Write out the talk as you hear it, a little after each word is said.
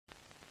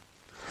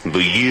The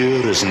year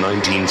is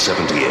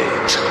 1978,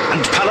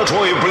 and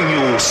Palitoy bring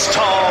you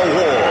Star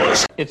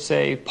Wars. It's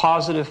a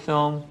positive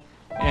film.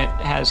 It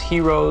has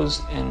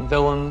heroes and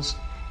villains,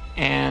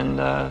 and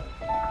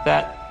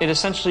that it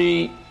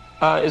essentially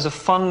is a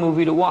fun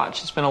movie to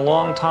watch. It's been a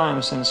long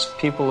time since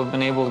people have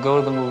been able to go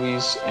to the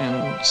movies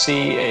and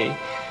see a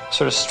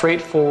sort of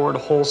straightforward,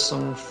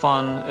 wholesome,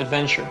 fun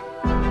adventure.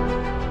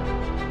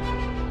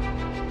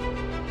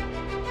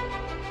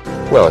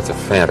 Well, it's a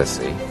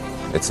fantasy.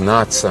 It's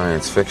not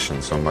science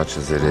fiction so much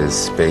as it is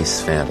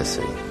space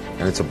fantasy.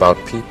 And it's about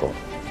people.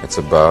 It's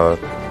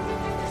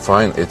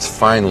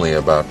finally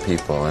about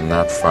people and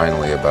not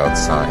finally about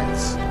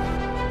science.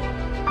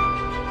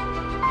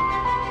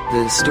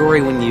 The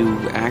story, when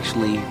you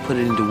actually put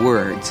it into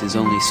words, is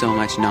only so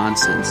much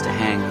nonsense to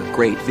hang a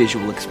great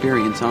visual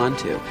experience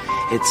onto.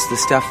 It's the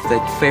stuff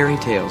that fairy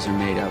tales are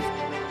made of.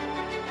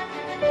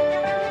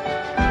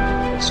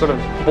 It's sort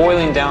of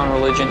boiling down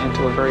religion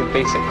into a very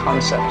basic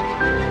concept.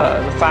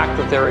 The fact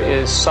that there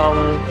is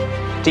some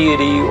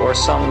deity or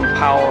some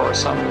power or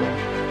some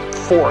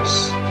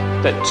force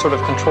that sort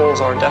of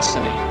controls our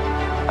destiny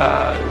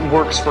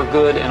works for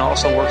good and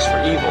also works for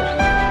evil.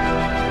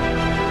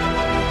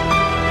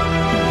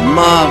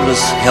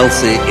 Marvelous,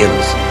 healthy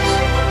innocence.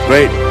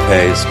 Great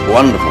pace,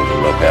 wonderful to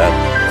look at,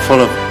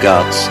 full of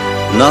guts,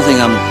 nothing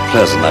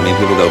unpleasant. I mean,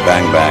 people go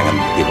bang bang and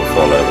people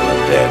fall over and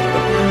are dead,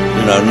 but,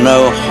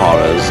 no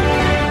horrors.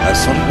 A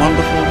sort of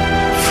wonderful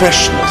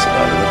freshness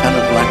about it, kind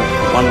of like a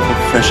wonderful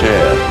fresh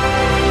air.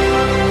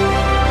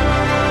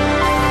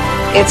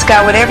 It's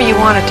got whatever you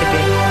want it to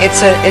be.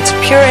 It's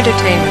pure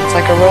entertainment. It's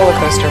like a roller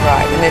coaster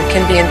ride, and it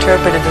can be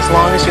interpreted as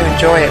long as you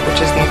enjoy it,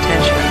 which is the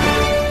intention.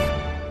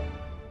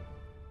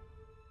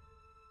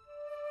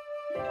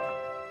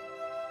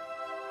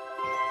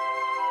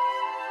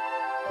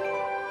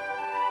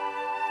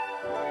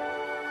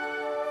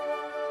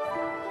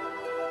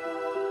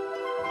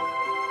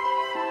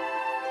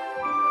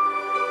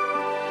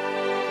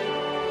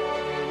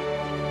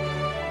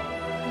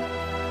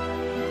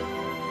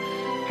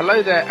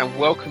 Hello there and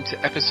welcome to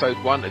episode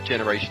 1 of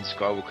Generation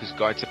Skywalker's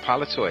Guide to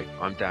Palitoy.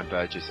 I'm Dan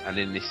Burgess, and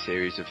in this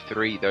series of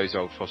 3 Those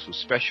Old Fossils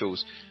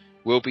specials,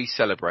 we'll be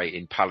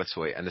celebrating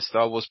Palitoy and the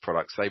Star Wars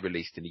products they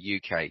released in the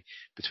UK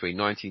between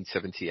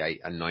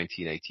 1978 and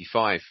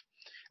 1985.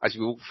 As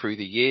we walk through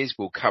the years,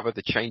 we'll cover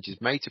the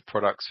changes made to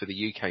products for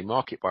the UK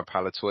market by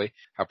Palitoy,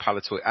 how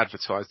Palitoy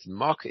advertised and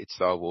marketed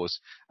Star Wars,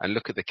 and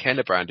look at the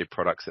Kenner branded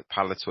products that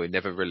Palitoy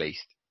never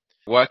released.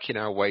 Working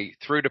our way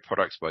through the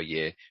products by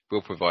year,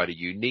 we'll provide a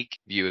unique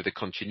view of the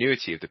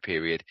continuity of the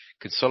period,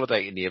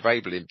 consolidating the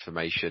available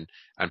information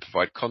and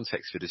provide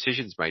context for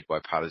decisions made by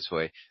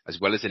Palitoy, as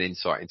well as an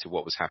insight into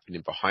what was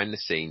happening behind the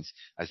scenes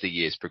as the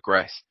years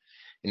progressed.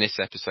 In this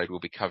episode,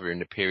 we'll be covering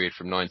the period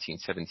from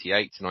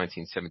 1978 to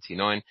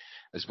 1979,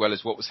 as well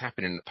as what was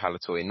happening at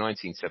Palitoy in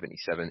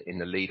 1977 in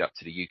the lead up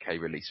to the UK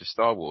release of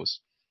Star Wars.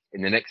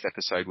 In the next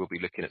episode, we'll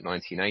be looking at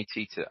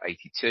 1980 to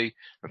 82,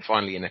 and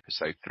finally in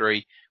episode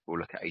 3, we'll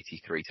look at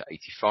 83 to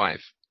 85.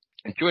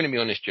 And joining me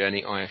on this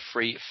journey, I have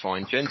 3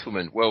 fine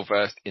gentlemen, well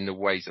versed in the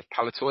ways of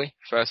Palitoy.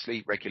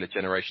 Firstly, regular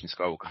Generation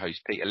Skywalker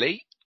host Peter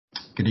Lee.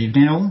 Good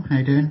evening all, how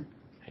you doing?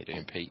 How you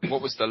doing, Pete?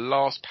 What was the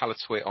last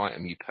Palitoy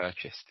item you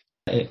purchased?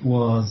 It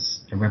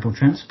was a Rebel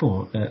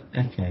Transport at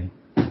Echo.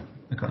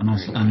 I got a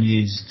nice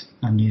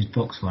unused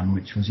box one,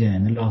 which was,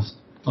 in the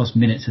last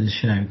minutes of the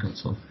show, got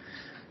sort of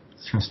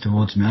thrust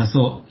towards me. I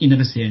thought, you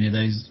never see any of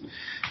those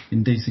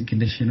in decent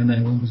condition, and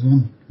there was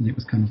one, and it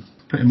was kind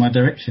of put in my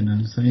direction,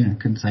 and so I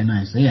couldn't say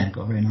no. So I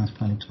got a very nice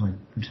Palitoy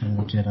Return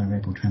of the Jedi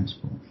Rebel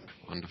Transport.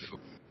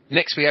 Wonderful.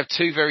 Next we have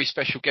 2 very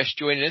special guests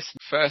joining us.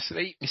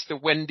 Firstly, Mr.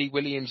 Wendy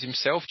Williams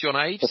himself, John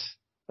Aves.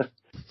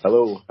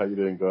 Hello, how you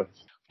doing, guys?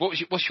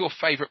 What's your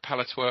favourite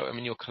Palitoy item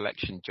in your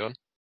collection, John?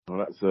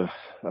 Well,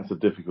 that's a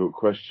difficult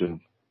question.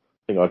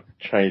 I think I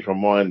change my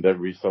mind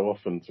every so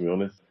often, to be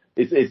honest.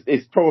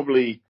 It's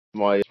probably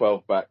my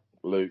 12-back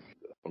Luke.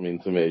 I mean,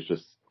 to me, it's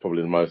just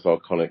probably the most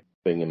iconic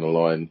thing in the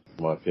line,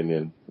 in my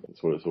opinion.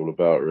 That's what it's all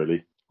about,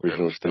 really.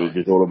 Original trilogy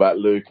is all about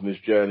Luke and his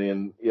journey,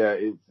 and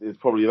it's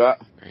probably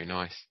that. Very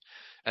nice.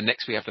 And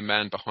next we have the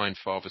man behind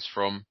Fathers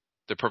From,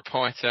 the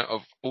proprietor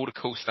of all the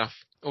cool stuff,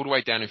 all the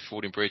way down in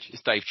Fording Bridge.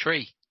 It's Dave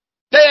Tree.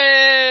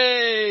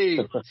 Hey!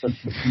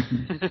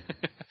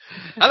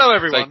 Hello,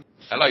 everyone.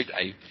 Hello,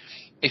 Dave.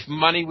 If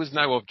money was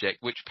no object,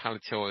 which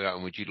Palitoy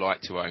item would you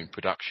like to own,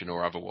 production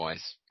or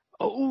otherwise?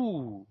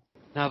 Oh,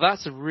 now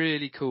that's a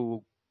really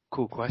cool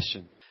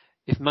question.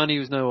 If money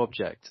was no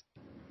object,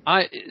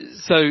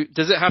 so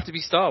does it have to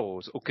be Star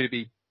Wars, or could it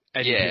be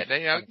anything?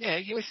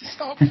 It's a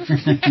Star Wars.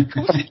 Of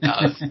course it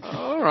does.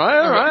 All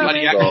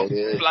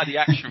right. Bloody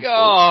action.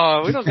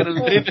 Oh, we're not going to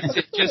limit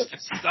it just to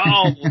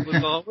Star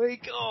Wars, are we?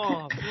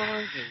 God,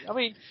 blimey. I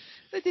mean,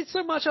 they did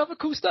so much other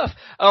cool stuff.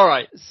 All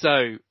right,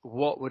 so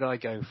what would I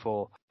go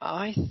for?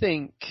 I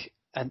think,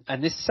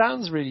 and this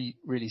sounds really,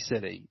 really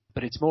silly,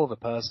 but it's more of a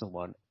personal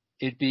one.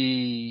 It'd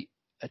be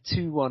a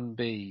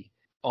 2-1B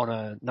on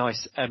a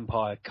nice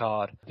Empire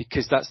card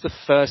because that's the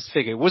first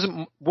figure.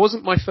 It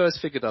wasn't my first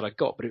figure that I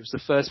got, but it was the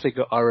first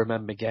figure I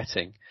remember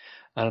getting.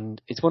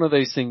 And it's one of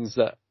those things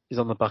that is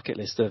on the bucket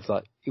list of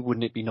like,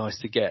 wouldn't it be nice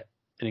to get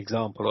an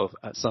example of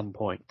at some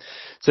point?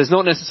 So it's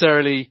not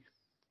necessarily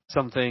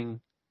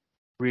something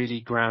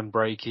really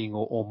groundbreaking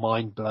or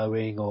mind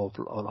blowing or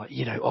like,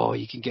 you know, oh,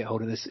 you can get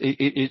hold of this.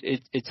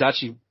 It's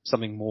actually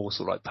something more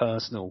sort of like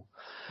personal.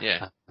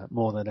 Yeah.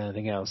 More than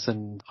anything else.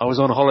 And I was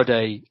on a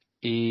holiday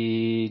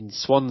in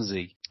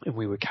Swansea and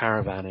we were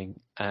caravanning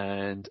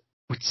and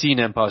we'd seen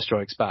Empire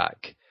Strikes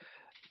Back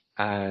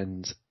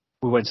and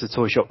we went to the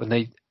toy shop and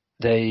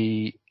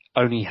they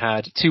only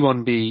had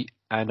 2-1B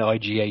and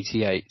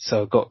IG-88.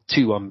 So I got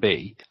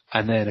 2-1B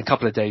and then a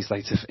couple of days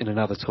later in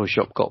another toy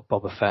shop got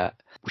Boba Fett,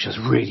 which I was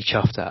really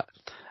chuffed at.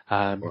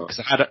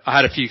 Because I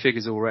had a few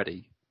figures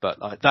already, but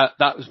like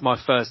that was my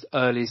first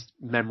earliest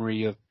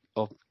memory of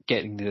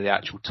getting the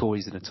actual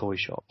toys in a toy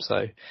shop.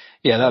 So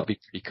yeah, that'd be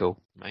pretty cool.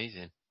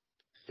 Amazing.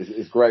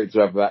 It's great to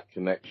have that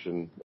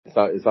connection.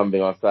 It's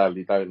something I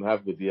sadly don't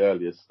have with the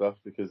earlier stuff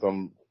because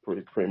I'm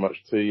pretty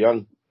much too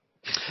young.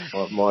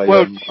 My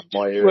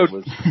era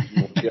was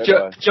more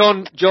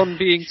Jedi. John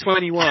being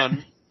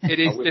 21, it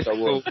is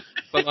difficult,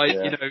 but like,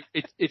 you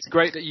know, it's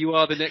great that you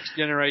are the next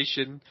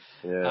generation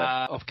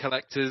of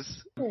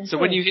collectors. So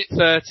when you hit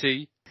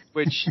 30,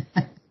 which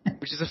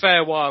is a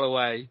fair while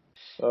away.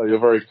 Oh, you're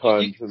very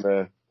kind.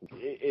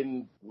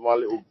 In my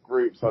little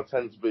groups, I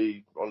tend to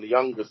be on the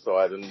younger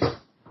side, and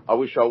I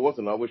wish I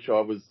wasn't. I wish I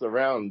was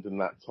around in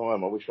that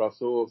time. I wish I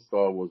saw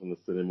Star Wars in the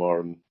cinema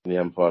and The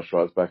Empire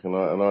Strikes Back, and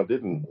I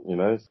didn't, you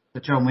know.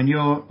 But John, when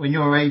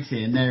you're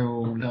 80 and they're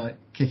all like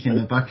kicking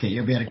the bucket,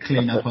 you'll be able to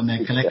clean up on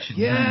their collection.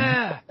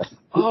 Yeah.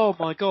 Oh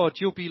my God,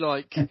 you'll be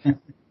like,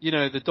 you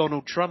know, the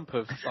Donald Trump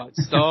of like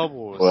Star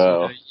Wars.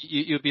 Well,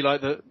 you'll be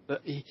like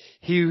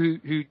he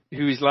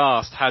who is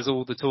last has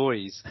all the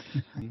toys.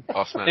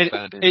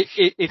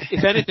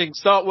 If anything,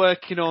 start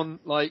working on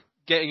like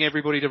getting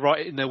everybody to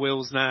write it in their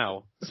wills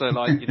now. So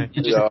like, you know,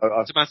 you just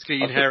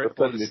automatically inherit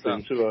all this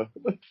stuff.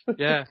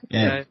 Yeah.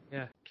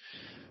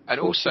 And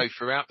also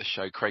throughout the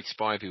show, Craig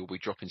Spivey will be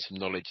dropping some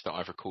knowledge that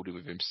I've recorded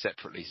with him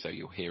separately, so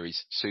you'll hear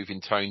his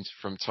soothing tones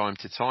from time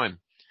to time.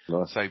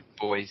 Nice. So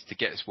boys, to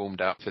get us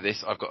warmed up for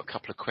this, I've got a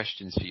couple of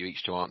questions for you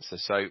each to answer.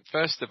 So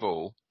first of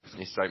all,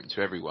 it's open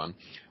to everyone.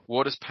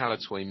 What does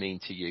Palitoy mean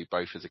to you,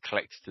 both as a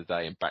collector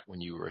today and back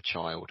when you were a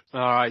child?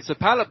 All right, so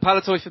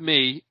Palitoy for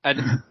me, and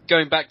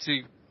going back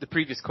to the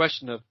previous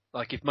question of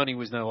like if money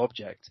was no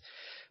object,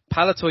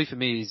 Palitoy for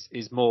me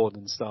is more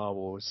than Star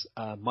Wars.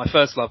 My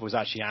first love was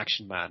actually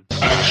Action Man.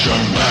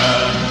 Action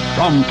Man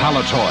from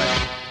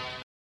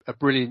Palitoy. A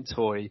brilliant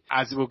toy.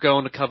 As we'll go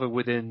on to cover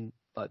within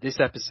like this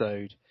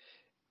episode,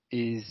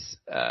 is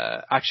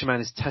Action Man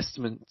is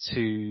testament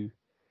to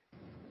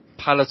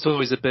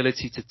Palitoy's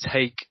ability to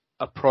take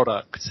a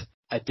product,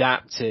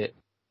 adapt it,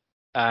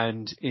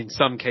 and in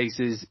some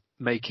cases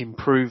make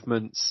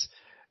improvements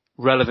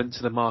relevant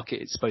to the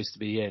market it's supposed to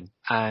be in.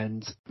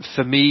 And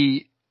for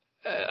me,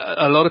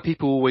 a lot of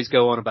people always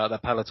go on about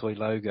that Palitoy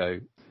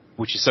logo,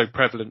 which is so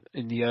prevalent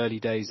in the early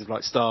days of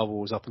like Star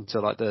Wars up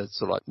until like the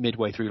sort of like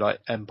midway through like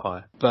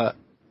Empire. But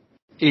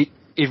it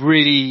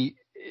really,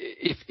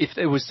 if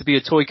there was to be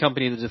a toy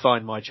company that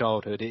defined my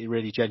childhood, it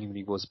really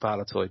genuinely was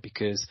Palitoy,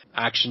 because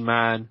Action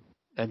Man,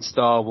 then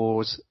Star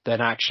Wars,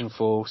 then Action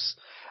Force,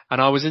 and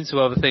I was into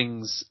other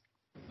things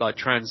like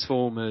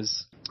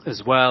Transformers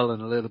as well,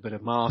 and a little bit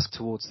of Mask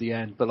towards the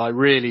end. But like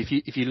really,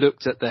 if you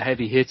looked at the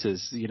heavy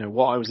hitters, you know,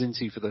 what I was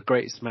into for the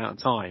greatest amount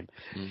of time,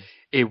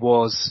 it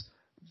was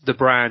the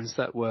brands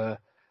that were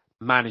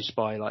managed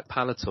by like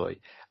Palitoy.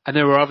 And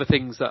there were other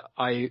things that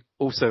I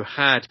also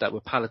had that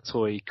were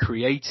Palitoy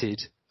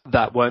created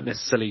that weren't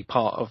necessarily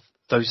part of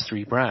those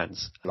three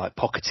brands, like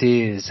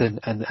Pocketeers and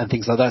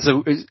things like that.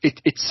 So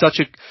it's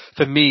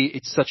for me,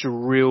 it's such a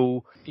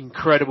real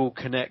incredible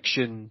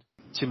connection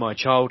to my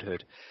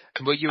childhood.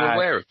 And were you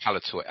aware of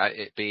Palitoy,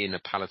 it being a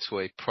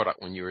Palitoy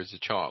product when you were as a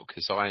child?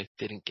 Because I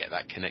didn't get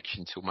that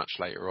connection till much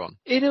later on.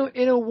 In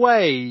a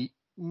way,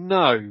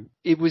 no.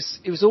 It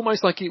was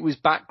almost like it was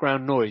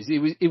background noise.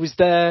 It was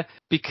there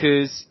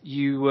because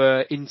you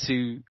were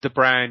into the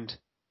brand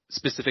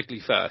specifically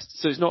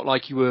first. So it's not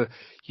like you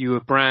were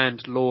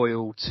brand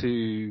loyal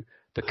to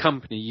the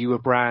company. You were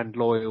brand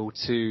loyal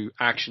to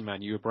Action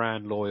Man. You were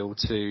brand loyal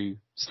to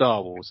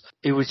Star Wars.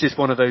 It was just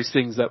one of those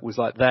things that was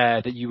like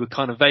there that you were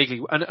kind of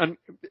vaguely, and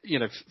you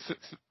know,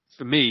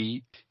 for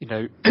me, you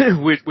know,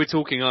 we're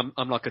talking,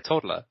 I'm like a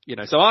toddler, you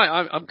know, so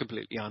I'm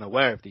completely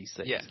unaware of these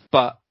things. Yeah.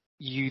 But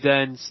you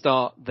then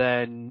start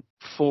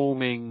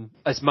forming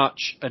as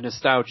much a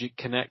nostalgic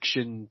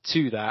connection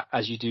to that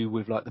as you do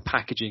with like the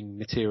packaging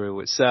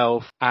material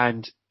itself.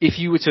 And if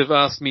you were to have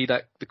asked me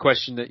the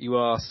question that you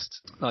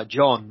asked like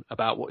John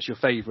about what's your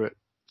favorite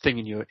thing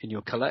in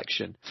your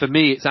collection, for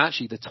me it's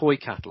actually the toy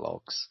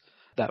catalogs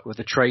that were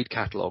the trade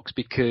catalogs,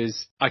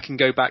 because I can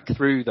go back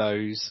through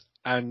those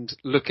and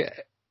look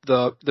at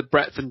the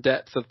breadth and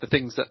depth of the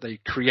things that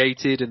they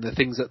created and the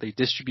things that they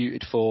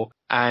distributed for,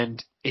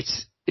 and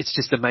it's it's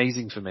just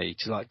amazing for me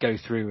to like go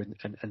through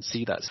and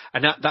see that.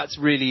 And that's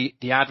really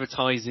the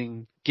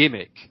advertising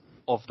gimmick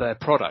of their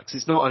products.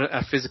 It's not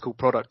a physical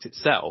product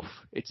itself.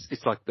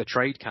 It's like the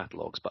trade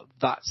catalogs, but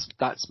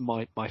that's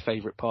my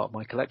favorite part of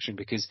my collection,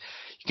 because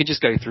you can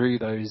just go through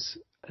those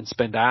and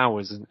spend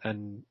hours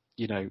and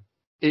you know,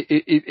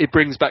 it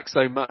brings back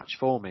so much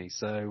for me.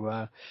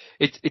 So,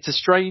 it's a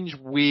strange,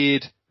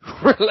 weird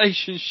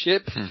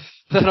relationship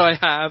that I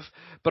have,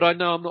 but I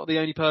know I'm not the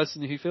only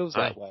person who feels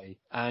that way.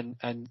 And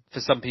for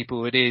some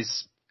people it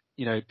is,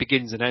 you know,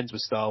 begins and ends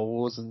with Star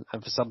Wars, and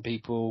for some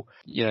people,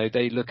 you know,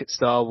 they look at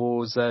Star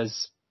Wars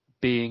as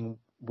being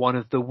one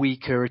of the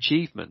weaker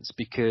achievements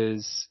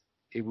because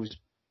it was,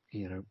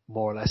 you know,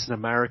 more or less an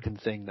American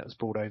thing that was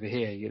brought over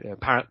here. You know,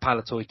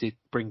 Palitoy did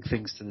bring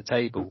things to the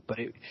table, but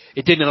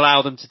it didn't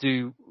allow them to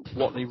do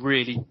what they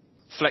really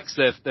flex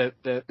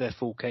their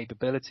full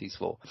capabilities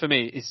for. For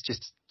me, it's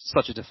just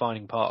such a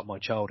defining part of my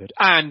childhood.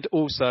 And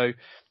also,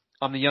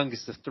 I'm the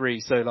youngest of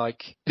three, so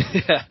like,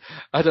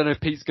 I don't know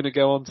if Pete's going to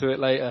go on to it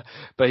later,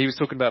 but he was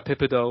talking about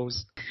Pippa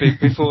dolls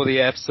before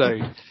the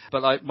episode.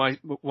 But like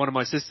one of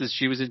my sisters,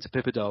 she was into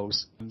Pippa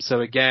dolls.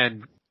 So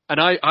again, and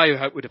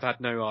I would have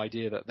had no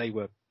idea that they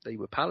were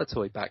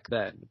Palitoy back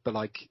then. But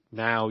like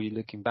now you're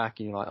looking back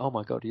and you're like, oh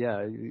my God,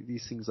 yeah,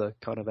 these things are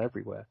kind of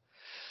everywhere.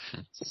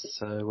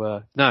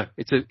 So no,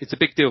 it's a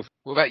big deal.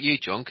 What about you,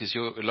 John? Because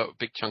you're a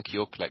big chunk of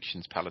your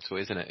collection's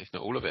Palitoy, isn't it? If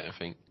not all of it, I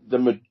think.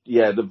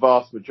 The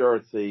vast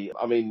majority.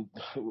 I mean,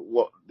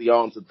 what the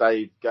answer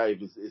Dave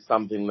gave is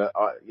something that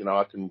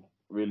I can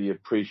really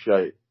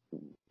appreciate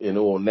in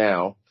awe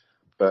now.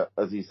 But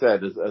as he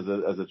said, as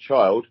a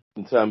child,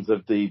 in terms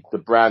of the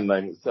brand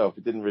name itself,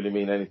 it didn't really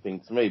mean anything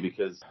to me,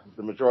 because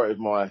the majority of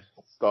my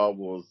Star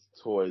Wars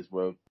toys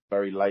were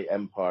very late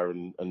Empire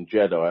and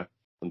Jedi.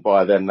 And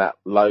by then that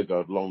logo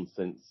had long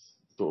since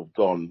sort of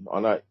gone. I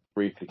know it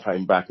briefly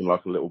came back in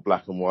like a little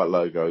black and white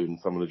logo in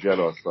some of the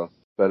Jedi stuff.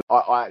 But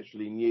I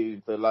actually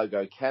knew the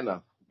logo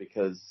Kenner,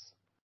 because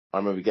I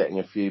remember getting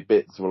a few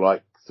bits of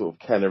like sort of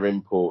Kenner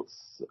imports.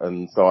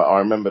 And so I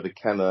remember the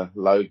Kenner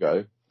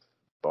logo,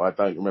 but I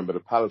don't remember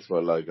the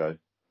Palitoy logo.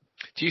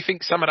 Do you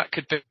think some of that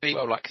could be,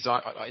 well, like, because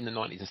I in the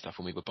 90s and stuff,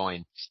 when we were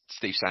buying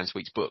Steve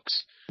Sansweet's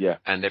books,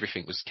 and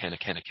everything was Kenner.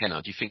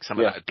 Do you think some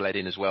of that had bled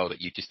in as well, that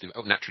you just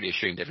naturally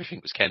assumed everything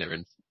was Kenner,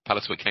 and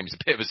Palitoy came as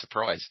a bit of a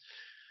surprise?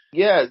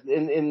 Yeah,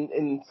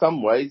 in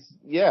some ways,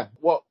 yeah.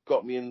 What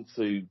got me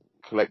into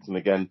collecting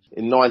again,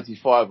 in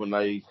 95,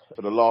 when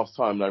for the last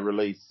time, they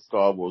released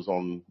Star Wars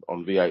on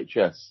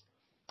VHS,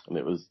 and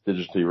it was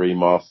digitally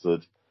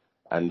remastered,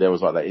 and there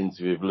was like that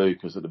interview of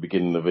Lucas at the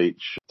beginning of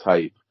each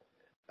tape.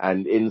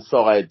 And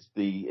inside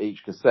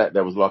each cassette,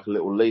 there was like a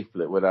little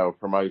leaflet where they were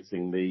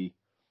promoting the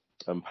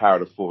Power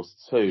of the Force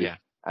 2. Yeah.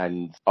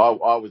 And I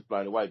was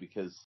blown away,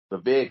 because the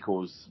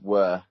vehicles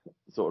were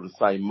sort of the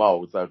same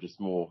molds, they were just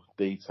more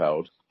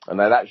detailed. And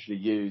they'd actually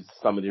used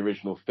some of the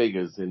original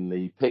figures in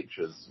the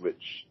pictures,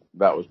 which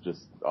that was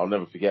just, I'll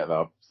never forget that.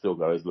 I've still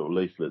got those little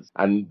leaflets.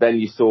 And then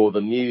you saw the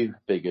new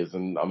figures,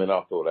 and I mean,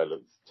 I thought they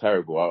looked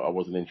terrible. I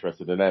wasn't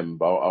interested in them,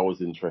 but I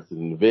was interested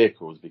in the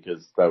vehicles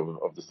because they were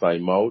of the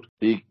same mould.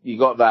 You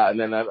got that, and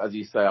then, as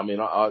you say, I mean,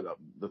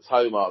 the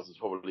Tomarts was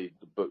probably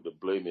the book that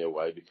blew me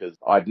away, because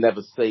I'd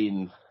never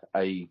seen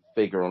a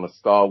figure on a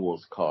Star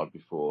Wars card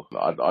before.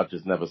 I'd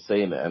just never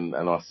seen it, and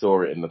I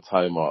saw it in the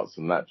Tomarts,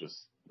 and that just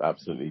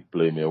absolutely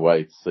blew me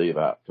away to see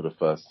that for the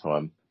first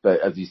time. But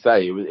as you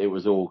say, it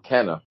was all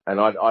Kenner, and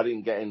I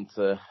didn't get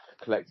into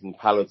collecting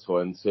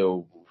Palitoy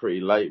until pretty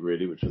late,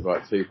 really, which was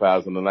like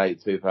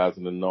 2008,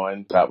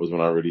 2009. That was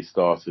when I really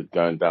started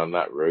going down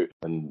that route.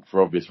 And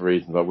for obvious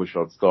reasons, I wish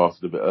I'd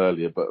started a bit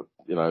earlier, but,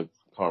 you know,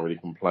 can't really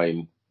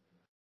complain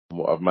on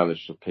what I've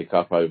managed to pick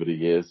up over the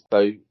years.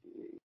 So,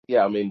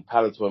 yeah, I mean,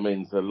 Palitoy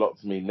means a lot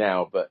to me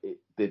now, but it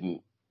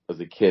didn't as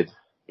a kid,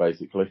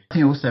 basically. I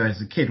think also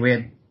as a kid,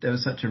 there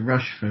was such a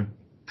rush for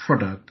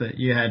product that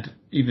you had,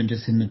 even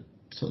just in the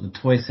sort of the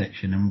toy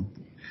section and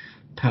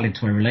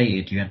Palitoy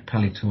related, you had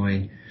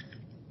Palitoy,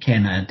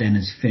 Kenner,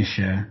 Dennis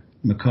Fisher,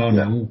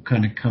 Meccano, all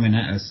kind of coming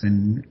at us,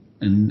 and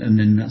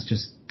then that's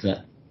just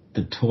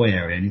the toy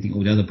area, and you think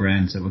all the other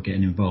brands that were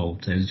getting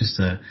involved. So it was just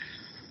a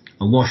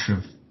wash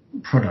of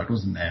product,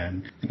 wasn't there?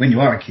 And when you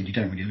are a kid, you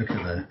don't really look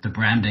at the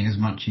branding as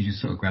much. You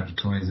just sort of grab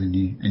the toys and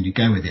you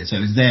go with it. So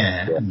it was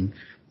there, and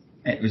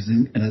it was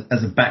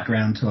as a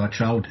background to our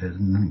childhood,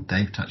 and I think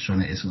Dave touched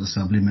on it. It's sort of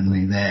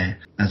subliminally there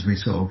as we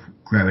sort of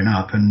growing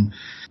up, and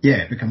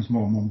yeah, it becomes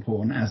more and more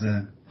important as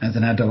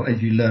an adult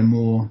as you learn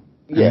more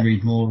and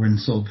read more, and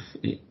sort of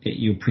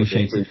you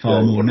appreciate it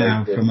far more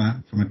now from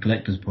a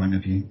collector's point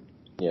of view.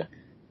 Yeah,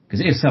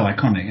 because it is so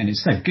iconic and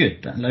it's so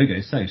good. That logo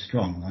is so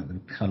strong, like the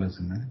colours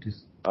and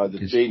that.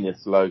 The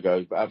Genius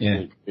logo,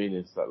 absolute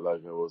genius. That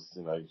logo was,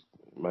 you know,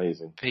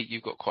 amazing. Pete,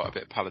 you've got quite a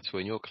bit of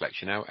Palitoy in your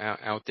collection.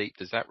 How deep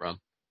does that run?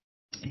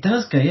 It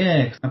does go,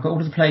 yeah. I've got all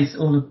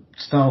the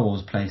Star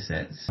Wars play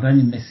sets. I'm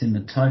only missing the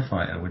TIE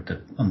Fighter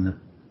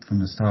from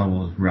the Star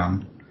Wars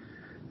run.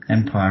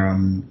 Empire,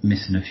 I'm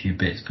missing a few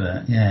bits,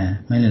 but yeah,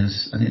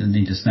 I think I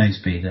need a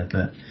Snowspeeder,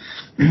 but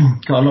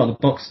got a lot of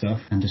the box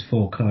stuff and just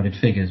 4 carded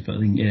figures, but I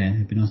think, yeah,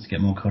 it'd be nice to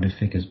get more carded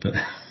figures, but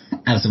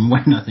as and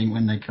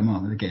when they come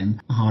up, they're getting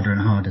harder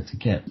and harder to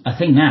get. I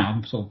think now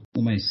I'm sort of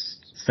almost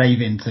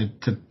saving to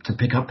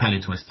pick up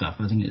Palitoy stuff.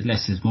 I think it's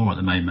less is more at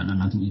the moment,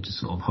 and I think you just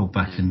sort of hold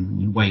back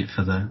and you wait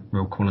for the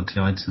real quality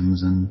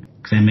items, and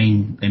cause they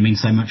mean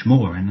so much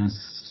more, and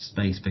as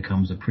space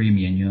becomes a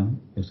premium,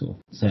 your sort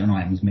of certain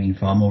items mean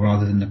far more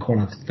rather than the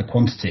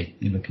quantity.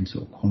 You're looking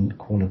sort of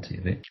quality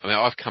of it. I mean,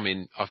 I've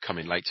come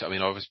in later. I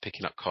mean, I was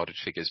picking up carded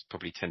figures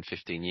probably 10,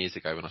 15 years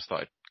ago when I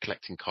started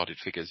collecting carded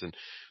figures, and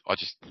I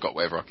just got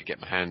whatever I could get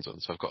my hands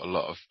on. So I've got a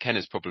lot of Ken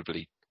is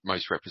probably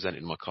most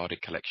represented in my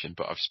carded collection,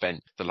 but I've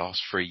spent the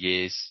last 3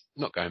 years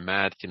not going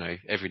mad. You know,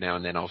 every now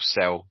and then I'll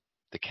sell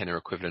the Kenner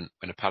equivalent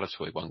when a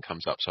Palitoy one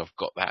comes up, so I've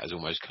got that as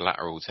almost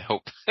collateral to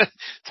help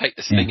take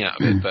the sting out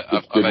of it. But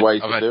I've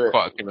had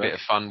quite a good bit of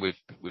fun with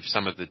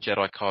some of the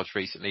Jedi cards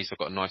recently, so I've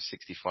got a nice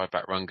 65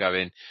 back run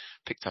going,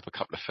 picked up a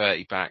couple of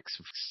 30 backs,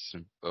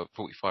 some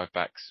 45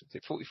 backs, is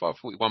it 45,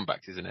 41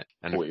 backs, isn't it?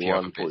 And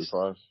 41,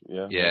 45,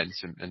 yeah. Yeah,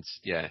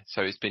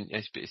 so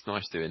it's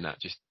nice doing that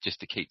just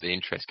to keep the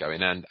interest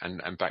going and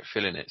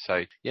backfilling it.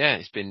 So yeah,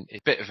 it's been a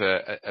bit of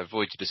a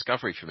voyage of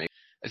discovery for me.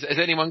 Has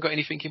anyone got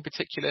anything in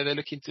particular they're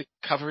looking to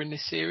cover in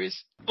this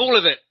series? All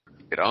of it.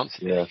 Good answer.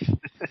 Yeah,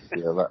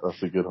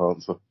 that's a good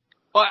answer.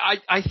 Well,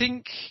 I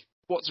think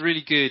what's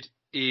really good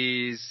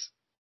is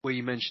where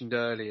you mentioned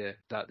earlier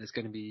that there's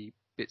going to be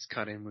bits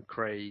cut in with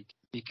Craig,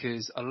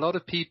 because a lot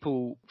of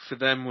people, for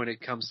them, when it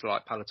comes to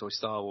like Palitoy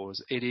Star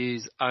Wars, it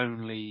is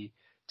only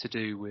to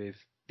do with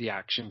the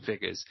action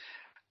figures,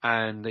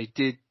 and they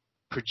did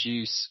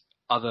produce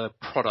other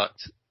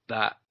product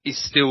that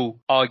is still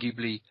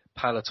arguably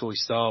Palitoy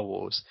Star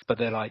Wars, but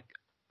they're like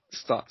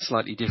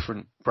slightly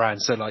different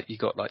brands. So like you've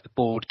got like the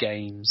board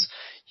games,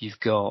 you've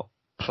got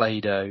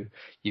Play-Doh,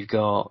 you've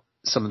got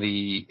some of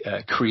the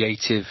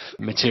creative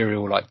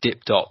material like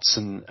dip dots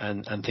and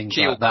things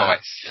like that.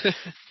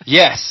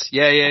 Yes,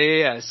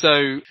 yeah.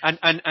 So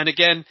and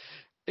again,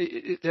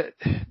 they're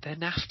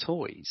naff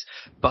toys,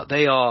 but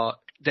they are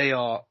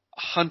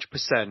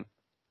 100%.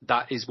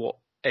 That is what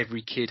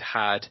every kid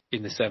had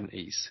in the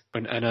 70s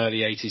and early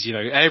 80s. You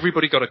know,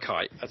 everybody got a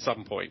kite at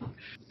some point,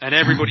 and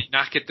everybody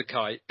knackered the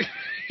kite,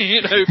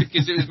 you know,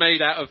 because it was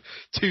made out of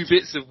 2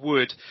 bits of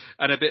wood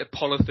and a bit of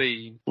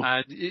polythene.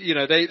 And, you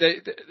know,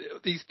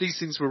 these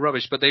things were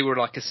rubbish, but they were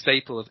like a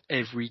staple of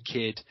every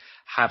kid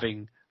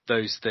having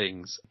those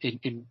things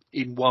in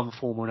one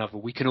form or another.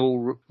 We can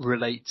all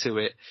relate to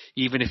it,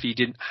 even if you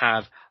didn't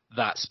have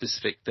that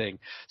specific thing.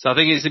 So I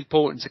think it's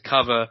important to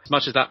cover as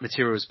much of that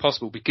material as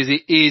possible, because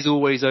it is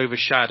always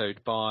overshadowed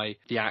by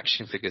the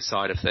action figure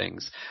side of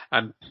things.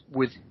 And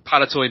with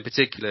Palitoy in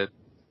particular,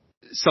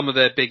 some of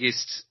their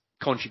biggest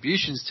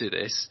contributions to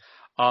this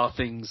are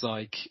things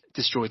like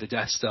Destroy the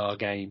Death Star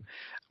game,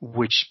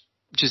 which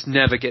just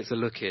never gets a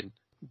look in.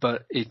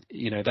 But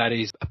that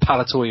is a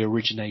Palitoy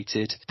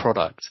originated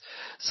product.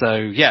 So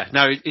yeah,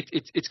 no,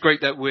 it's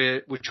great that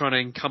we're trying to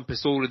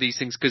encompass all of these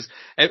things, because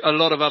a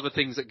lot of other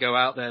things that go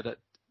out there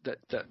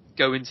that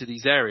go into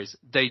these areas,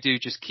 they do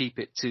just keep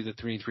it to the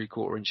 3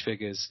 3/4 inch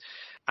figures,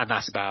 and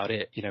that's about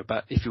it. You know,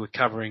 but if you were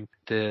covering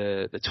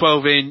the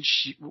 12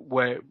 inch,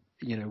 where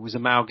was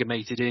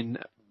amalgamated in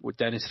with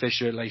Dennis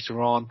Fisher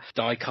later on,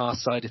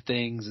 die-cast side of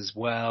things as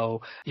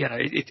well.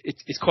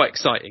 It's quite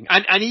exciting.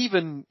 And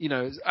even,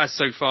 as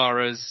so far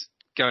as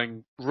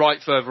going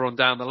right further on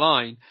down the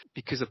line,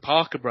 because of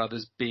Parker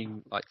Brothers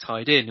being like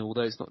tied in,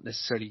 although it's not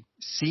necessarily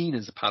seen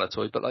as a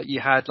Palitoy, but like you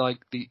had like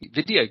the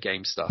video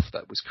game stuff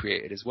that was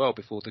created as well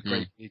before the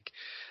great big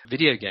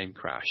video game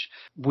crash.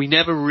 We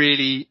never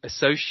really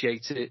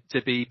associated it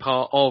to be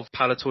part of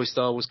Palitoy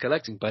Star Wars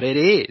collecting, but it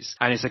is.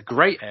 And it's a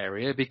great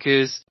area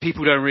because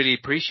people don't really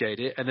appreciate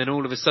it. And then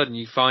all of a sudden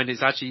you find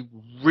it's actually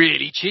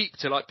really cheap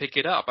to like pick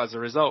it up as a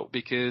result,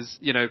 because,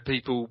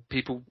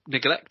 people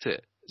neglect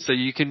it. So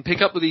you can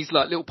pick up with these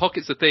like little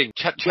pockets of things.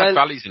 Chat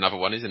Valley's another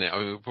one, isn't it? I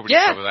mean, we'll probably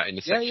cover that in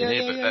the section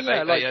here.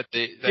 But they had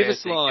the Give a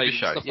Slide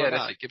show. Yeah, like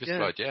that's it. Give a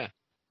Slide. Yeah.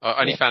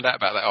 I only found out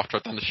about that after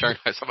I'd done the show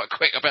notes. I'm like,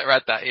 quick, I better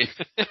add that in.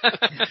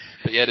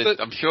 But yeah,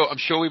 I'm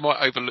sure we might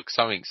overlook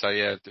something. So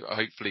yeah,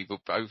 hopefully we'll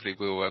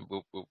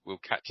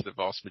catch the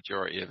vast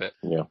majority of it.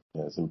 Yeah,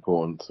 it's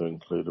important to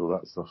include all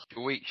that stuff.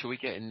 Shall we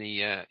get in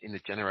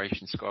the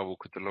Generation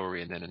Skywalker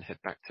DeLorean then and head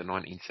back to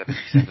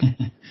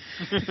 1977?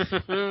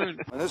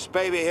 When this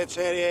baby hits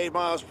 88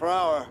 miles per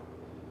hour,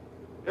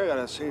 you're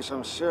gonna see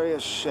some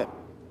serious shit.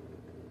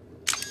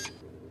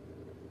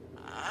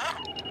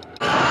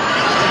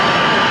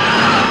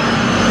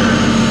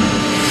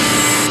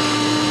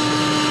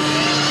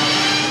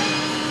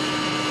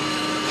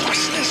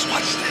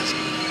 What's this?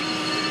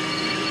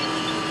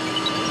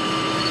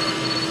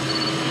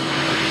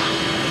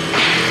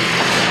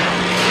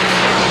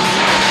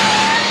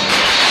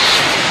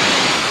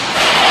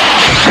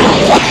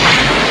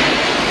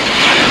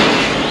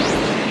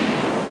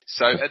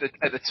 So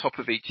at the top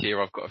of each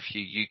year, I've got a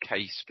few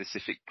UK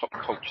specific pop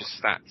culture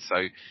stats. So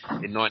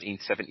in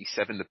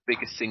 1977, the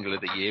biggest single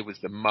of the year was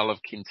 "The Mull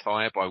of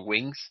Kintyre" by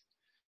Wings.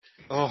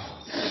 Oh,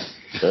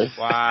 Okay.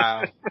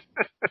 wow.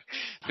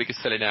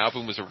 Biggest selling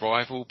album was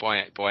 "Arrival"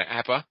 by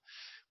ABBA,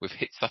 with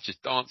hits such as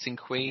 "Dancing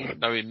Queen,"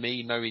 "Knowing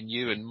Me," "Knowing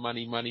You," and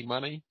 "Money, Money,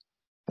 Money."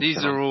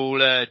 These are all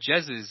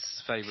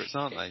Jez's favourites,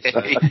 aren't they?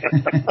 So.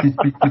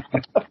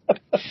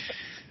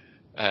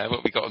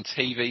 What we got on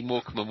TV,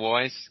 Morecambe and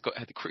Wise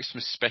had the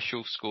Christmas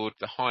special, scored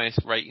the highest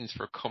ratings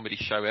for a comedy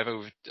show ever,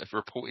 with a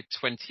reported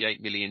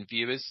 28 million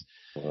viewers.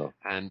 Wow.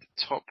 And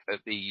top at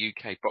the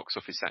UK box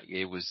office that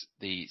year was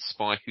The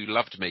Spy Who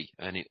Loved Me,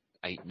 earning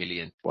 8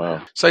 million.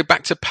 Wow. So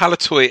back to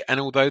Palitoy, and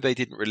although they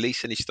didn't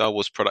release any Star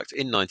Wars product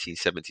in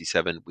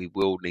 1977, we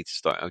will need to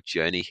start our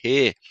journey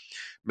here.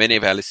 Many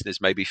of our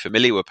listeners may be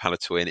familiar with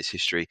Palitoy and its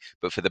history,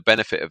 but for the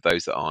benefit of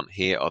those that aren't,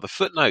 here are the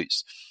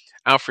footnotes.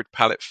 Alfred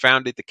Pallet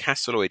founded the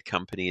Castleloid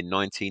Company in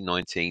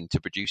 1919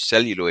 to produce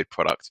celluloid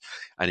products,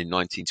 and in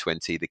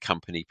 1920 the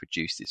company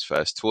produced its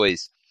first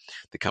toys.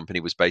 The company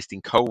was based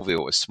in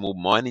Colville, a small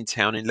mining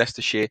town in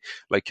Leicestershire,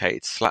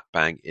 located slap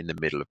bang in the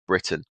middle of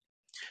Britain.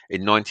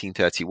 In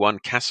 1931,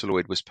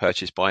 Castleloid was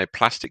purchased by a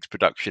plastics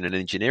production and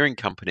engineering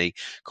company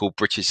called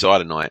British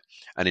Xylonite,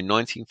 and in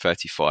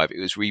 1935 it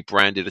was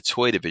rebranded a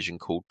toy division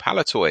called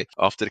Palitoy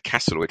after the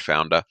Castleloid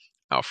founder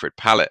Alfred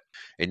Pallet.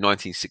 In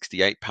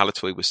 1968,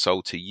 Palitoy was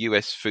sold to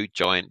US food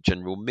giant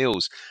General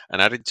Mills and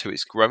added to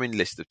its growing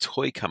list of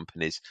toy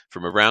companies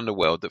from around the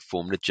world that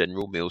formed the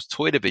General Mills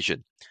toy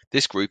division.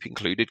 This group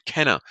included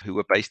Kenner, who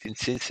were based in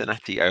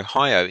Cincinnati,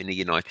 Ohio in the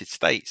United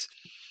States.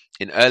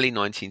 In early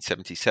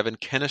 1977,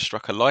 Kenner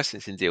struck a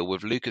licensing deal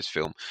with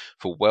Lucasfilm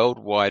for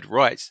worldwide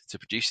rights to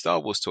produce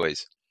Star Wars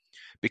toys.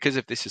 Because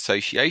of this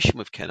association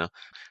with Kenner,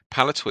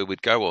 Palitoy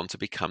would go on to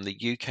become the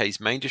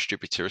UK's main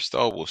distributor of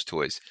Star Wars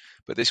toys,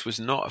 but this was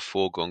not a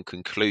foregone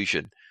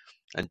conclusion,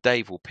 and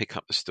Dave will pick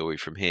up the story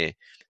from here.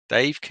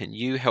 Dave, can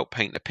you help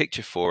paint a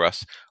picture for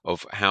us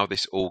of how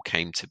this all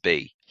came to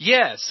be?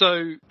 Yeah,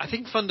 so I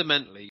think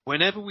fundamentally,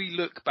 whenever we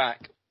look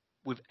back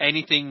with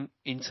anything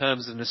in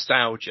terms of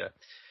nostalgia,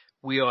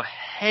 we are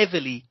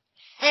heavily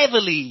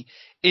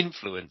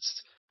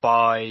influenced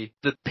by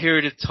the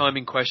period of time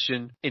in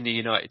question in the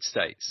United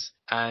States.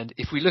 And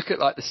if we look at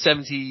like the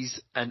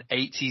 70s and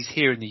 80s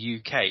here in the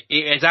UK,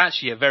 it is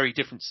actually a very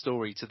different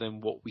story to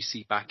than what we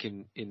see back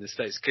in the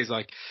States. Because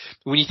like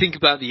when you think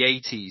about the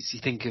 80s,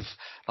 you think of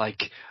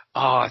like,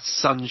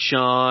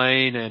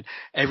 sunshine and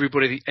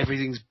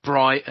everything's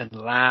bright and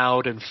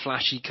loud and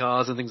flashy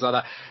cars and things like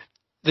that.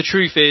 The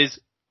truth is,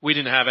 we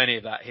didn't have any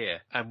of that here.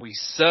 And we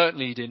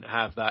certainly didn't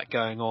have that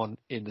going on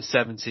in the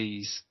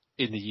 70s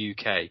in the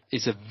UK.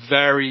 It's a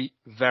very,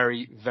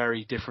 very,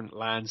 very different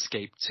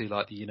landscape to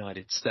like the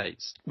United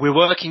States. We're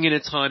working in a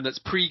time that's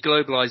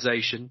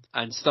pre-globalization,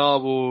 and Star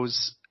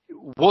Wars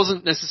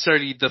wasn't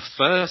necessarily the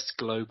first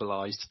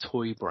globalized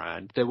toy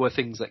brand. There were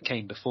things that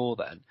came before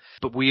then,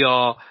 but we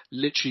are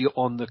literally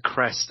on the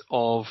crest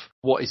of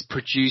what is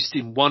produced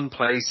in one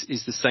place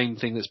is the same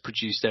thing that's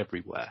produced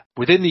everywhere.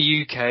 Within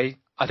the UK,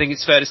 I think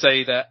it's fair to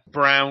say that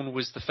brown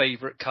was the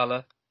favorite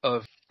color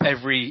of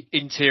every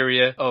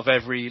interior, of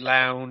every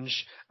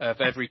lounge,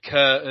 of every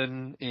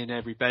curtain in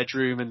every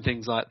bedroom and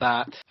things like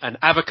that. And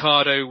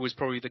avocado was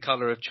probably the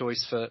colour of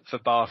choice for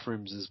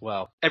bathrooms as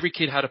well. Every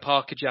kid had a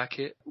Parker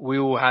jacket. We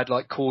all had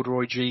like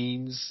corduroy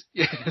jeans,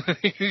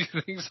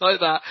 things like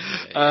that.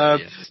 Yeah.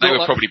 They were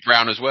like, probably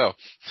brown as well.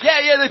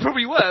 Yeah, they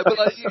probably were. But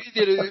like,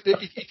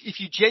 if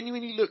you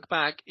genuinely look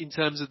back in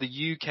terms of the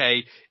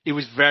UK, it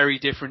was very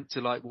different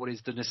to like what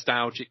is the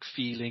nostalgic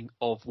feeling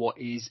of what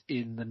is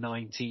in the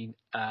 1970s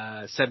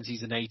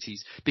and 80s,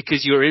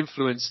 because you're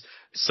influenced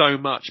so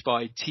much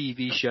by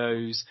TV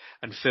shows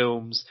and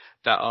films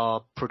that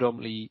are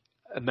predominantly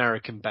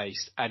American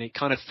based, and it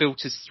kind of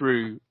filters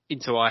through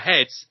into our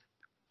heads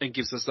and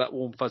gives us that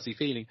warm fuzzy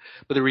feeling.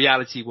 But the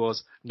reality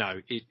was,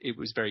 no, it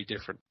was very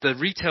different. The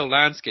retail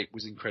landscape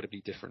was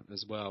incredibly different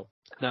as well.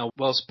 Now,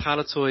 whilst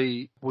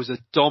Palitoy was a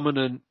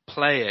dominant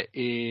player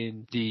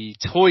in the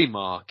toy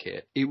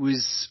market, it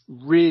was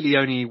really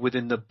only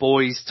within the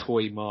boys'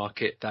 toy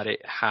market that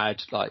it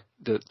had like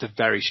the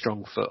very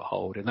strong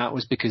foothold, and that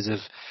was because of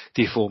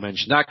the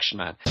aforementioned Action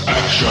Man.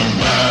 Action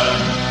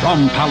Man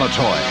from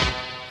Palitoy.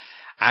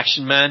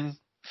 Action Man,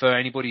 for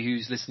anybody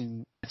who's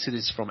listening to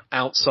this from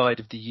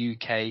outside of the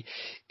UK,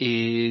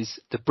 is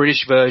the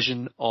British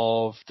version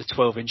of the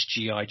 12-inch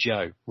G.I.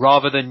 Joe.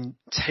 Rather than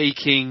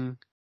taking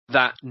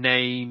that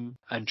name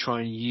and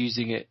trying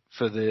using it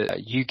for the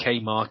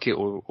UK market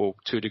or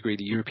to a degree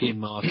the European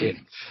market,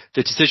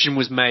 the decision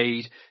was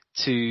made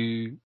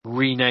to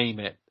rename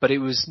it. But it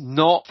was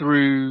not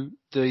through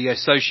the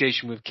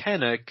association with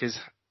Kenner, because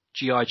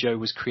G.I. Joe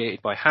was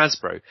created by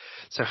Hasbro.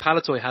 So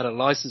Palitoy had a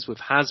license with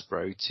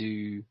Hasbro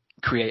to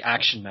create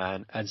Action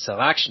Man and sell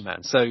Action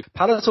Man. So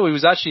Palitoy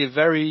was actually a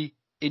very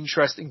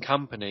interesting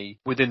company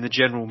within the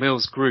General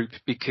Mills group,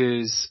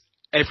 because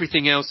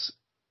everything else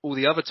all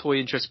the other toy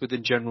interests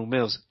within General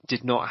Mills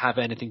did not have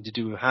anything to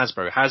do with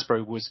Hasbro.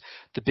 Hasbro was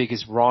the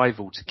biggest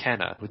rival to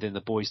Kenner within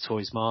the boys'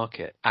 toys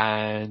market.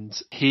 And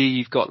here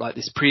you've got like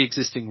this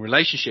pre-existing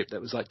relationship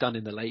that was like done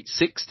in the late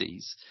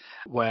 60s,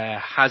 where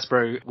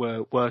Hasbro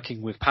were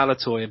working with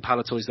Palitoy and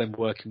Palitoy's then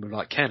working with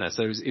like Kenner.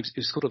 So it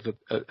was sort of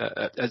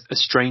a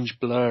strange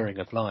blurring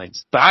of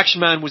lines. But Action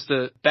Man was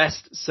the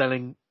best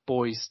selling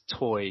boys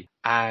toy,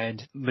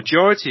 and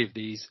majority of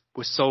these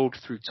were sold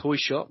through toy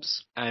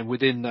shops. And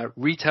within the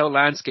retail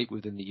landscape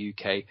within the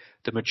UK,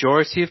 the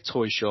majority of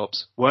toy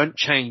shops weren't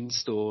chain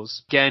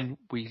stores. Again,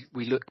 we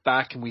look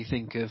back and we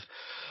think of,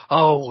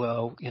 oh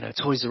well, you know,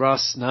 Toys R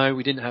Us. No,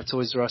 we didn't have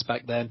Toys R Us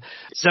back then.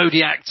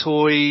 Zodiac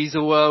toys,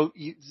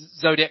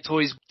 Zodiac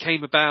toys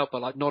came about,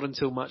 but like not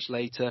until much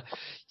later.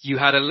 You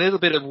had a little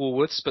bit of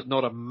Woolworths, but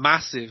not a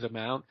massive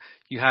amount.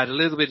 You had a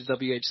little bit of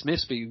WH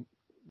Smith's, but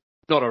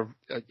not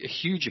a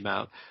huge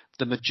amount.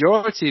 The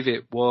majority of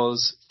it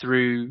was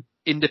through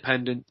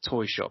independent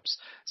toy shops.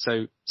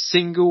 So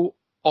single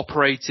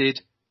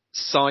operated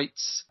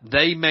sites,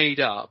 they made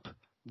up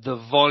the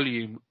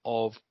volume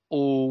of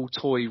all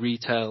toy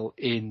retail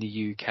in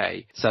the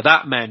UK. So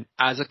that meant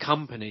as a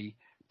company,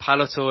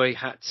 Palitoy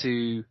had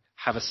to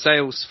have a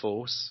sales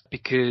force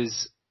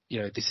because,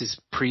 you know, this is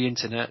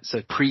pre-internet,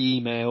 so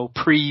pre-email,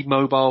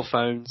 pre-mobile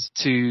phones,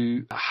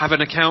 to have an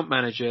account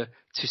manager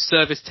to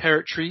service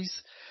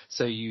territories.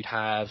 So you'd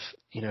have,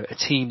 you know, a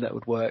team that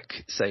would work,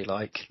 say,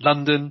 like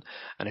London,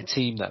 and a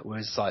team that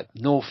was like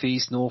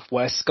Northeast,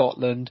 Northwest,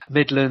 Scotland,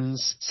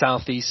 Midlands,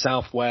 Southeast,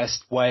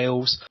 Southwest,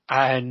 Wales,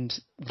 and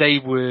they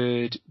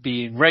would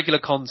be in regular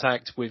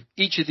contact with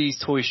each of these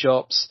toy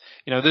shops.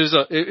 You know,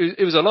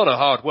 it was a lot of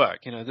hard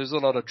work. You know, there's a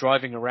lot of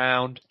driving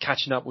around,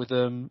 catching up with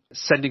them,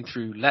 sending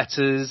through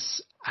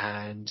letters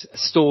and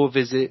store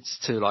visits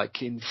to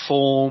like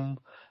inform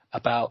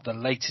about the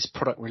latest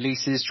product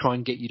releases, try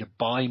and get you to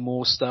buy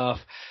more stuff,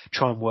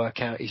 try and work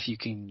out if you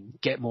can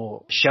get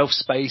more shelf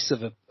space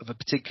of a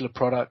particular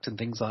product and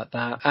things like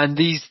that. And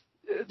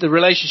the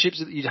relationships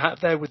that you'd have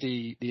there with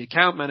the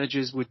account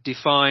managers would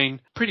define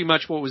pretty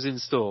much what was in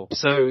store.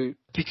 So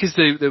because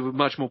they were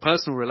much more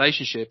personal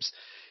relationships,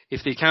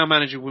 if the account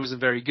manager wasn't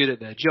very good at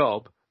their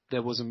job,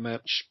 there wasn't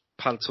much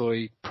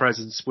Palitoy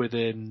presence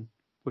within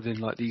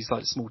like these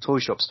like small toy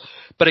shops.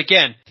 But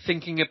again,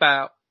 thinking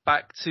about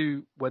back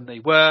to when they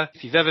were,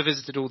 if you've ever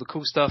visited all the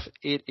cool stuff,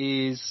 it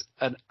is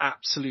an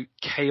absolute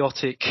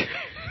chaotic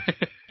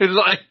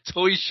like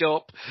toy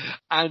shop,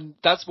 and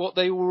that's what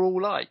they were all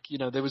like. You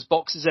know, there was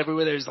boxes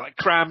everywhere, there was like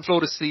crammed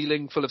floor to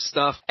ceiling full of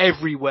stuff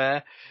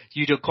everywhere.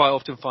 You'd quite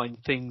often find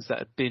things that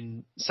had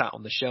been sat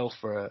on the shelf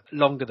for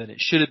longer than it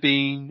should have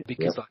been,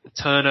 because like the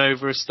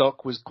turnover of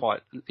stock was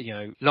quite, you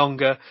know,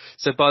 longer.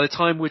 So by the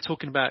time we're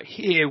talking about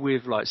here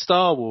with like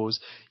Star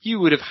Wars, you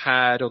would have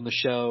had on the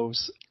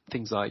shelves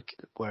things like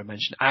where I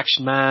mentioned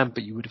Action Man,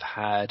 but you would have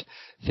had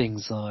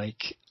things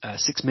like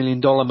 $6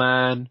 Million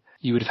Man.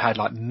 You would have had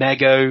like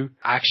Mego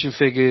action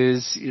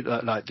figures,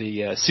 like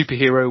the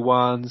superhero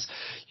ones.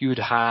 You would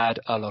have had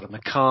a lot of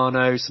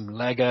Meccano, some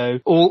Lego,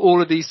 all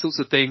of these sorts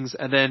of things.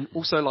 And then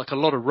also like a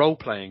lot of role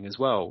playing as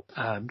well.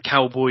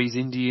 Cowboys,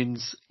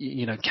 Indians,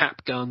 you know,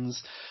 cap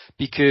guns,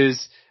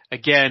 because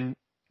again,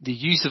 the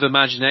use of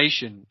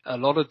imagination, a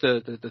lot of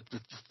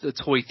the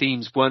toy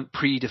themes weren't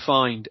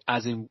predefined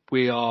as in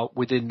we are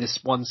within this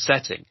one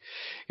setting.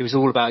 It was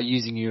all about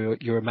using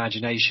your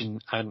imagination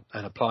and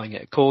applying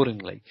it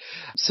accordingly.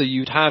 So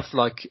you'd have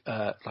like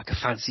a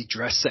fancy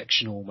dress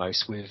section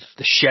almost with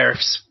the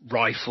sheriff's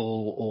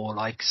rifle or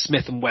like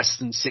Smith &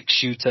 Wesson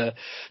 6-shooter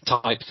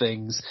type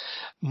things.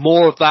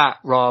 More of that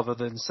rather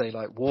than say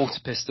like water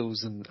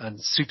pistols and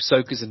super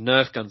soakers and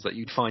Nerf guns that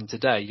you'd find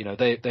today. You know,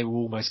 they were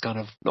almost kind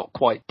of not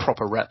quite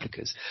proper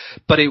replicas,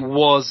 but it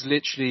was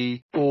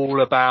literally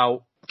all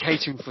about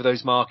catering for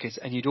those markets.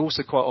 And you'd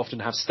also quite often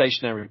have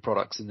stationary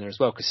products in there as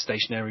well, because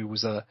stationary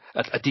was a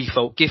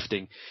default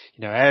gifting.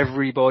 You know,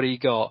 everybody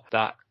got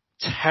that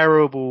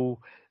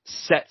terrible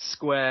set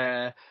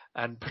square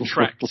and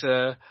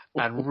protractor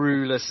and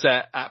ruler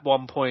set at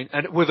one point,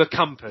 and with a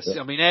compass.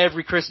 I mean,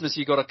 every Christmas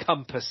you got a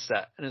compass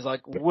set, and it's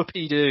like,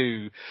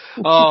 whoopee-doo.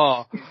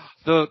 Oh,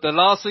 the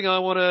last thing I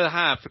want to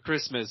have for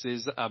Christmas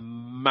is a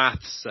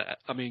math set.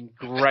 I mean,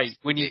 great.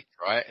 When you,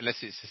 right?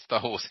 Unless it's a Star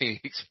Wars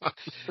thing.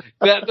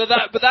 but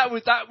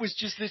that was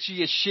just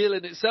literally a shill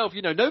in itself.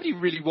 You know, nobody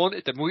really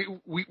wanted them.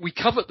 We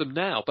covet them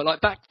now, but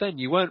like back then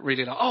you weren't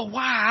really like, oh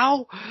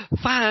wow,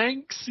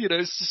 thanks. You know,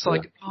 it's just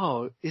like,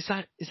 oh, is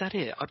that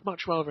it? I'd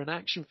much rather an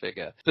action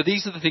figure. But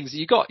these are the things that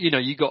you got. You know,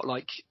 you got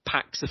like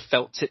packs of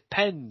felt tip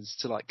pens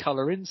to like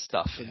colour in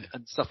stuff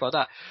and stuff like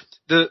that.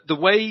 The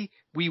way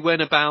we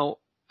went about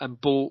and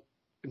bought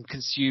and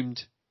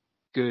consumed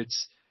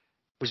goods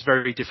was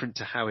very different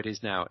to how it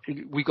is now.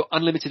 We got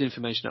unlimited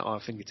information at our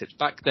fingertips.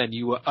 Back then,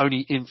 you were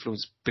only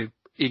influenced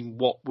in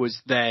what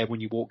was there when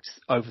you walked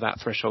over that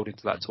threshold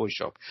into that toy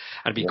shop.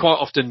 And it'd be quite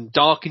often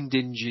dark and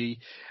dingy,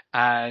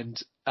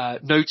 and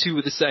no two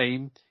were the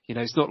same. You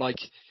know, it's not like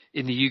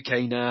in the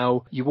UK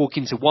now. You walk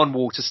into one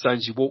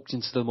Waterstones, you walked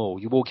into them all.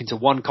 You walk into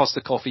one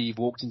Costa Coffee, you've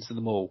walked into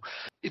them all.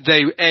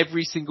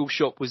 Every single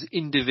shop was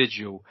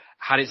individual,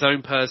 had its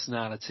own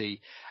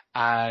personality,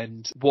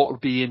 and what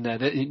would be in there.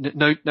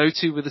 No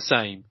two were the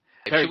same.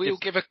 Should we all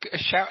give a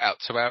shout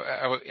out to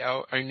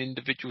our own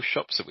individual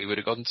shops that we would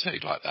have gone to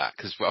like that?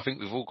 Because I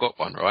think we've all got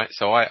one, right?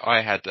 So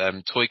I had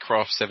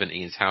Toycraft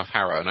 70 in South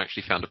Harrow, and I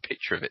actually found a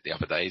picture of it the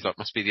other day. It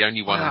must be the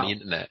only one on the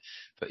internet.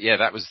 But yeah,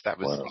 that was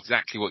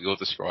exactly what you're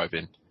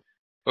describing.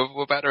 But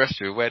what about the rest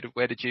of you?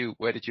 Where did you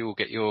all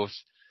get your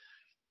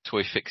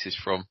toy fixes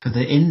from? For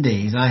the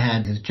indies, I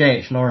had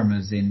J.H.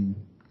 Lorimer's in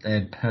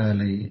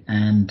Purley,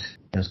 and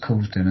there was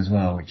Coulston as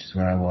well, which is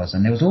where I was.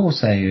 And there was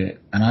also,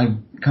 and I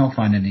can't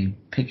find any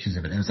pictures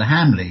of it, there was a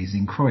Hamleys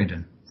in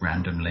Croydon,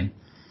 randomly,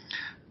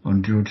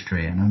 on George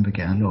Street. And I remember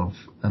getting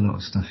a lot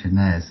of stuff in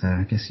there. So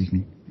I guess you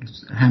can,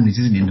 Hamleys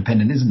isn't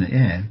independent, isn't it?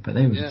 Yeah, but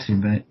they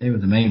were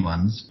the main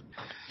ones.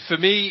 For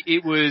me,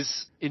 it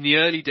was, in the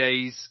early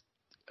days,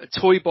 a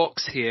toy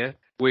box here,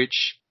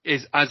 which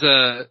is, as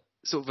a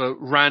sort of a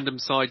random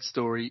side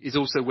story, is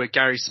also where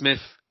Gary Smith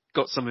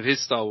got some of his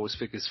Star Wars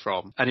figures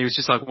from. And he was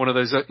just like one of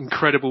those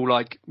incredible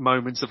like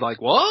moments of like,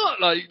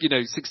 what? Like,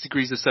 6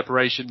 degrees of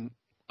separation.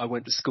 I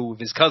went to school with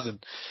his cousin.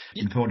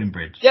 In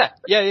Fordingbridge. Yeah.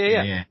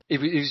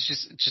 It was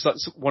just like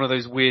one of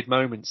those weird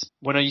moments.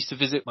 When I used to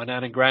visit my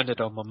nan and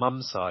granddad on my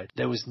mum's side,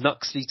 there was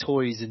Nuxley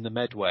Toys in the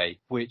Medway,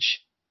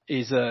 which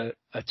is a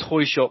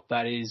toy shop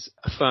that is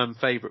a firm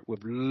favourite with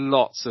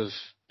lots of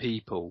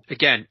people.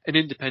 Again, an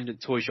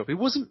independent toy shop. It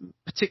wasn't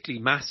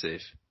particularly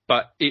massive,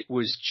 but it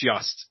was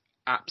just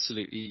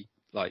absolutely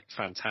like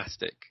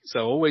fantastic. So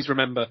I always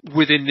remember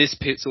within this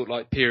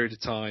period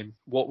of time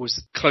what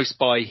was close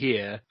by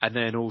here, and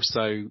then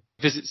also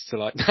visits to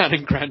like nan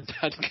and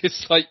granddad,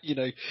 because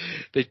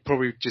they'd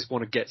probably just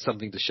want to get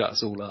something to shut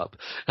us all up.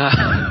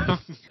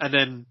 And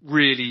then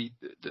really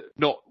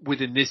not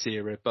within this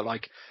era, but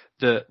like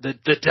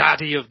the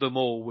daddy of them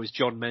all was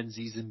John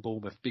Menzies in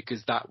Bournemouth,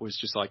 because that was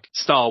just like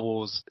Star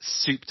Wars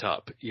souped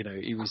up.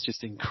 It was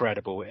just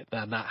incredible,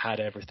 and that had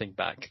everything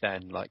back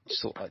then, like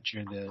sort of like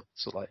during the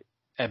sort of like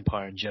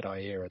Empire and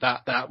Jedi era.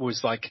 That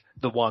was like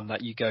the one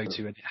that you go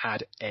to, and it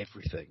had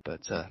everything. But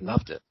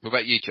loved it. What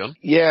about you, John?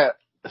 Yeah,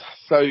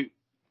 so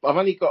I've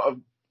only got a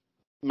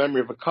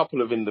memory of a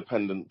couple of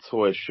independent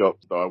toy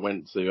shops that I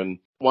went to, and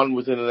one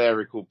was in an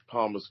area called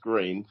Palmer's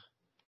Green.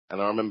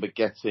 And I remember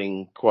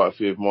getting quite a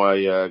few of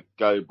my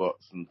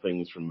GoBots and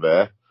things from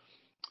there.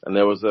 And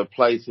there was a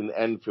place in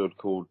Enfield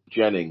called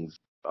Jennings.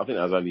 I think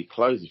that was only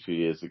closed a few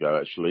years ago,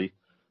 actually.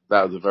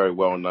 That was a very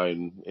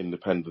well-known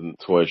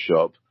independent toy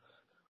shop.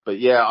 But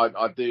yeah,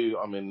 I do.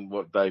 I mean,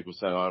 what Dave was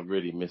saying, I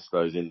really miss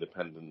those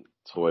independent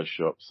toy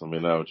shops. I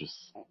mean, they were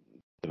just,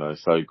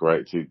 so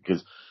great too.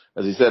 Because,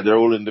 as he said, they're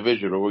all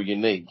individual, they're all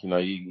unique.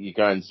 You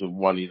go into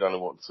one, you don't know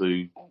what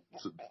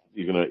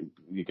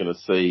you're gonna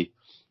see.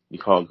 You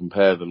can't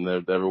compare them.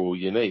 They're all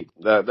unique.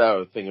 They're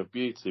a thing of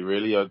beauty,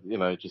 really.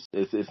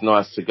 It's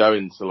nice to go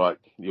into like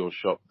your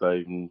shop,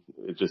 Dave, and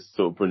it just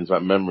sort of brings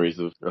back memories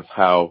of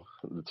how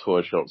the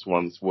toy shops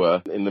once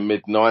were. In the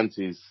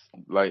mid-90s,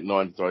 late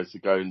 90s, I used to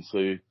go into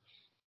a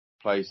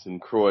place in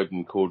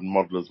Croydon called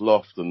Modeller's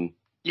Loft, and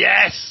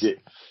yes,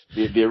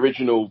 the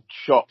original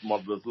shop,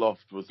 Modeller's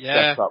Loft, was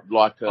set up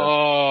like a,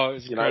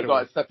 it was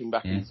like stepping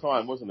back in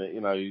time, wasn't it?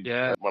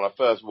 When I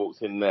first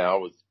walked in there, I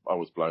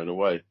was blown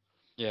away.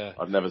 Yeah,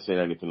 I've never seen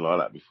anything like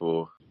that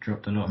before.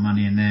 Dropped a lot of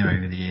money in there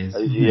over the years.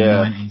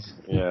 Yeah, in the 90s.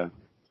 Yeah.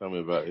 Tell me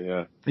about it.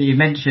 Yeah. But you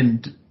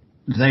mentioned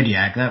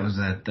Zodiac. That was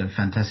a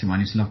fantastic one.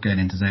 I used to love going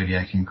into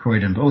Zodiac in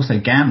Croydon, but also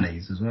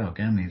Gamley's as well.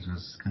 Gamley's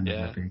was kind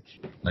of a big,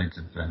 loads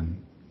of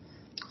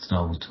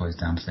Star Wars toys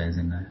downstairs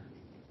in there.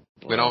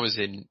 When I was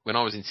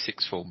in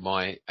sixth form,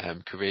 my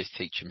careers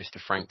teacher, Mr.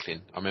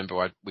 Franklin, I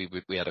remember we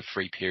had a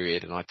free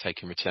period, and I'd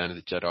taken Return of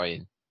the Jedi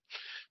in.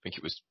 I think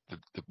it was the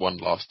one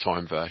last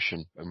time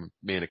version, and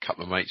me and a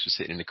couple of mates were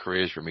sitting in the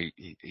careers room.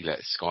 He let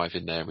us skive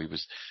in there, and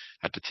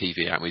had the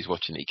TV out, and we was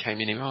watching it. He came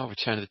in,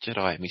 Return of the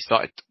Jedi, and we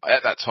started.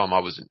 At that time,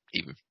 I wasn't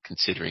even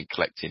considering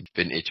collecting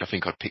vintage. I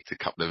think I'd picked a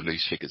couple of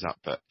loose figures up,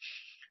 but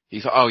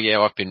he's like, "Oh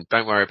yeah,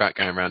 don't worry about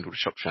going around all the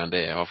shops around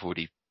here. I've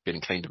already been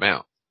and cleaned them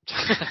out."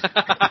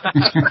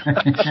 I'd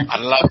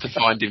love to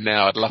find him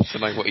now. I'd love to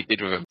know what he did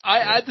with him. I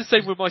had the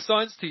same with my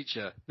science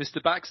teacher,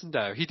 Mr.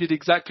 Baxendale. He did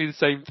exactly the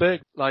same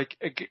thing. Like,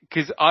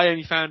 because I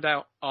only found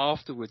out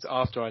afterwards,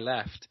 after I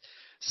left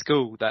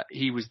school, that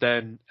he was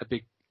then a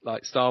big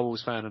like Star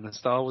Wars fan and a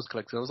Star Wars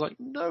collector. I was like,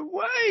 no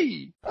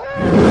way.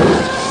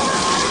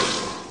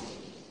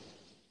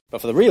 But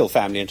for the real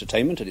family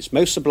entertainment at its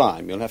most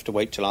sublime, you'll have to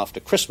wait till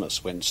after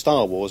Christmas, when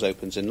Star Wars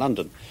opens in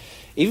London.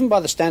 Even by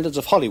the standards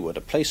of Hollywood,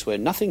 a place where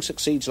nothing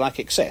succeeds like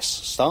excess,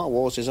 Star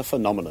Wars is a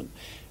phenomenon.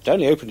 It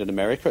only opened in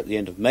America at the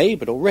end of May,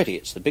 but already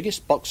it's the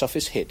biggest box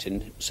office hit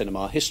in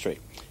cinema history,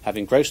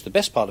 having grossed the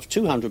best part of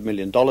 $200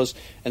 million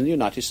in the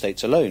United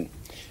States alone.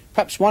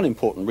 Perhaps one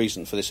important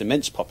reason for this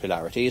immense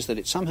popularity is that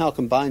it somehow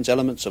combines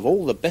elements of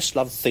all the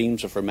best-loved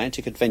themes of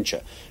romantic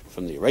adventure,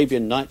 from the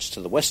Arabian Nights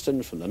to the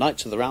Western, from the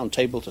Knights of the Round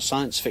Table to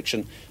science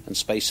fiction and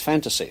space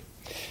fantasy.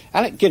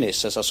 Alec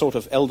Guinness, as a sort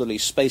of elderly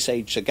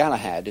space-age Sir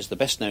Galahad, is the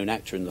best-known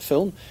actor in the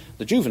film,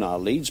 the juvenile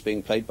leads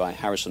being played by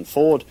Harrison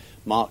Ford,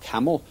 Mark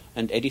Hamill,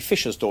 and Eddie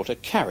Fisher's daughter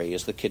Carrie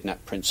as the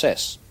kidnapped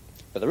princess.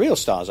 But the real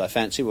stars, I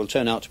fancy, will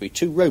turn out to be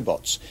two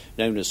robots,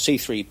 known as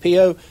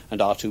C-3PO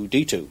and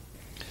R2-D2.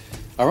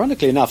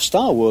 Ironically enough,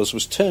 Star Wars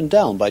was turned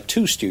down by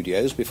two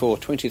studios before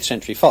 20th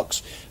Century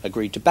Fox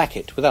agreed to back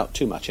it without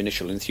too much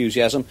initial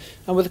enthusiasm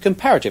and with a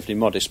comparatively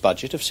modest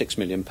budget of £6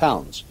 million.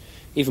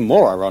 Even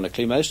more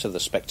ironically, most of the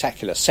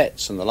spectacular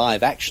sets and the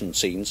live action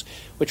scenes,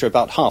 which are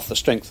about half the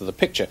strength of the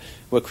picture,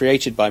 were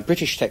created by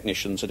British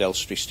technicians at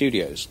Elstree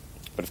Studios.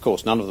 But of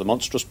course, none of the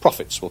monstrous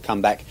profits will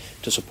come back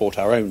to support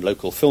our own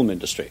local film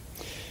industry.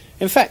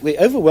 In fact, the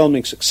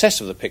overwhelming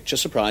success of the picture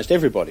surprised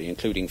everybody,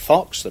 including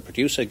Fox, the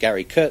producer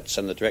Gary Kurtz,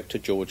 and the director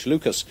George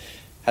Lucas.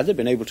 Had they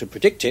been able to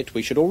predict it,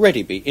 we should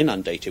already be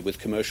inundated with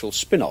commercial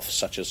spin-offs,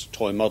 such as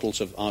toy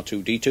models of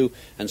R2-D2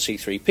 and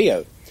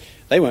C-3PO.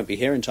 They won't be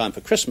here in time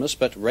for Christmas,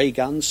 but ray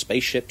guns,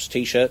 spaceships,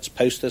 T-shirts,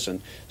 posters,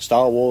 and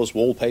Star Wars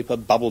wallpaper,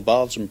 bubble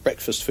baths, and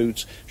breakfast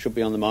foods should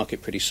be on the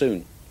market pretty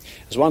soon.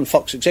 As one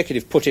Fox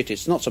executive put it,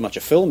 it's not so much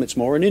a film, it's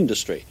more an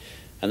industry.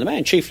 And the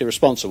man chiefly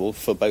responsible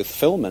for both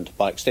film and,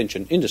 by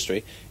extension,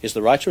 industry is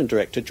the writer and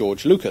director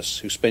George Lucas,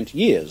 who spent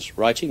years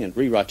writing and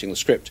rewriting the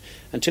script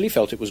until he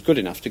felt it was good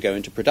enough to go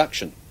into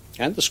production.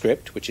 And the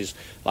script, which is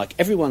like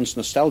everyone's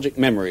nostalgic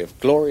memory of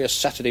glorious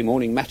Saturday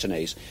morning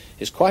matinees,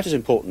 is quite as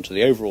important to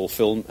the overall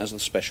film as the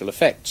special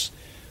effects.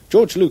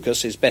 George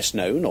Lucas is best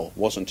known, or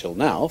was until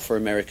now, for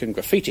American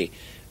Graffiti,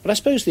 but I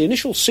suppose the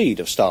initial seed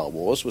of Star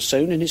Wars was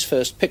sown in his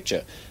first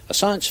picture, a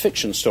science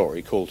fiction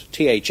story called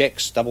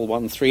THX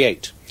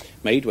 1138,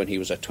 made when he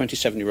was a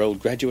 27-year-old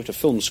graduate of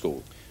film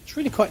school. It's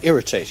really quite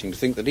irritating to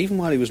think that even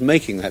while he was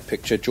making that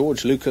picture,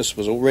 George Lucas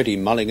was already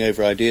mulling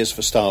over ideas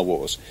for Star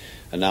Wars.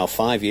 And now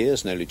 5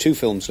 years, and only 2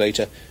 films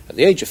later, at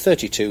the age of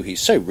 32, he's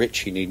so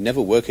rich he need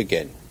never work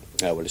again.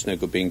 Oh, well, it's no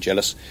good being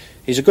jealous.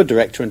 He's a good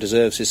director and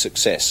deserves his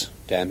success.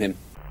 Damn him.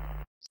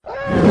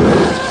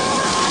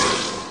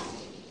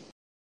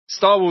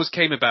 Star Wars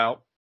came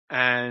about,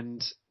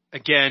 and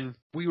again,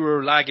 we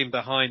were lagging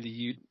behind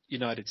the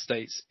United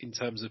States in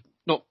terms of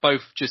not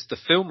both just the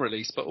film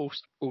release, but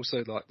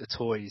also like the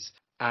toys.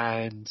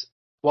 And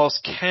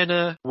whilst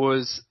Kenner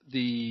was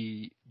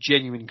the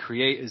genuine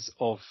creators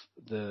of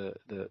the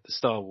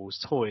Star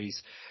Wars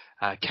toys,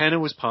 Kenner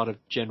was part of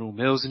General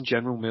Mills, and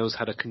General Mills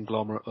had a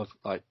conglomerate of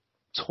like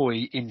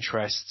toy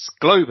interests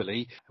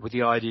globally, with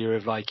the idea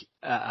of like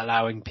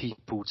allowing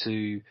people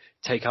to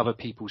take other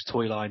people's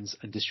toy lines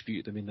and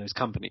distribute them in those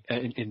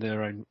in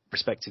their own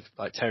respective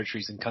like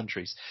territories and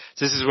countries.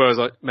 So this is where, as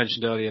I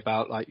mentioned earlier,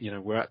 about like, you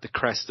know, we're at the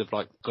crest of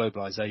like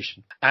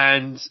globalization.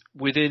 And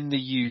within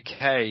the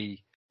UK,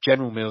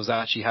 General Mills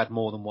actually had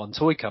more than one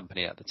toy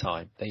company at the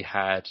time. They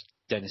had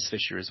Dennis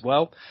Fisher as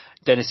well.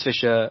 Dennis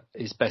Fisher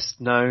is best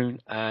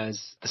known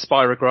as the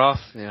Spirograph,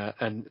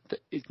 and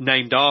it's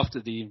named after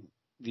the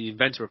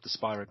inventor of the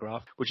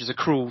Spirograph, which is a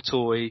cruel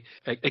toy.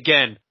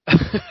 Again,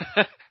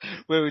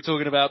 where we're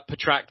talking about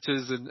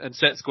protractors and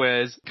set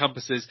squares,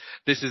 compasses,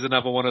 this is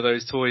another one of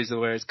those toys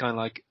where it's kind of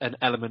like an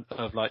element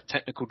of like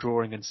technical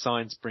drawing and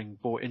science being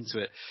brought into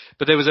it.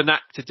 But there was a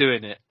knack to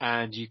doing it,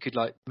 and you could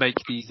like make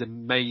these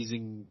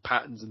amazing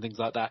patterns and things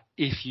like that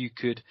if you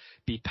could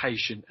be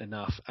patient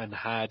enough and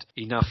had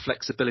enough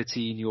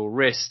flexibility in your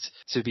wrist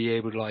to be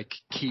able to like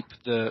keep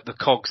the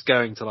cogs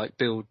going to like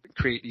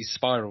create these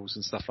spirals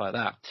and stuff like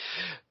that.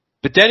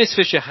 But Dennis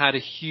Fisher had a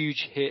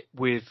huge hit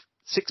with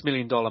 $6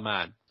 Million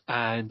Man,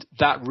 and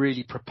that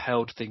really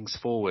propelled things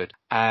forward.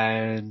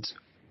 And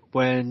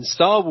when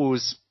Star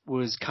Wars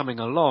was coming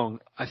along,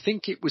 I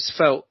think it was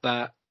felt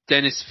that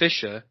Dennis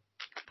Fisher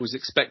was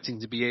expecting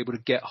to be able to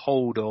get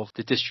hold of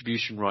the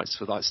distribution rights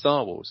for like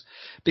Star Wars,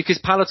 because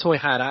Palitoy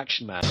had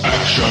Action Man.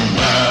 Action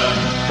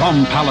Man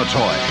from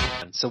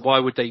Palitoy. So why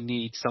would they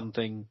need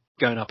something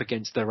going up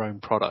against their own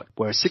product?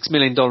 Whereas $6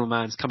 Million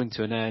Man's coming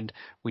to an end,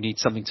 we need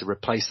something to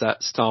replace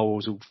that. Star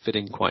Wars will fit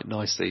in quite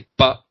nicely.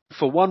 But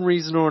for one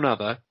reason or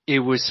another, it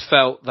was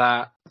felt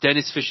that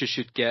Dennis Fisher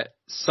should get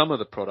some of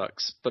the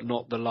products, but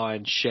not the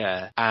lion's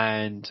share.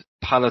 And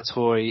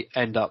Palitoy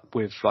end up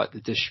with like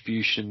the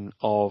distribution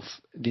of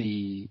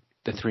the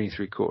 3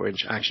 3/4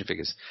 inch action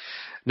figures.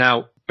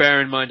 Now,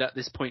 bear in mind at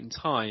this point in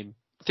time,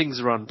 things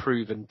are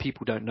unproven.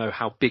 People don't know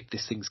how big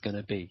this thing's going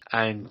to be.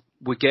 And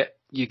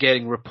you're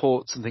getting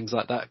reports and things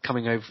like that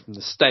coming over from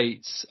the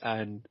States,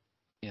 and,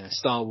 you know,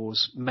 Star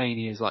Wars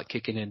mania is like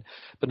kicking in,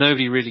 but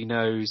nobody really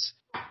knows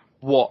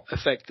what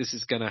effect this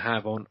is going to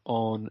have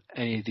on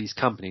any of these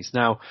companies.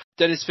 Now,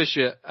 Dennis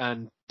Fisher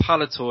and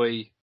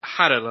Palitoy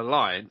had an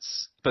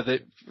alliance, but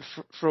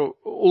for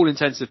all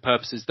intensive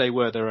purposes, they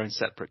were their own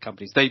separate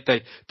companies.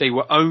 They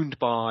were owned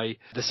by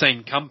the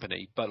same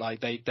company, but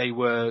like they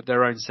were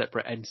their own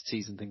separate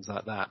entities and things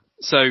like that.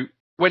 So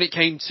when it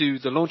came to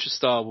the launch of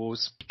Star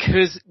Wars,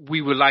 because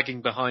we were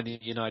lagging behind in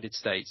the United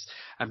States,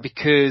 and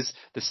because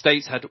the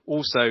States had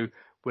also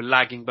were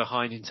lagging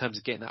behind in terms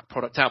of getting that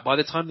product out. By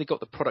the time they got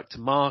the product to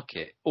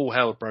market, all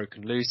hell had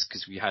broken loose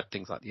because we had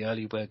things like the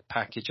early bird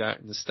package out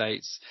in the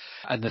States,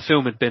 and the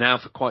film had been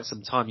out for quite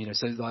some time,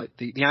 so like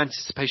the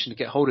anticipation to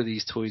get hold of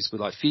these toys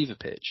was like fever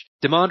pitch.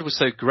 Demand was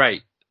so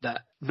great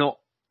that not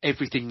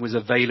everything was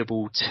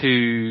available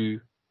to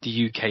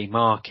the UK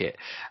market.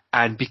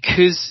 And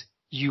because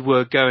you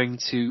were going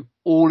to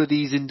all of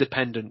these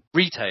independent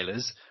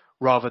retailers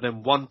rather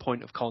than one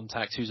point of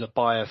contact who's a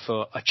buyer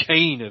for a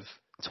chain of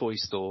toy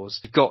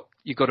stores,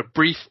 you've got to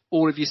brief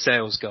all of your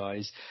sales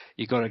guys.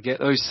 You've got to get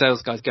those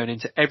sales guys going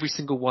into every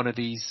single one of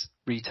these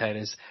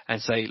retailers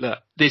and say, look,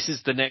 this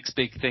is the next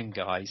big thing,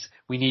 guys.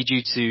 We need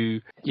you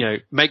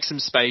to, make some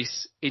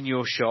space in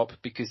your shop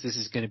because this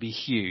is going to be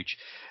huge.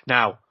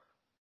 Now,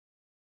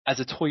 as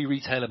a toy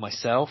retailer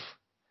myself,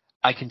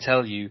 I can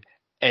tell you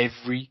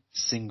every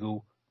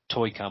single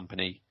toy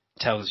company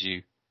tells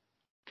you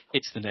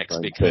it's the next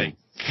big thing.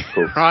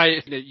 Cool.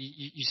 Right?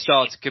 You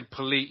start to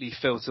completely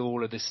filter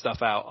all of this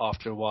stuff out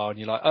after a while and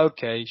you're like,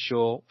 okay,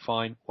 sure,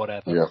 fine,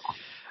 whatever. Yeah.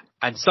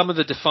 And some of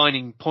the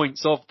defining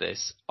points of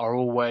this are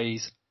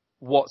always,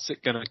 what's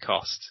it going to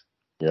cost?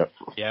 Yep.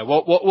 Yeah.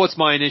 What's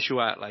my initial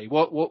outlay?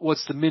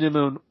 What's the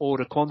minimum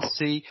order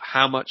quantity?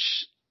 How much,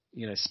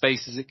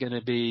 space is it going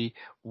to be?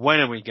 When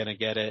are we going to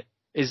get it?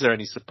 Is there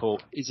any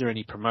support? Is there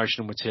any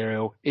promotional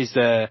material? Is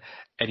there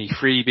any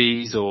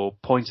freebies or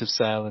point of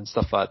sale and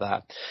stuff like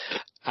that?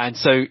 And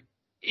so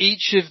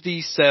each of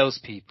these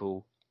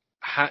salespeople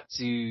had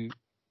to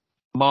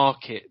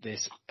market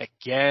this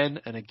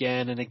again and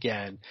again and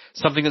again,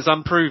 something that's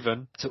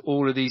unproven to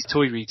all of these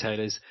toy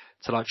retailers,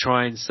 to like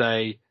try and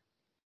say,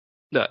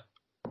 look,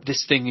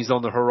 this thing is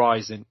on the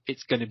horizon.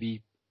 It's going to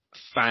be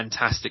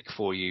fantastic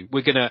for you.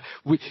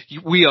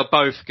 We are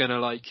both gonna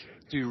like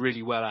do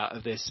really well out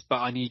of this, but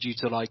I need you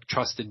to like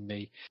trust in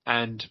me.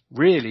 And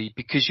really,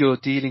 because you're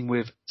dealing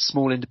with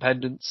small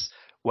independents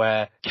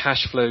where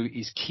cash flow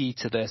is key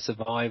to their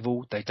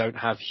survival, they don't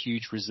have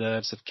huge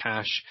reserves of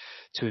cash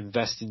to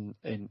invest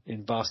in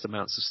vast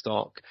amounts of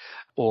stock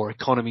or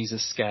economies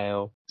of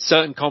scale.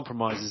 Certain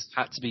compromises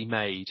had to be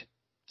made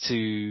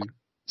to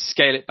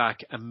scale it back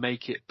and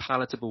make it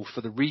palatable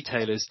for the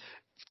retailers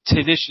to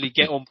initially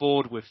get on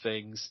board with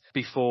things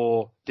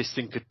before this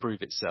thing could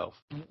prove itself.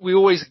 We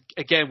always,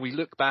 again, we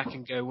look back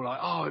and go, well, like,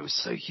 oh, it was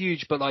so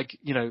huge. But like,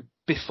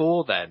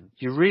 before then,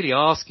 you're really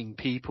asking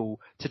people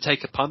to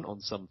take a punt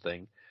on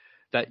something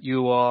that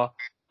you are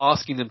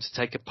asking them to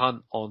take a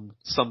punt on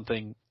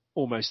something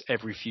almost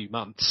every few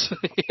months,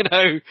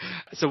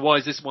 So why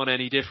is this one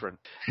any different?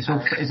 Is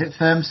it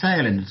firm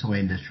sale in the toy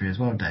industry as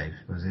well, Dave?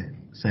 Or is it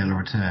sale or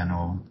return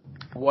or?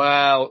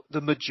 Well, the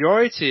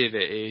majority of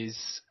it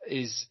is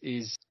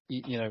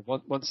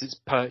once it's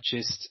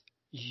purchased,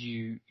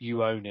 you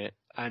own it,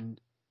 and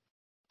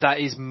that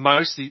is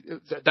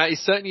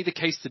certainly the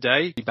case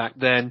today. Back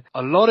then,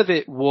 a lot of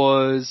it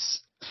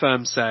was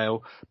firm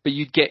sale, but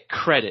you'd get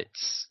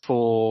credits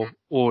for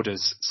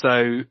orders,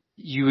 so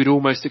you would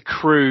almost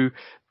accrue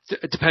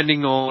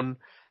depending on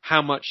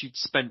how much you'd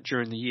spent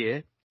during the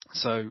year.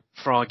 So,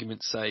 for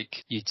argument's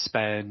sake, you'd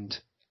spend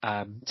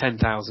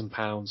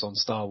 £10,000 on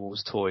Star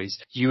Wars toys,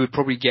 you would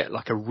probably get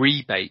like a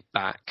rebate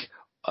back,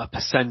 a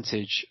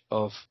percentage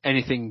of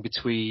anything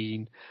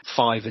between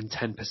 5 and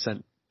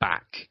 10%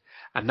 back.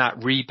 And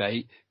that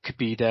rebate could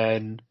be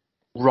then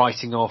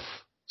writing off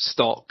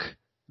stock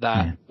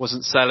that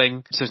wasn't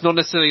selling. So it's not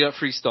necessarily like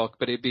free stock,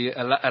 but it'd be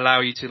allow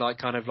you to like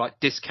kind of like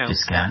discount,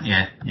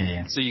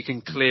 yeah. So you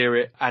can clear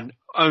it, and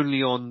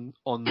only on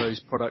those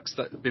products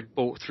that have been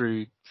bought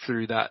through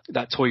that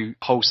toy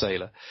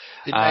wholesaler.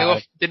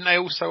 Didn't they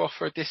also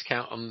offer a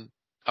discount on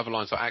other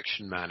lines like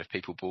Action Man if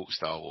people bought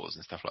Star Wars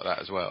and stuff like that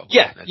as well?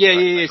 Yeah.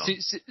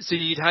 So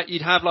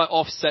you'd have like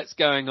offsets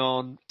going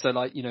on. So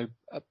like,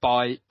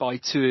 buy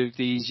 2 of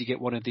these, you get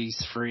 1 of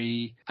these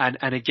free. And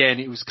again,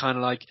 it was kind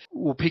of like,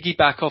 we'll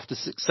piggyback off the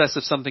success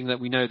of something that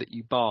we know that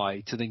you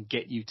buy to then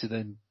get you to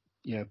then,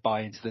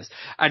 buy into this.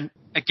 And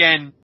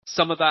again,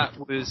 some of that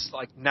was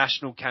like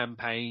national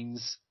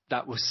campaigns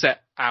that were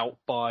set out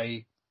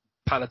by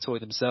Palitoy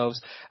themselves.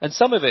 And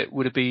some of it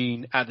would have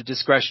been at the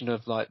discretion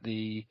of like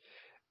the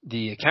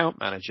account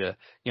manager,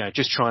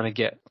 just trying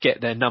to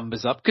get their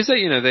numbers up, because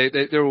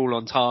they're all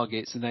on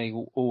targets, and they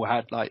all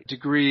had like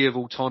degree of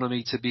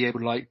autonomy to be able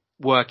to like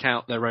work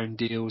out their own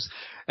deals.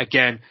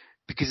 Again,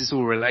 because it's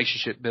all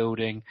relationship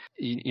building.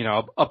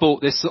 I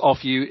bought this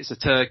off you. It's a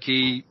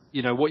turkey.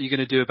 What are you going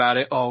to do about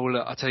it? Oh,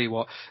 look, I'll tell you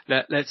what.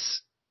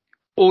 Let's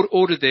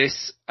order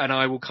this, and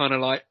I will kind of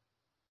like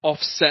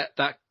offset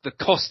the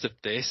cost of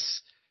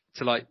this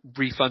to like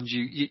refund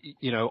you,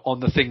 on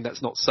the thing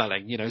that's not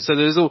selling, So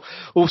there's all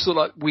sort of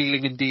like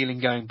wheeling and dealing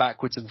going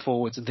backwards and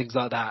forwards and things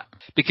like that,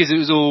 because it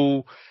was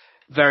all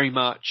very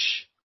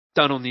much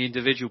done on the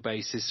individual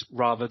basis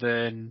rather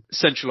than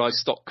centralized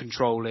stock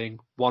controlling,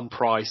 one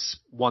price,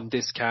 one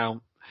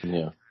discount,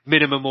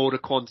 minimum order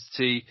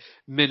quantity,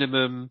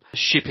 minimum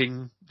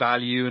shipping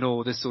value and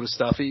all this sort of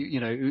stuff.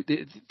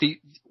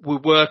 We're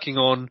working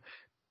on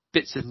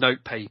bits of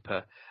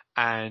notepaper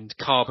and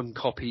carbon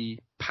copy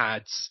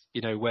pads,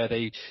 where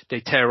they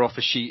tear off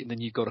a sheet and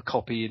then you've got a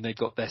copy and they've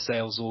got their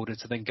sales order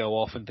to then go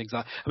off and things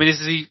like that. I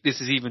mean,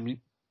 this is even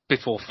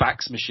before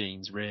fax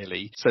machines,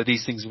 really. So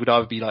these things would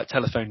either be like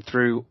telephoned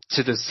through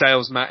to the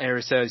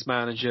area sales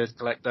manager to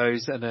collect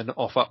those, and then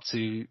off up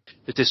to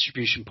the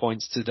distribution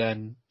points to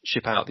then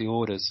ship out the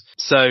orders.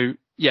 So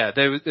yeah,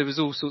 there was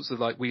all sorts of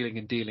like wheeling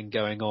and dealing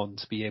going on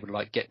to be able to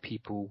like get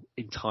people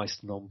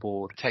enticed and on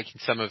board. Taking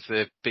some of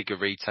the bigger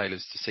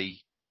retailers to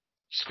see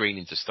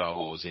screenings of Star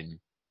Wars in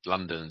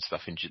London and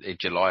stuff in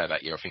July of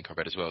that year, I think I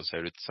read as well.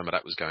 So some of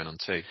that was going on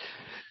too.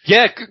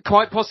 Yeah,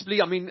 quite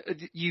possibly. I mean,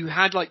 you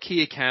had like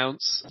key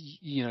accounts.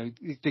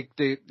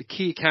 The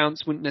key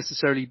accounts wouldn't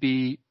necessarily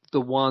be the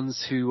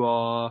ones who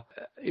are.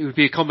 It would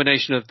be a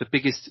combination of the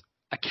biggest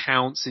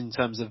accounts in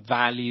terms of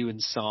value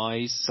and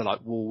size. So like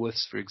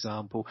Woolworths, for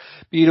example.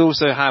 But you'd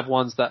also have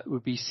ones that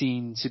would be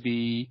seen to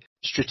be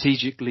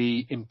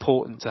strategically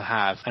important to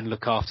have and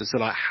look after. So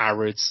like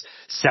Harrods,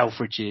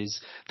 Selfridges,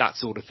 that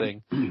sort of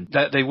thing.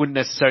 That they wouldn't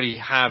necessarily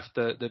have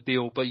the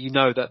deal, but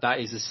that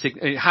is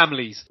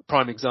Hamley's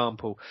prime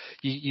example.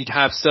 You'd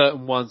have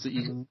certain ones that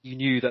you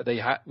knew that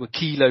they were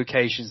key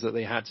locations that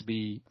they had to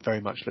be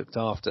very much looked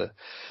after.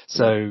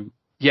 So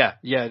yeah.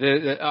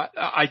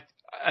 I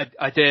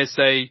dare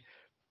say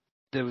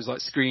there was like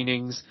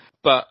screenings,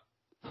 but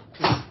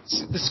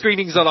the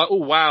screenings are like, oh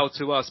wow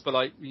to us, but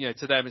like,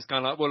 to them it's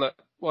kind of like, well, look,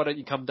 why don't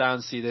you come down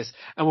and see this,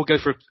 and we'll go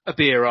for a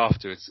beer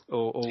afterwards,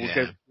 or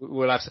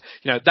we'll have,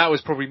 that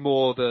was probably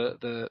more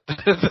the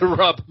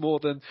rub more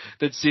than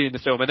seeing the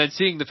film, and then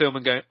seeing the film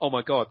and going, oh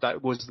my god,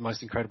 that was the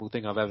most incredible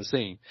thing I've ever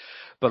seen.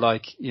 But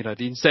like,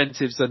 the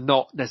incentives are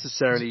not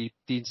necessarily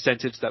the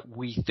incentives that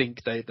we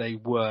think they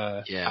were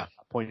at that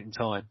point in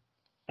time.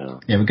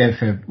 Yeah, we'll go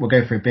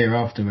for a beer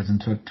afterwards and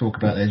talk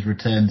about those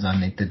returns I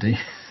need to do.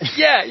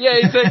 Yeah,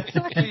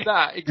 exactly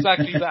that.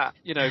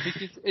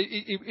 Because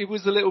it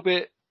was a little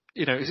bit,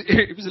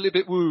 it was a little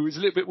bit woo, it was a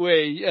little bit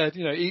way,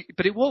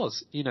 but it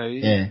was,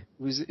 It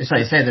was, it's like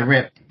you say, the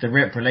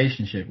rep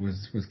relationship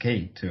was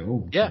key to it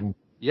all.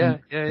 No,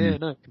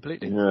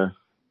 completely. Yeah.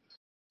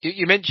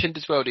 You mentioned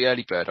as well the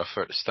early bird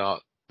offer at the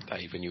start,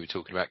 Dave, when you were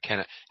talking about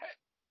Kenner.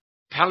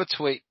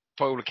 Palitoy,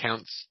 by all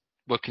accounts,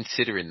 were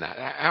considering that.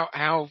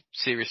 How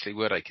seriously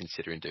were they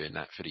considering doing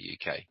that for the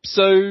UK?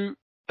 So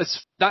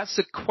that's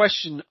a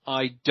question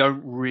I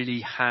don't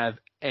really have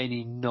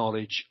any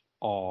knowledge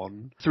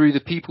on. Through the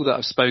people that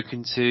I've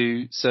spoken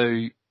to,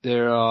 so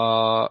there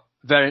are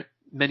very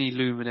many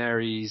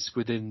luminaries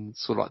within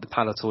sort of like the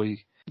Palitoy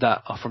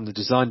that are from the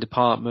design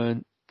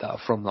department, that are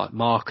from like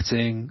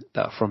marketing,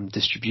 that are from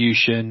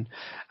distribution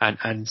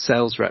and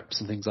sales reps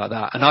and things like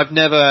that. And I've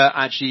never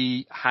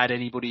actually had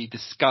anybody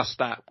discuss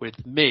that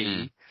with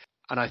me.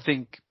 And I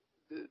think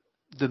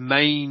the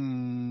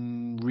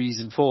main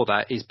reason for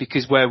that is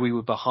because where we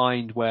were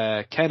behind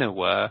where Kenner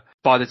were,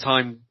 by the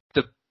time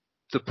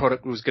the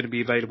product was going to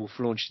be available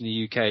for launch in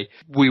the UK,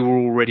 we were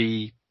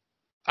already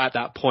at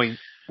that point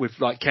with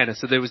like Kenner,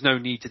 so there was no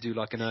need to do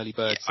like an early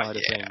bird side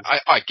of things.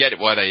 I get it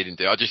why they didn't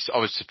do it. I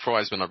was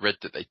surprised when I read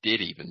that they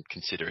did even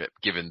consider it,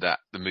 given that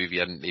the movie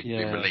hadn't even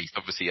been released.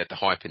 Obviously, you had the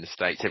hype in the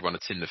States, everyone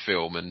had seen the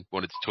film and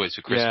wanted toys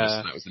for Christmas,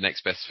 and that was the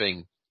next best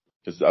thing.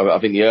 Because I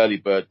think the early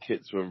bird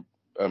kits were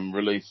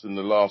released in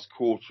the last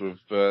quarter of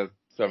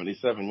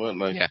 77, weren't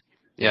they?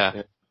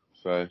 Yeah.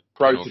 So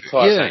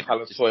prototype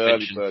Palitoy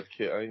early bird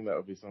kit. I think that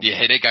would be something. Yeah,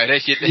 there you go.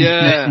 There's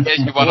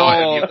your one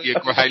item. Your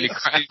holy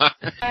crap.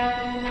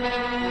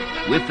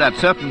 With that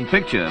certain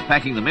picture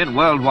packing them in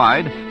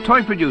worldwide,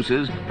 toy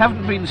producers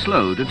haven't been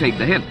slow to take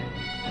the hint.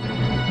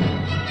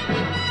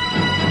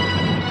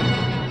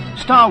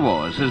 Star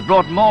Wars has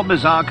brought more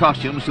bizarre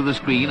costumes to the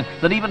screen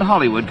than even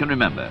Hollywood can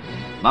remember.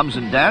 Mums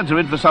and dads are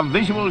in for some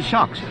visual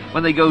shocks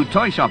when they go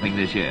toy shopping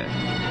this year.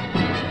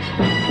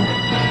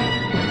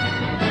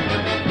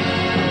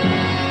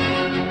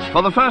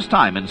 For the first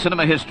time in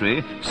cinema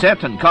history,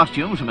 set and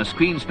costumes from a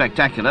screen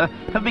spectacular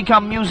have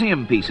become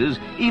museum pieces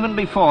even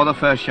before the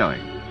first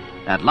showing.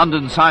 At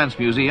London Science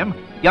Museum,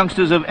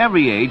 youngsters of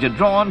every age are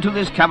drawn to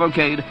this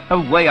cavalcade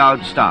of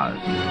way-out stars.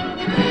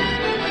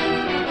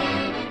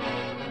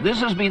 This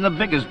has been the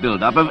biggest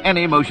build-up of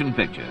any motion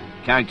picture.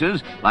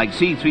 Characters like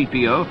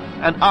C-3PO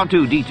and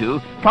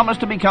R2-D2 promise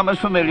to become as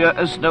familiar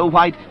as Snow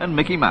White and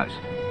Mickey Mouse.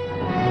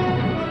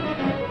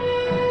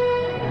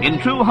 In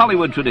true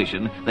Hollywood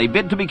tradition, they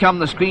bid to become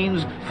the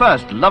screen's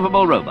first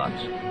lovable robots.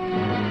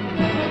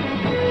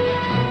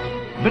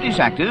 British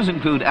actors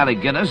include Alec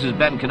Guinness as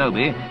Ben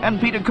Kenobi and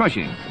Peter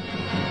Cushing.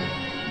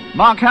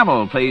 Mark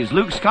Hamill plays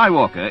Luke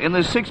Skywalker in the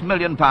 £6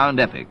 million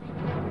epic.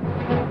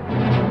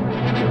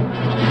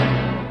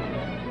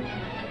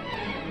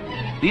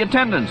 The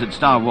attendance at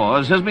Star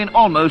Wars has been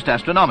almost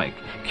astronomical.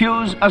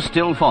 Queues are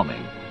still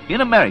forming.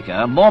 In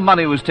America, more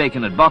money was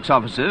taken at box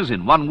offices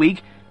in 1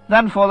 week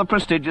than for the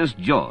prestigious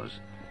Jaws.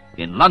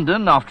 In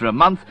London, after a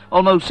month,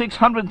 almost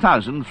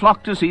 600,000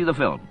 flocked to see the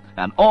film,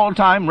 an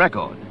all-time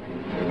record.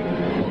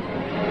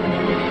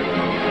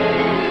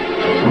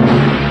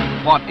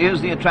 What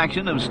is the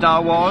attraction of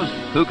Star Wars?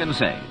 Who can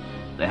say?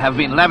 There have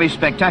been lavish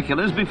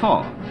spectaculars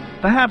before.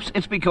 Perhaps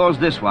it's because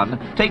this one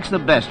takes the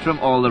best from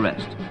all the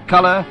rest.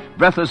 Colour,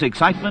 breathless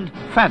excitement,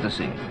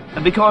 fantasy.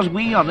 And because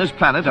we on this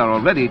planet are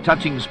already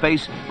touching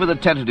space with a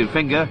tentative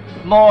finger,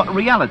 more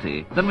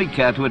reality than we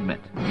care to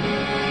admit.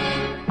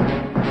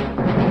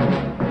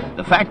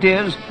 The fact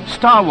is,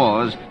 Star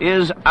Wars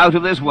is out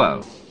of this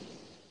world.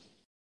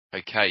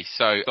 Okay,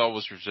 so Star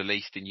Wars was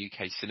released in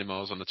UK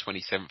cinemas on the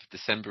 27th of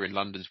December in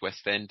London's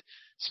West End,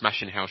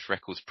 smashing house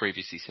records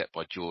previously set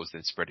by Jaws,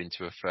 then spread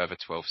into a further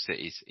 12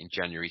 cities in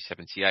January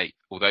 78.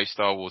 Although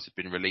Star Wars had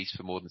been released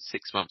for more than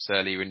 6 months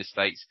earlier in the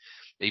States,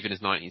 even as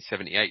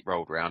 1978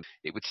 rolled round,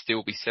 it would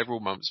still be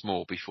several months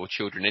more before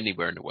children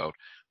anywhere in the world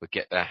would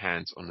get their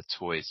hands on the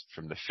toys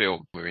from the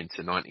film. We're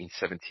into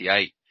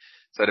 1978.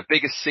 So the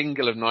biggest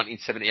single of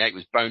 1978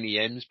 was Boney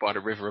M's by the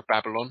River of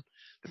Babylon.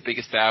 The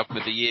biggest album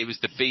of the year was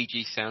the Bee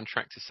Gees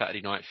soundtrack to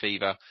Saturday Night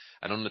Fever,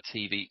 and on the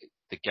TV,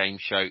 the game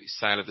show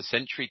Sale of the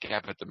Century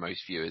gathered the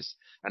most viewers,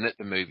 and at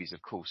the movies,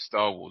 of course,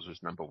 Star Wars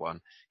was number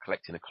one,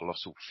 collecting a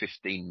colossal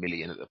 15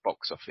 million at the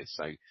box office,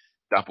 so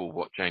double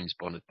what James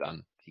Bond had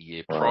done the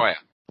year prior.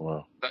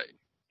 Wow. So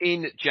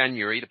in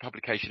January, the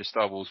publication of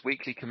Star Wars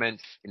Weekly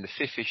commenced. In the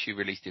 5th issue,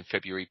 released in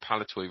February,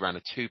 Palitoy ran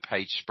a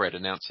 2-page spread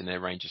announcing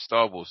their range of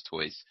Star Wars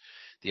toys.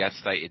 The ad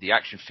stated the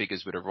action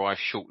figures would arrive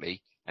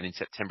shortly, and in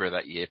September of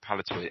that year,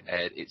 Palitoy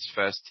aired its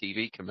first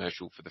TV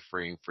commercial for the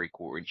 3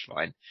 3/4 inch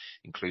line,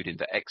 including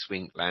the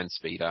X-Wing land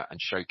speeder and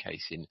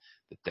showcasing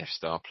the Death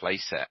Star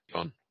playset.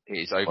 John, it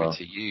is over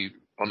to you.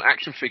 On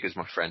action figures,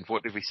 my friend,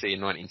 what did we see in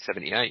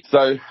 1978?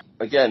 So,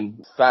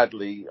 again,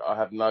 sadly, I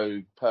have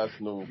no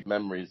personal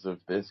memories of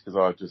this because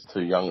I was just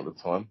too young at the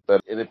time.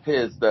 But it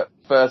appears that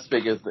first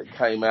figures that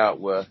came out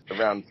were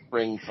around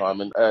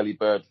springtime, and early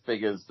bird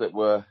figures that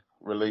were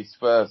released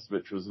first,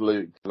 which was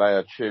Luke,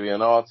 Leia, Chewie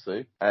and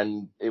R2,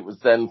 and it was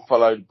then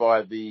followed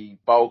by the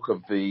bulk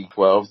of the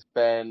 12s,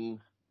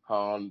 Ben,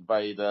 Han,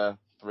 Vader,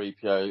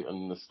 3PO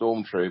and the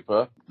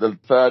Stormtrooper. The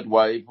third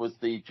wave was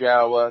the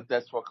Jawa,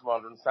 Death Squad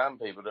Commander and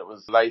Sandpeople that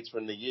was later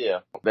in the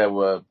year. There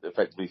were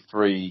effectively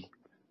 3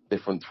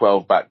 different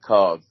 12-back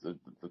cards. The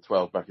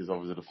 12-back is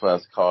obviously the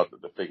first card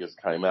that the figures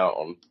came out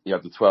on. You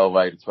have the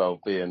 12A, the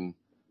 12B and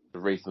the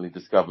recently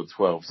discovered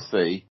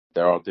 12C.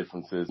 There are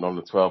differences on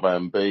the 12A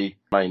and B,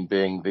 main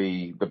being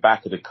the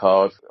back of the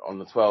card. On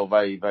the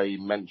 12A, they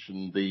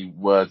mentioned the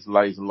words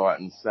laser, light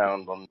and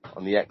sound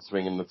on the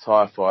X-Wing and the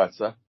TIE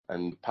Fighter.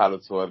 And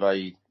Palitoy,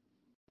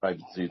 they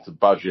due to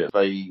budget,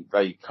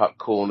 they cut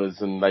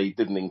corners and they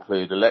didn't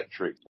include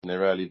electric in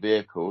their early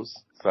vehicles.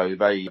 So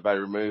they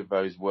removed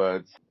those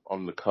words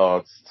on the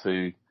cards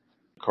to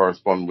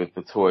correspond with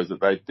the toys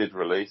that they did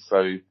release.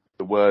 So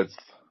the words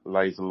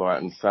laser,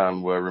 light and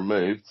sound were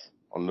removed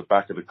on the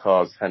back of the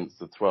cards, hence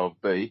the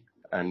 12B.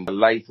 And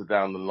later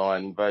down the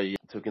line, they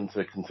took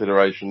into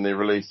consideration the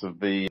release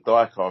of the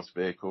die-cast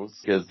vehicles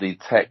because the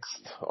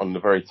text on the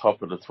very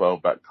top of the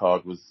 12-back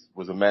card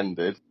was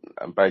amended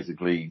and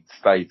basically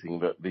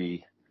stating that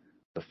the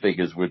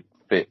figures would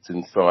fit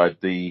inside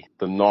the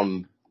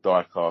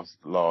non-die-cast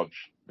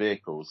large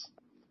vehicles.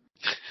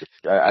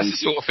 That's the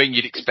sort of thing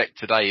you'd expect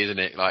today, isn't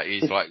it? Like,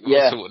 he's like,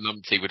 what sort of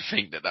numpty would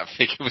think that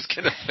figure was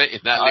going to fit in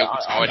that little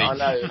tiny I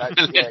know,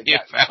 Millennium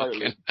Falcon?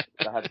 Totally.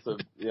 I had to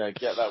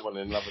get that one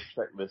in another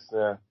checklist,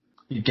 yeah.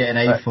 You get an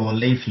A4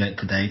 leaflet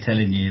today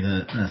telling you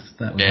that was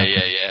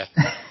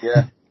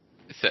Yeah.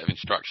 A set of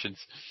instructions.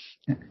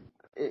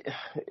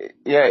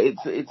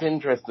 It's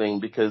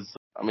interesting because,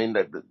 I mean,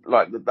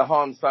 the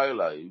Han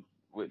Solo,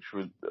 which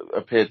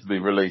appeared to be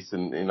released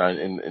in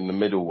the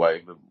middle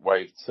wave,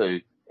 wave 2,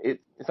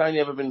 it's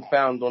only ever been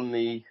found on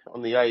the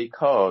A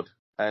card,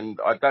 and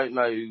I don't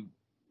know.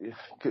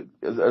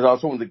 As I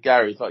was talking to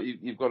Gary, it's like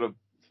you've got to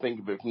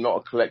think of it from not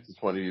a collector's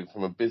point of view,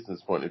 from a business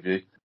point of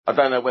view. I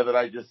don't know whether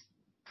they just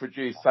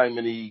produced so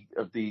many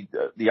of the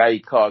A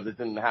cards they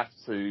didn't have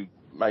to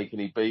make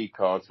any B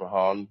cards for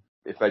Han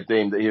if they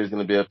deemed that he was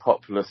going to be a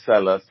popular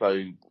seller. So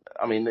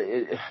I mean,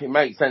 it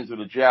makes sense with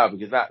the Jiao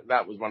because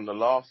that was one of the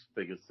last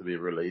figures to be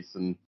released,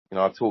 and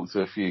I talked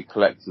to a few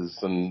collectors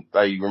and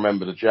they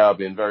remember the Jiao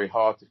being very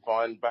hard to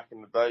find back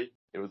in the day.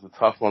 It was a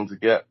tough one to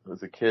get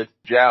as a kid.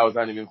 Jiao has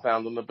only been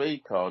found on the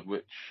B card,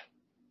 which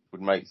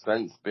would make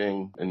sense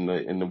being in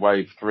the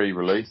Wave 3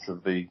 release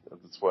of the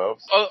 12s.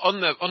 On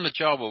the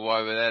Jawa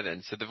while we're there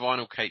then, so the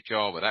Vinyl Cape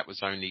Jawa, that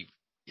was only,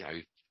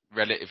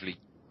 relatively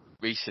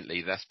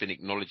recently that's been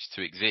acknowledged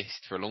to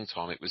exist. For a long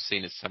time it was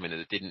seen as something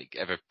that didn't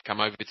ever come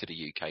over to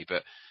the UK,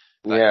 but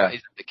that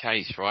isn't the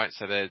case, right?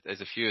 So there's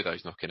a few of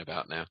those knocking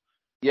about now.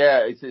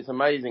 Yeah, it's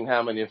amazing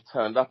how many have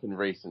turned up in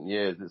recent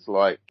years. It's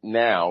like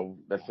now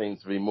there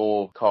seems to be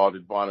more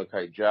carded Vinyl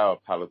Cape Jawa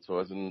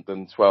Palitoys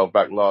than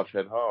 12-back large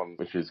head Han,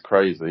 which is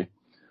crazy.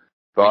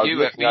 But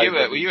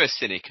were you a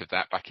cynic of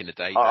that back in the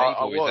day, Dave?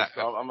 I was.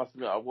 I must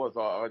admit I was.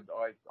 I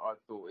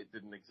thought it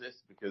didn't exist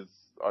because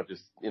I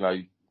just,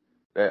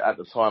 at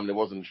the time there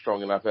wasn't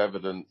strong enough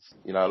evidence.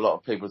 A lot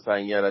of people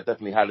saying, they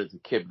definitely had it to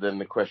Kib. Then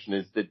the question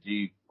is, did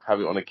you have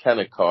it on a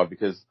Kenner card?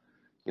 Because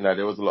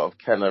there was a lot of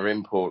Kenner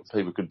imports.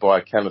 People could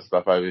buy Kenner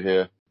stuff over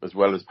here. as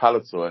well as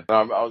Palitoy.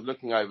 I was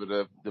looking over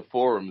the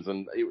forums,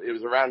 and it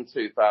was around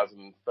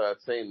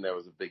 2013 there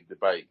was a big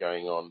debate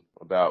going on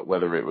about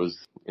whether it was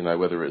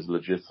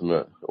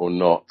legitimate or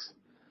not.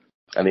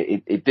 And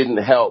it didn't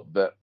help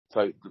that.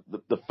 So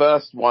the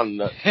first one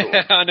that sort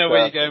of I know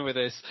where you're going with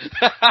this.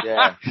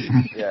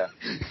 yeah,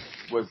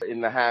 was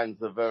in the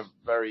hands of a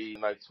very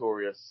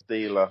notorious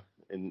dealer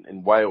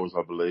in Wales,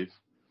 I believe.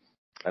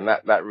 And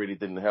that really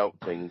didn't help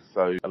things.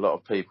 So a lot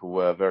of people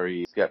were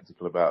very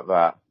skeptical about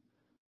that.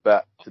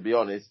 But to be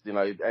honest,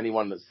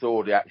 anyone that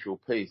saw the actual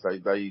piece,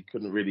 they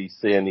couldn't really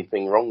see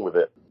anything wrong with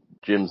it.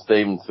 Jim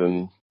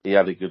Stevenson, he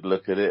had a good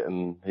look at it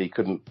and he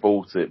couldn't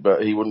fault it,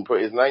 but he wouldn't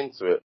put his name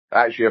to it.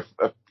 Actually,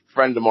 a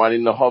friend of mine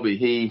in the hobby,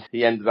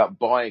 he ended up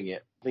buying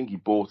it. I think he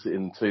bought it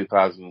in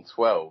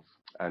 2012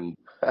 and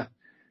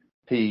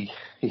he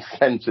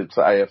sent it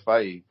to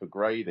AFA for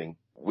grading.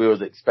 We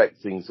was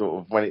expecting sort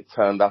of when it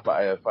turned up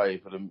at AFA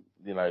for the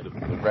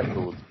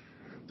record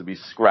to be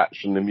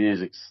scratched and the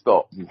music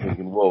stopped and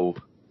thinking, whoa.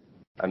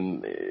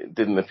 And it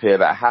didn't appear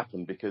that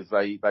happened because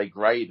they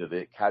graded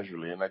it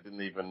casually and they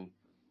didn't even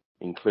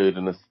include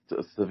a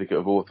certificate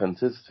of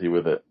authenticity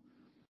with it.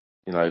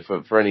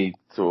 For any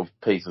sort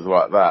of pieces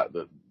like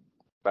that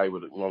they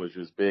would acknowledge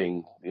as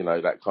being,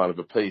 that kind of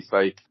a piece,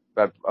 I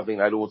think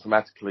they'd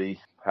automatically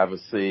have a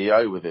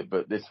CEO with it,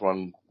 but this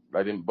one,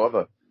 they didn't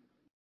bother.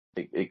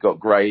 It got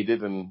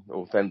graded and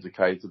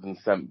authenticated and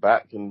sent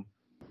back. And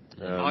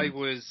I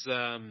was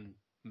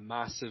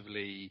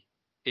massively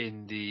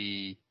in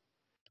the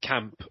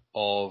camp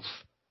of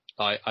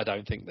I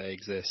don't think they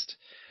exist.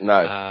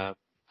 No.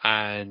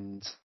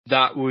 And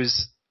that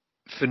was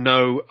for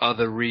no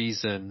other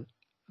reason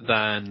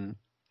than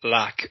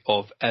lack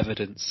of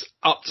evidence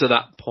up to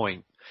that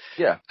point.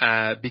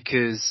 Yeah.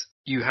 Because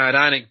you had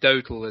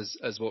anecdotal,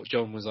 as what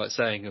John was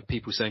saying, of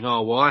people saying,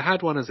 oh, well, I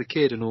had one as a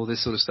kid and all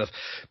this sort of stuff.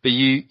 But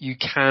you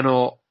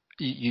cannot,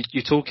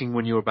 you're talking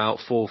when you're about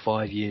 4 or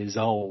 5 years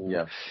old.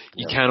 Yeah.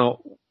 You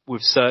cannot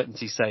with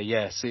certainty say,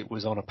 yes, it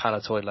was on a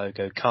Palitoy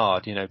logo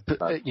card,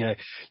 but,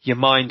 your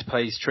mind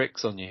plays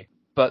tricks on you.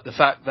 But the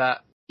fact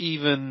that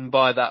even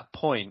by that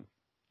point,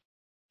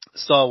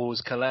 Star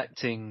Wars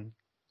collecting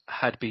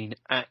had been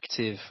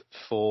active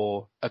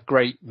for a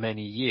great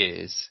many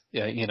years.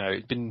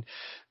 It'd been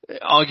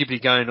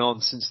arguably going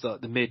on since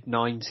the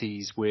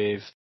mid-90s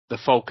with the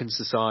Falcon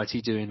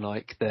Society doing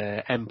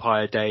their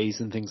Empire Days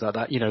and things like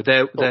that.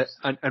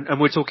 And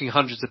we're talking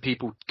hundreds of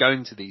people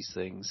going to these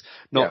things,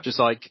 not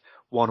just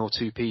 1 or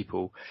 2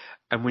 people.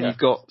 And when you've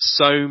got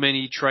so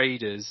many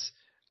traders,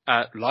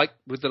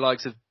 with the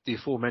likes of the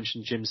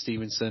aforementioned Jim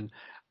Stevenson,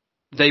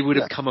 they would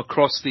have come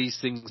across these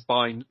things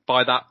by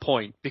that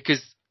point,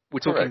 because we're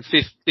talking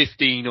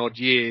 15 odd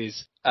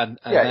years and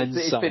then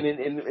it's some. been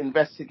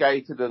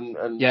investigated and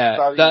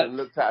studied and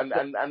looked at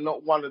and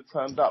not one had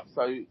turned up.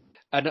 So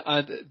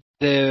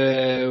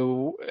there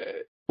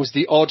was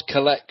the odd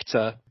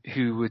collector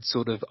who would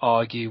sort of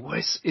argue, well,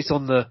 it's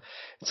on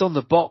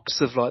the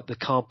box of the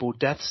cardboard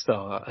Death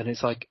Star, and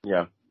it's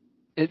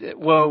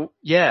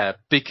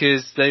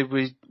because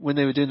when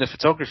they were doing the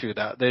photography with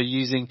that, they're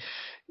using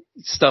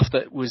stuff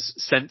that was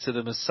sent to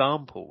them as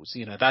samples.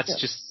 That's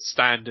just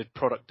standard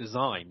product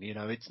design.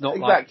 It's not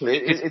exactly.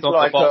 It's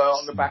like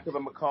on the back of a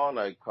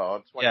Meccano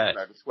card.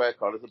 The square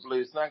card is a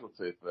blue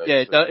snaggletooth.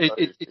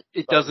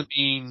 It doesn't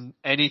mean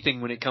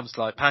anything when it comes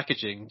to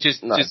packaging.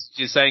 Just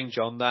you're saying,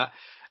 John, that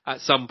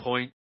at some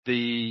point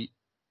the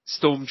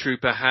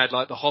Stormtrooper had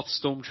the Hoth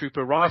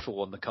Stormtrooper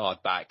rifle on the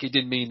card back. It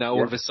didn't mean that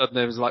all of a sudden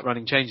there was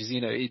running changes.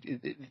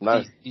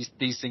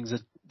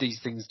 These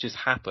things just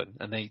happen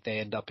and they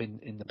end up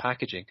in the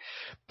packaging.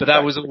 But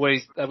that was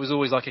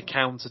always a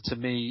counter to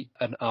me,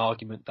 an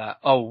argument that,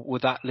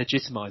 that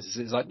legitimizes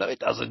it. It's no, it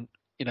doesn't.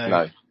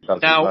 No, it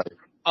doesn't. Now,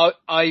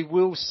 I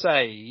will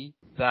say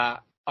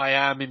that I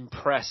am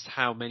impressed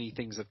how many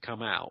things have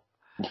come out.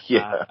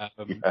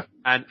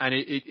 And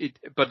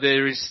but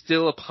there is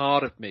still a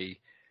part of me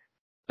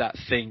that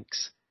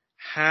thinks,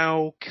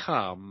 how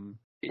come?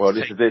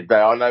 This is it.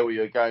 I know where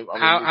you're going.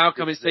 How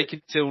come it's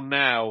taken till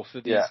now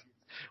for these?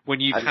 When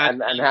you've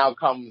and how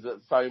comes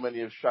that so many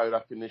have showed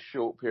up in this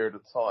short period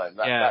of time?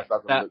 That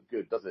doesn't look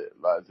good, does it?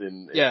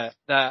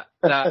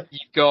 That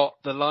you've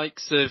got the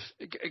likes of,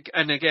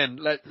 and again,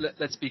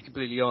 let's be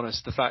completely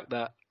honest, the fact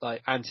that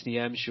Anthony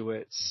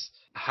Emshowitz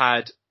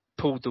had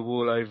pulled the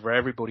wool over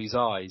everybody's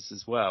eyes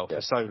as well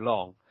for so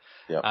long.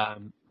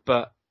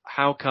 But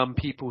how come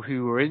people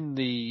who were in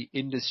the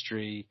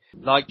industry,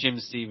 like Jim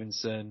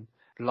Stevenson,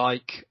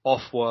 like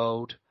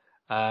Offworld,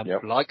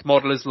 like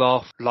Modeller's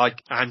Loft,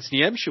 like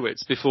Anthony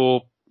Emshowitz,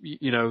 before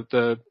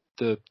the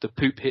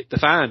poop hit the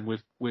fan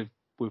with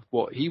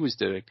what he was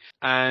doing,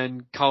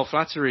 and Carl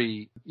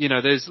Flattery,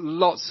 there's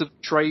lots of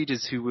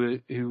traders who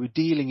were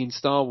dealing in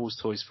Star Wars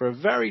toys for a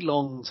very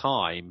long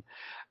time.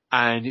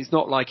 And it's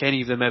not like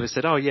any of them ever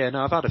said, I've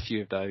had a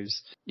few of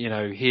those,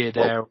 here,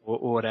 there,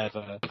 or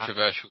whatever.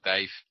 Controversial,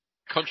 Dave.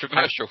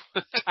 Controversial.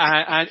 But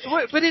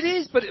it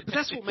is, but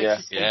that's what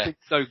makes this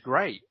so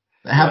great.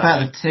 How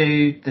about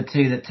the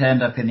two that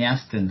turned up in the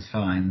Aston's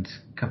find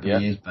a couple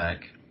of years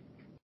back?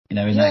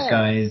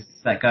 in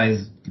that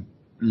guy's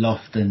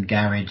loft and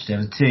garage, there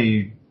were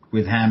two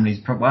with Hamley's.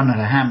 One had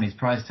a Hamley's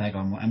price tag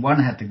on, and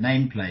one had the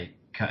nameplate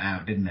cut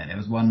out, didn't it? There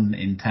was one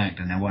intact,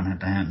 and then one had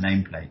the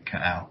nameplate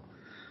cut out.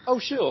 Oh,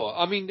 sure.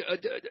 I mean,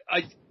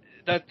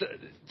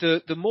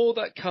 the more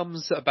that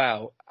comes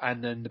about,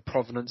 and then the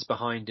provenance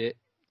behind it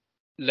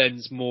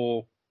lends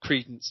more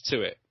credence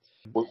to it.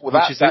 Well,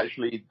 that's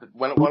actually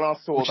when I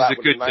saw that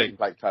with the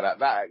nameplate cut out,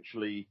 that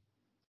actually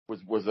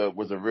was a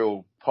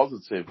real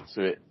positive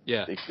to it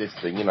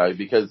existing,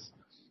 because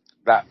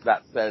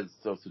that says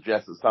or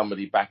suggests that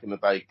somebody back in the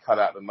day cut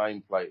out the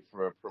nameplate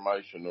for a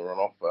promotion or an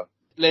offer.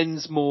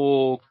 Lends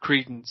more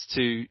credence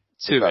to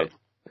it.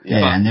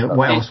 Yeah, and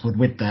what else would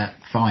with that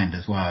find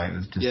as well? It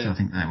was just, I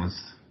think that was.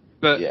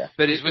 But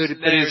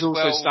it is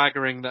also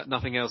staggering that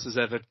nothing else has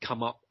ever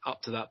come up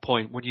to that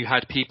point when you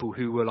had people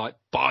who were like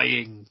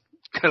buying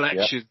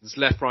collections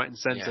left, right, and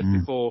centre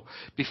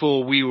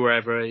before we were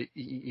ever,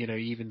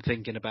 even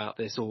thinking about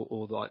this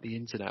or like the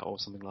internet or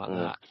something like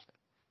that.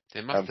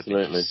 There must have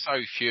been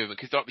so few of them,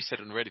 because like we said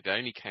on Reddit, they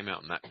only came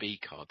out on that B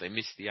card. They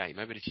missed the A.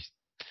 Maybe there's just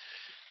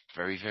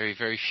very, very,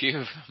 very few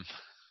of them.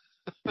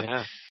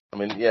 Yeah. I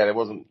mean, there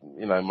wasn't,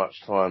 much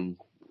time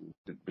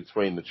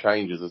between the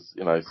changes,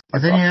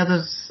 Has any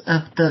others,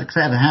 because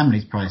they had a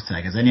Hamley's price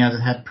tag, has any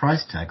others had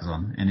price tags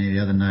on? Any of the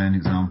other known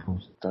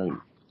examples?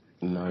 Don't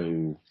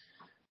know.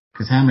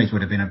 Because Hamley's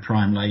would have been a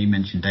prime, like you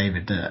mentioned,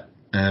 David,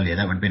 earlier,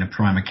 that would have been a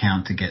prime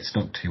account to get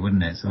stock to,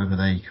 wouldn't it? So whether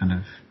they kind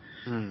of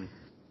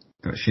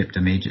got shipped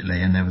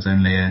immediately and there was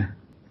only a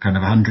kind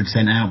of 100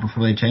 sent out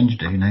before they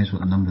changed it, who knows what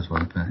the numbers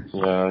were, but...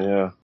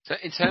 Yeah. So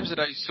in terms of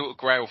those sort of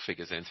grail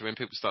figures then, so when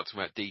people start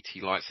talking about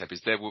DT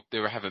lightsabers,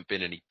 there haven't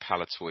been any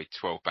Palitoy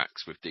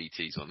 12-backs with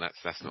DTs on.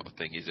 That's not a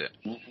thing, is it?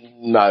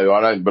 No,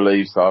 I don't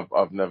believe so.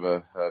 I've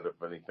never heard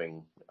of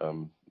anything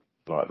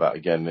like that.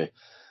 Again,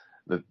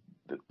 the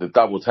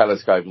double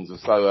telescopings are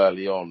so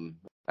early on,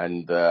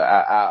 and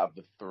out of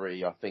the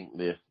three, I think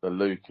the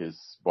Luke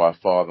is by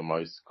far the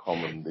most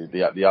common.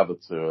 The other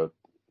two are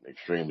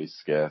extremely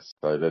scarce.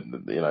 So there's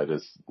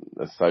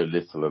so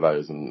little of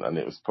those, and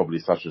it was probably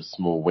such a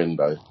small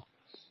window.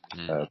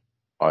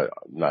 I've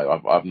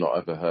not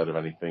ever heard of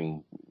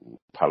anything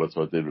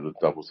Palitoy did with the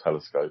double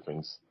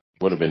telescopings.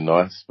 Would have been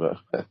nice, but.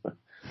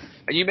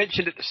 And you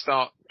mentioned at the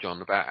start,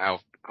 John, about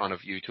how kind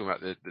of you talking about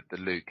the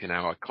Luke and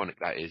how iconic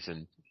that is,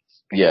 and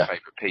your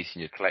favourite piece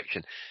in your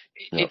collection.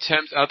 In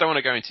terms, I don't want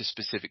to go into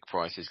specific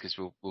prices because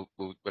we'll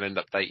end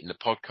up dating the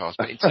podcast.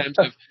 But in terms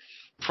of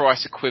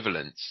price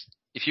equivalence,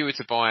 if you were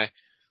to buy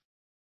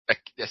a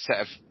set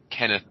of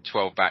Kenner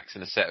 12-backs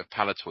and a set of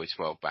Palitoy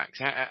 12-backs,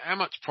 how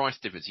much price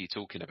difference are you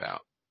talking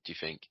about, do you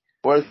think?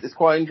 Well, it's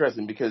quite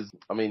interesting because,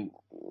 I mean,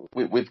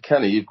 with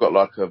Kenner, you've got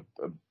like a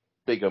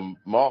bigger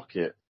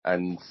market,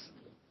 and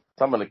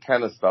some of the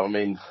Kenner stuff, I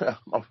mean,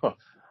 I'll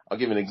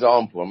give you an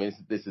example. I mean,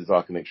 this is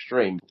like an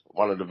extreme.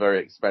 One of the very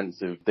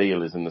expensive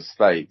dealers in the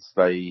States,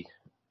 they,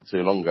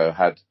 too long ago,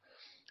 had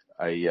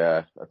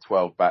a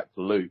 12-back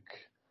Luke,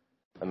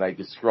 and they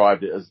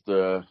described it as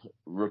the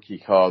rookie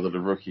card of the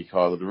rookie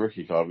card of the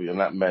rookie card, and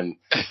that meant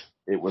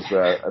it was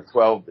a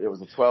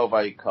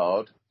 12A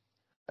card,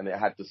 and it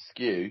had the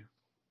skew,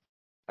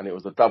 and it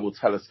was a double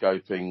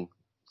telescoping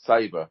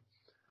saber,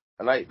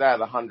 and they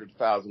had a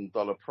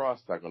 $100,000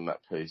 price tag on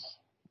that piece.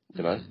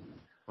 Wow.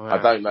 I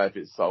don't know if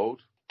it's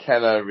sold.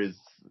 Kenner is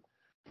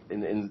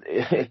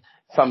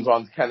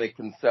sometimes Kenner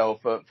can sell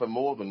for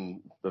more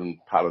than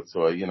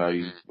Palitoy,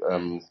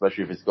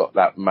 especially if it's got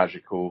that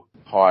magical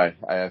high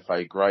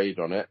AFA grade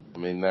on it. I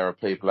mean, there are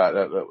people out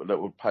there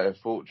that would pay a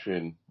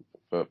fortune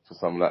for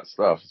some of that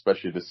stuff,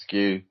 especially the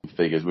skew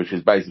figures, which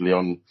is basically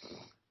on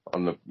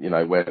the,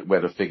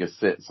 where the figure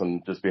sits,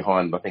 and just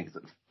behind, I think it's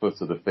at the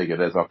foot of the figure,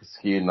 there's like a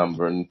skew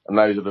number, and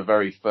those are the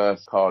very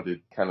first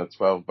carded Kenner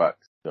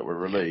 12-backs that were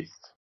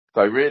released.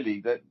 So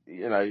really, that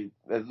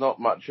there's not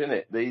much in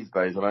it these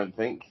days, I don't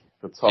think.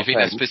 For top you think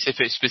end.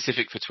 That's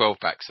specific for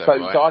 12-backs, though,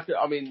 right? So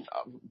I mean,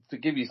 to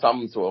give you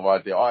some sort of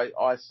idea,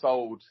 I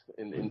sold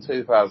in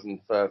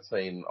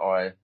 2013.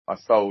 I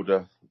sold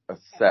a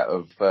set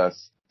of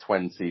first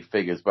 20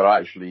 figures, but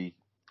I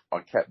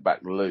kept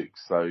back Luke.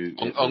 So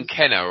on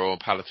Kenner or on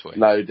Palitoy?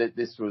 No,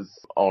 this was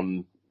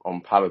on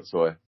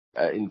Palitoy.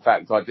 In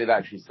fact, I did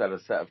actually sell a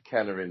set of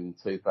Kenner in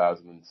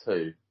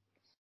 2002.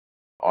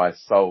 I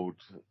sold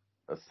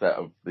a set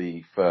of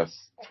the first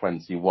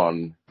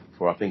 21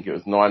 for, I think it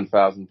was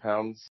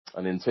 £9,000.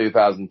 And in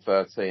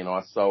 2013,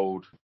 I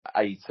sold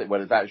 18,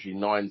 well, it's actually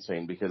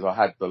 19 because I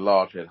had the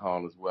large head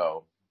Han as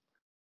well.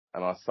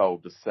 And I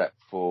sold the set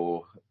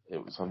for, I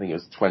think it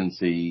was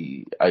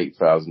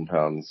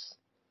 £28,000.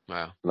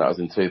 Wow. And that was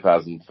in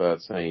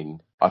 2013.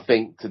 I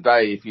think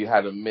today, if you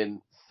had a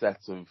mint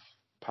set of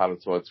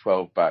Palitoy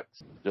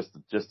 12-backs, just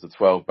a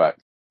 12-back,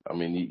 I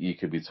mean, you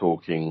could be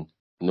talking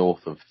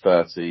north of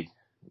 30,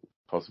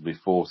 possibly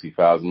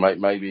 40,000,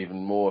 maybe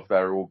even more if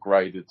they're all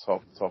graded,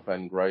 top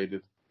end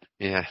graded.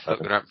 Yeah, it's not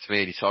going to happen to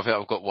me any time. I think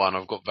I've got one.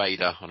 I've got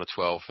Vader on a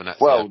 12, and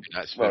that's well,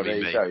 that's there me.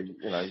 you go.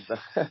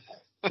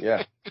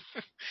 Yeah.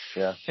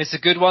 Yeah. It's a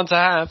good one to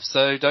have,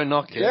 so don't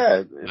knock it.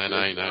 Yeah.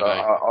 No.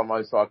 Our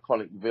most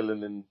iconic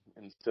villain in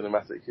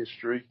cinematic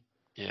history.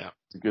 Yeah.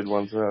 It's a good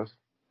one to have.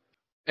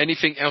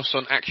 Anything else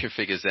on action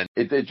figures then?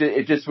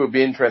 It just would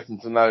be interesting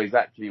to know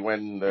exactly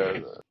when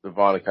the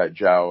vinyl cape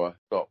Jawa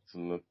stopped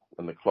and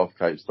the cloth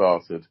cape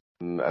started,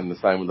 and the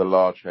same with the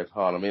large head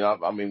Han. I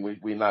mean,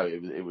 we know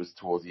it was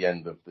towards the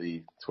end of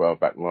the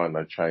 12-back line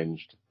they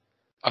changed.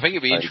 I think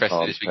it'd be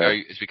interesting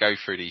as we go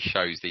through these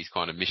shows, these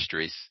kind of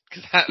mysteries,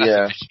 because that's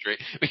a mystery.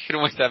 We can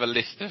always have a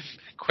list of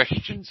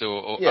questions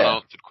or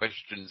unanswered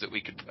questions that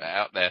we could put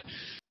out there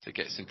to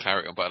get some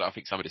clarity on. But I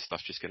think some of this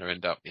stuff's just going to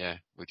end up,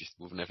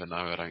 we'll never know.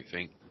 I don't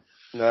think.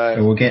 No,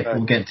 we'll get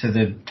to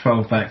the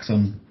 12-backs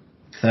on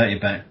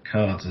 30-back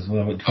cards as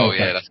well. With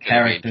 12-back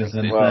characters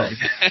and 30.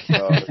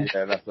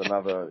 That's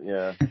another.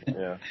 Yeah.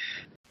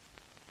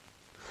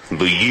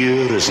 The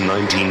year is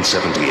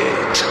 1978,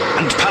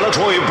 and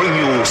Palitoy bring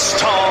you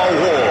Star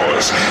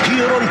Wars.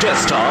 Here on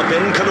Death Star,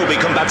 Ben Kenobi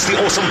combats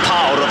the awesome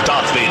power of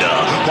Darth Vader,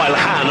 while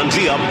Han and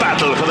Leia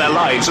battle for their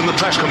lives in the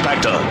trash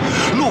compactor.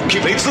 Luke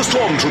evades the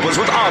stormtroopers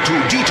with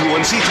R2, D2,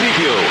 and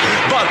C-3PO.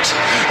 But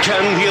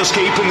can he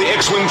escape in the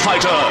X-Wing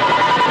fighter?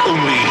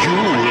 Only you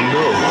will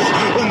know.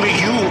 Only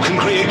you can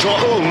create your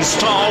own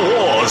Star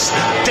Wars.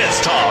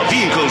 Death Star,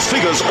 vehicles,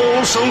 figures,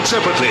 all sold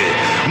separately.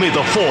 May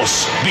the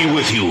Force be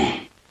with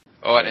you.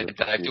 All right, then,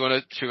 Dave, do you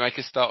want to make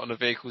a start on the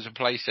vehicles and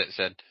playsets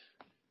then?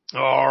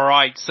 All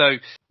right, so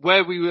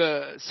where we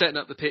were setting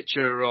up the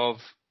picture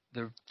of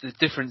the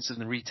difference in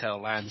the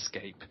retail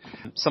landscape,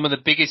 some of the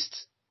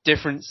biggest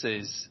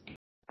differences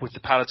with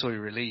the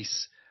Palitoy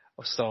release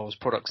of Star Wars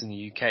products in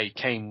the UK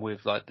came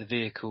with like the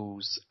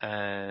vehicles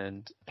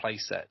and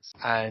playsets,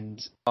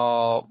 and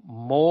are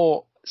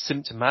more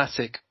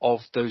symptomatic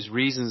of those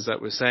reasons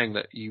that we're saying,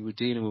 that you were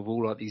dealing with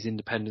all like these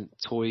independent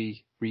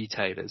toy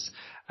retailers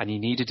and you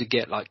needed to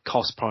get like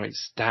cost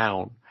price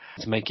down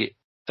to make it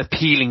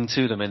appealing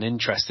to them and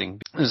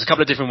interesting. There's a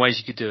couple of different ways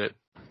you could do it.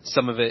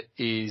 Some of it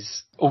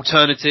is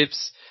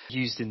alternatives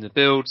used in the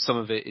build, some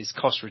of it is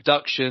cost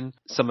reduction,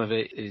 some of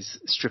it is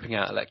stripping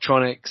out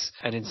electronics,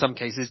 and in some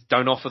cases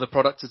don't offer the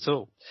product at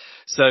all.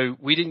 So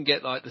we didn't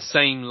get like the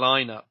same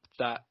lineup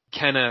that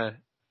Kenner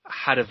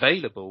had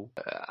available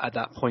at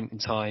that point in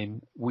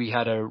time. We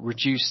had a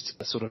reduced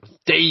sort of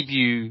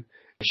debut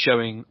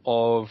showing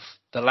of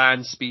the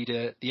Land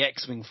Speeder, the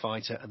X-Wing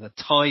fighter, and the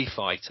TIE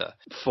fighter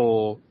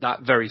for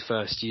that very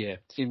first year.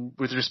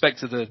 With respect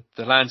to the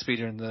Land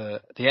Speeder and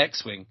the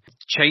X-Wing,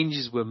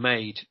 changes were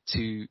made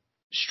to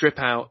strip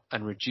out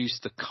and reduce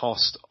the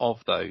cost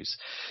of those.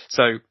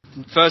 So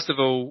first of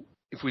all,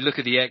 if we look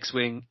at the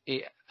X-Wing,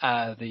 the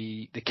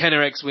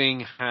Kenner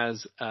X-Wing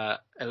has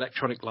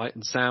electronic light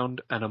and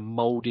sound and a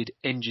molded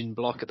engine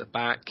block at the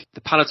back.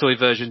 The Palitoy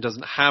version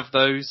doesn't have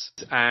those,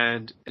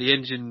 and the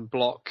engine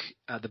block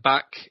at the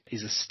back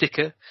is a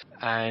sticker,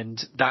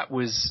 and that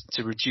was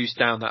to reduce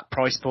down that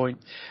price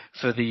point.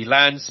 For the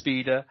Land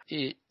Speeder,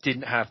 it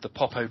didn't have the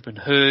pop-open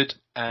hood,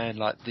 and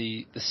like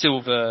the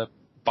silver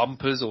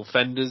bumpers or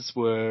fenders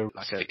were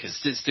like a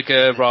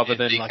sticker rather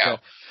than like a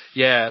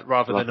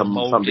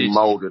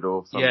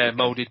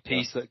molded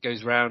piece that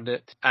goes around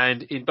it.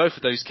 And in both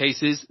of those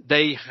cases,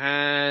 they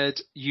had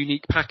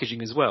unique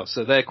packaging as well.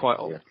 So they're quite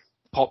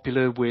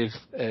popular with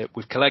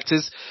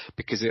collectors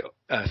because it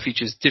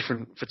features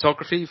different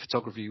photography.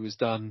 Photography was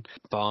done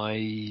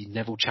by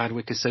Neville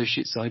Chadwick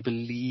Associates, I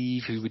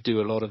believe, who would do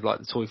a lot of like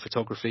the toy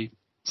photography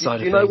side of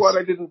things. Do you know why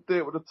they didn't do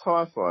it with a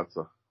TIE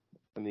fighter?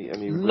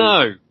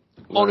 No.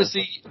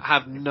 Honestly,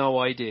 have no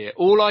idea.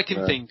 All I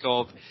can think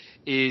of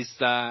is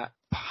that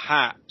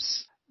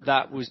perhaps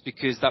that was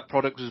because that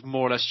product was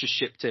more or less just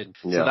shipped in.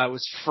 Yeah. So that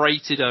was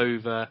freighted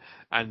over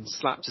and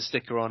slapped a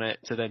sticker on it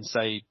to then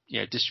say,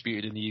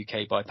 distributed in the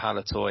UK by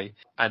Palitoy,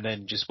 and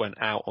then just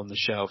went out on the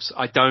shelves.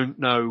 I don't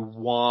know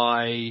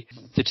why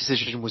the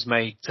decision was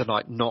made to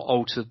like not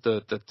alter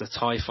the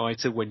TIE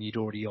fighter when you'd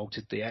already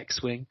altered the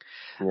X-Wing.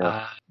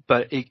 Yeah.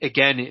 But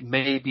it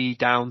may be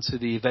down to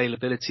the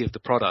availability of the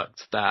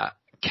product that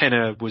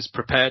Kenner was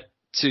prepared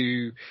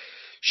to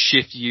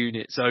shift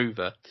units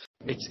over.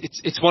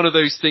 It's one of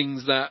those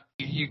things that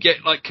you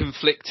get like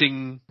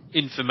conflicting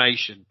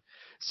information.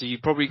 So you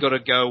probably got to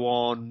go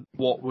on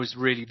what was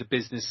really the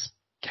business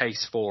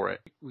case for it.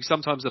 We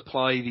sometimes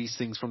apply these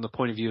things from the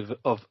point of view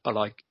of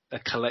like a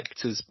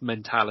collector's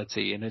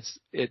mentality, and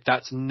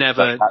that's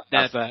never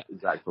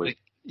exactly.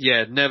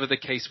 Never the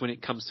case when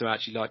it comes to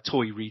actually like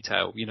toy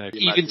retail.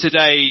 Even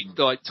today,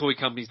 like toy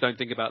companies don't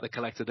think about the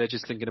collector; they're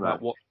just thinking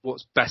about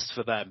what's best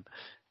for them.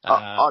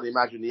 I'd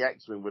imagine the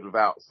X-Wing would have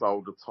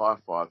outsold the TIE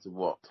Fighter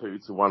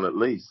 2-1 at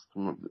least.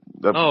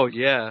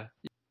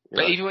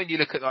 But even when you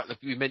look at, like,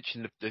 we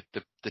mentioned the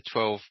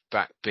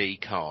 12-back B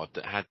card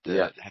that had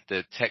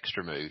the text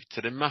removed,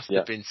 so there must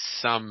have been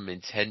some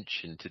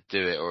intention to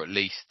do it, or at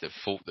least the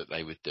thought that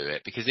they would do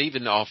it. Because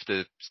even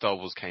after Star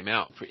Wars came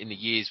out, in the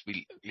years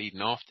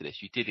leading after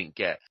this, you didn't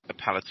get a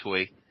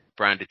Palitoy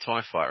branded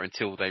TIE Fighter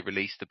until they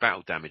released the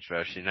battle damage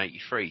version in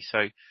 '83.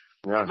 So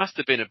Yeah. It must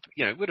have been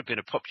it would have been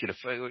a popular,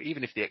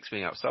 even if the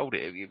X-Wing outsold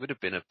it, it would have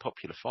been a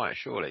popular fighter,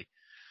 surely.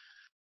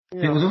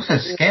 It was also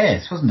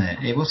scarce, wasn't it?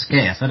 It was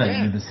scarce. I don't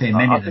remember seeing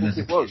many of them as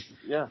a kid.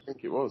 Yeah, I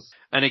think it was.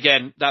 And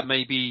again, that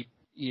may be,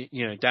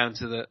 down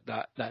to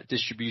that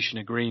distribution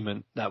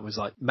agreement that was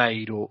like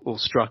made or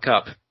struck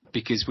up,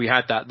 because we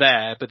had that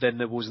there, but then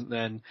there wasn't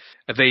then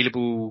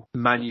available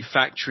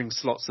manufacturing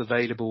slots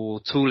available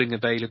or tooling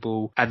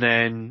available. And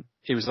then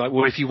it was like,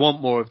 well, if you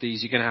want more of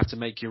these, you're going to have to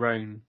make your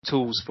own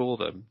tools for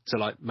them to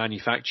like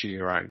manufacture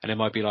your own. And it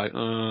might be like,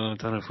 I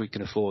don't know if we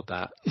can afford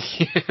that,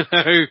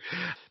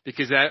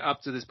 because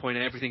up to this point,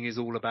 everything is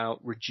all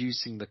about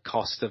reducing the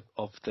cost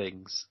of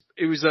things.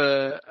 It was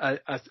a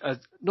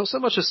not so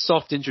much a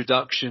soft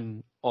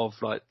introduction of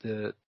like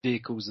the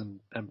vehicles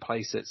and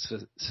playsets for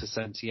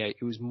 78.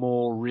 It was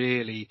more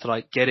really to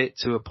like get it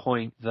to a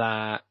point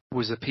that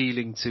was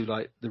appealing to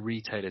like the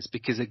retailers,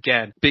 because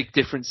again, big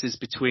differences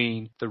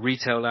between the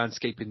retail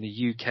landscape in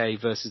the UK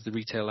versus the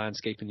retail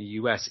landscape in the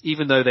US.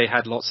 Even though they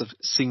had lots of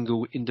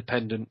single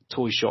independent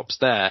toy shops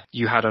there,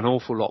 you had an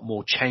awful lot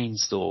more chain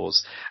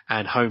stores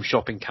and home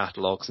shopping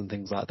catalogs and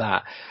things like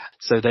that.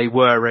 So they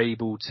were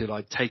able to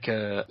like take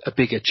a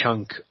bigger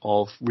chunk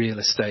of real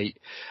estate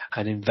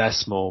and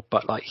invest more.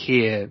 But like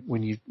here,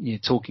 when you're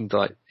talking to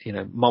like,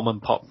 mom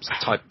and pop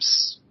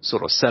types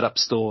sort of setup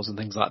stores and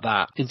things like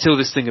that, until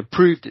this thing had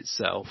proved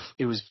itself,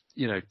 it was,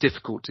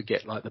 difficult to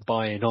get like the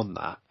buy-in on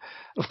that.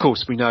 Of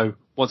course, we know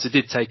once it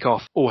did take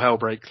off, all hell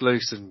breaks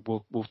loose, and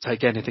we'll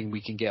take anything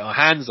we can get our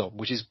hands on,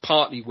 which is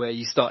partly where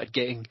you started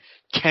getting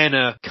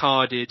Kenner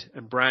carded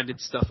and branded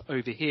stuff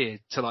over here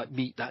to like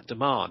meet that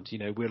demand.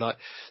 We're like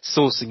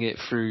sourcing it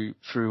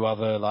through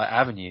other like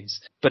avenues,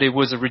 but it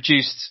was a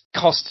reduced,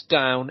 cost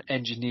down,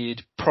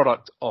 engineered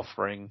product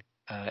offering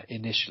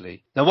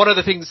initially. Now, one of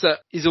the things that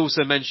is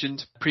also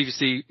mentioned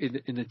previously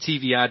in the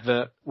TV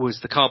advert was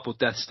the cardboard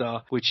Death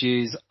Star, which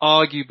is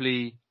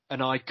arguably an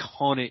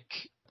iconic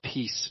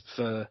piece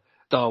for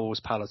Star Wars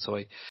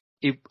Palitoy.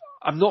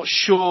 I'm not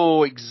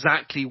sure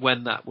exactly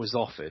when that was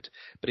offered,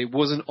 but it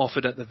wasn't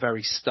offered at the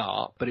very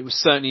start, but it was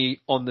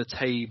certainly on the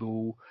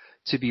table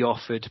to be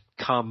offered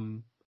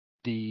come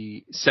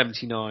the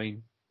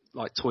 79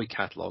 like toy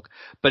catalogue,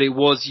 but it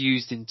was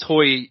used in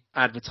toy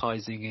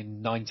advertising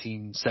in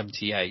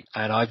 1978.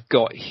 And I've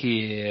got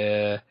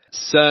here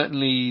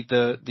certainly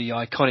the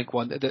iconic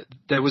one.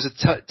 There was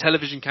a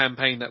television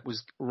campaign that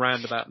was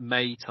around about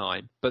May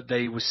time, but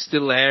they were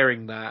still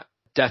airing that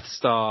Death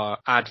Star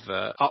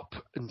advert up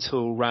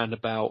until round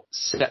about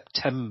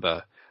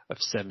September of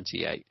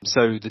 78.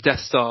 So the Death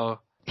Star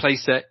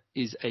playset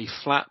is a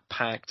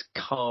flat-packed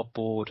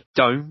cardboard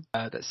dome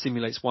that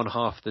simulates one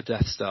half of the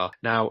Death Star.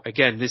 Now,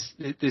 again, this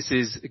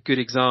is a good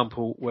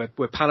example where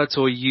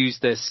Palitoy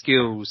used their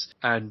skills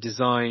and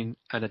design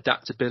and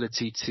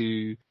adaptability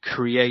to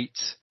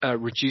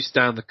reduce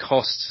down the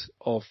cost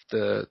of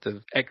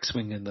the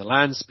X-Wing and the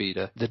Land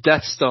Speeder. The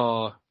Death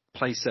Star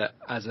playset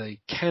as a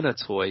Kenner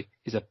toy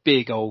is a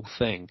big old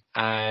thing,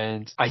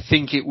 and I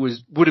think it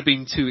would have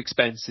been too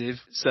expensive,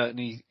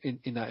 certainly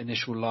in that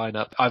initial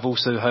lineup. I've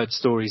also heard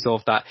stories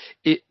of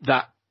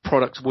that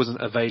product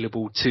wasn't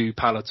available to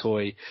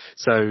Palitoy,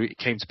 so it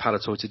came to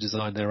Palitoy to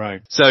design their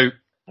own. So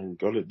thank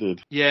God it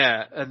did.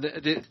 Yeah, and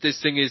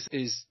this thing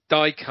is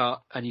die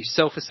cut and you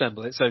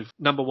self-assemble it. So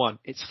number one,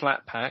 it's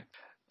flat pack.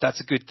 That's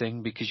a good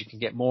thing because you can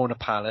get more on a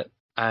pallet,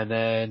 and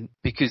then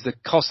because the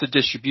cost of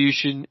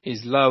distribution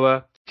is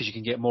lower, because you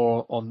can get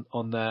more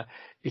on there.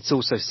 It's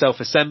also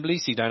self-assembly,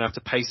 so you don't have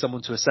to pay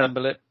someone to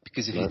assemble it.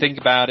 Because if you think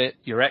about it,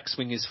 your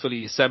X-Wing is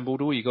fully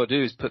assembled. All you got to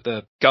do is put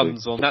the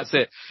guns on. That's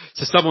it.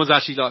 So someone's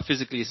actually like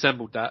physically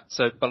assembled that.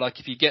 So, but like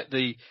if you get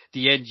the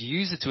end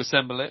user to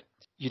assemble it,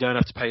 you don't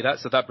have to pay that.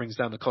 So that brings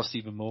down the cost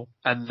even more.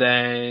 And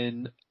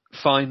then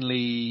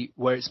finally,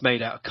 where it's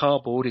made out of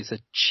cardboard, it's a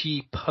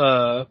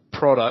cheaper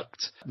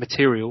product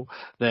material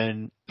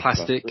than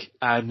plastic,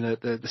 and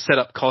the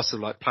setup costs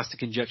of like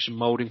plastic injection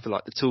molding for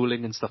like the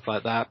tooling and stuff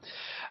like that.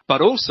 But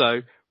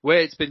also where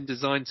it's been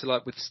designed to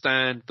like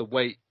withstand the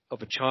weight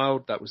of a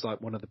child, that was like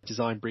one of the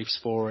design briefs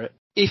for it.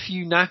 If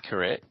you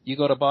knacker it, you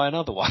got to buy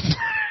another one.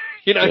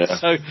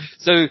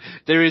 So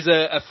there is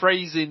a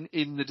phrase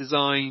in the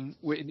design,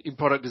 in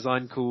product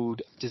design,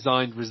 called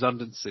designed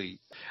redundancy.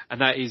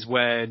 And that is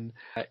when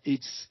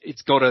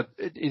it's got an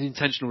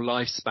intentional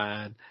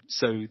lifespan,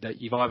 so that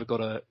you've either got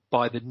to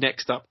buy the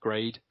next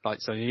upgrade,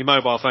 like, so your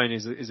mobile phone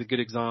is a good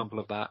example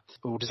of that,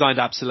 or designed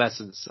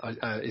obsolescence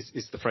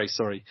is the phrase,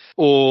 sorry,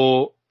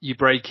 or you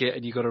break it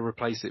and you got to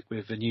replace it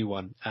with a new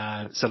one.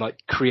 So like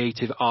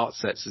creative art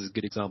sets is a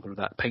good example of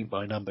that. Paint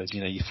by numbers,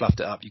 you fluffed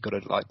it up, you got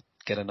to like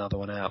get another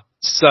one out.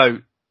 So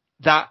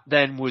that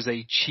then was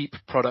a cheap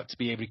product to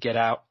be able to get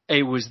out.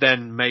 It was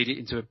then made it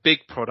into a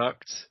big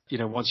product,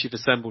 once you've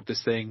assembled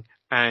this thing,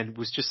 and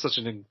was just such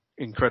an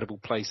incredible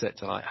playset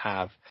to like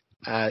have.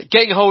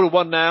 Getting a hold of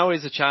one now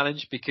is a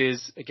challenge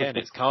because again,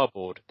 it's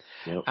cardboard,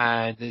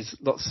 and there's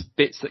lots of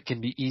bits that can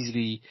be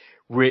easily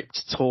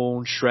ripped,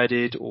 torn,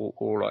 shredded,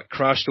 or like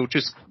crushed, or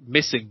just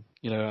missing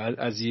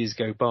as years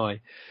go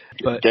by.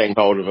 But getting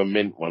hold of a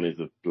mint one is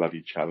a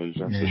bloody challenge,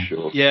 that's for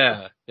sure.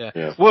 Yeah.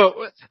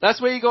 Well,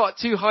 that's where you got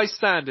too high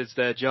standards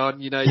there,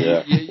 John. You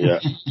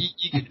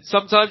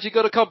sometimes you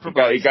got to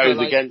compromise. It goes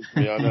against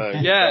me, I know.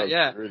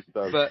 It really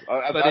does. But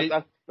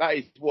that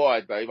is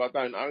why, Dave, I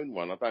don't own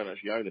one. I don't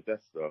actually own a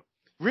Death Star.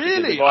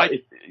 Really?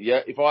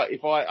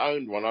 If I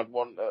owned one, I'd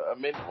want a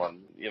mint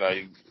one.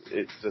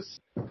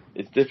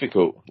 It's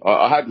difficult.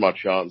 I had my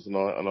chance and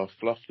I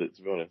fluffed it,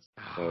 to be honest.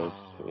 So,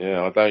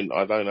 I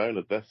don't own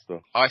a Death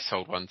Star. I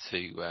sold one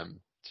to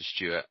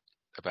Stuart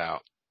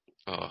about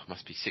it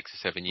must be 6 or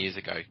 7 years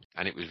ago,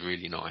 and it was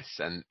really nice.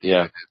 And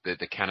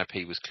the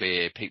canopy was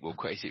clear. People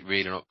were, is it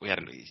really not?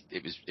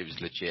 It was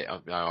legit.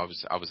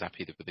 I was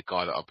happy with the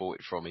guy that I bought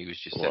it from. He was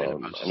just selling a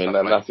bunch of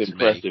stuff. That's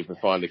impressive to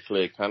find a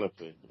clear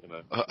canopy.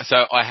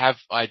 So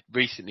I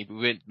recently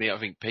I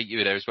think Pete, you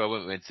were there as well.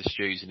 We went to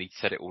Stu's and he'd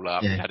set it all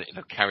up. He had it in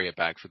a carrier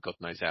bag for God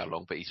knows how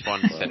long, but he's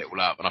finally set it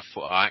all up. And I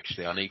thought, I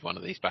need one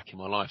of these back in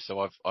my life. So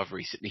I've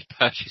recently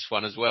purchased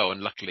one as well.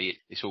 And luckily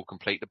it's all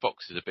complete. The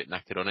box is a bit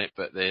knackered on it,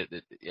 but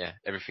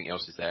everything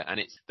else is there, and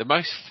it's the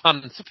most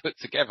fun to put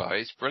together.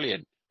 It's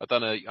brilliant. I've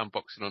done an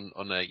unboxing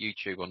on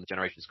YouTube on the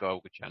Generation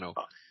Skywalker channel.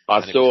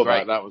 I saw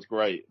that. That was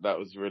great. That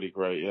was really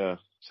great. Yeah.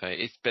 So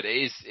it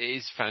is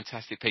a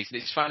fantastic piece,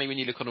 and it's funny when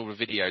you look on all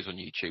the videos on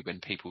YouTube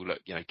and people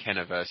look,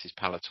 Kenner versus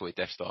Palitoy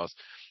Death Stars.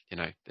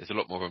 There's a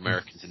lot more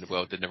Americans in the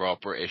world than there are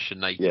British,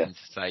 and they tend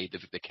to say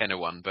the Kenner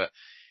one, but.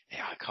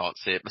 Yeah, I can't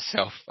see it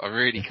myself. I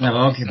really can't. No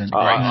argument.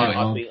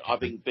 I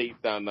think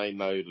deep down they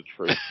know the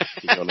truth.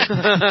 To be honest, they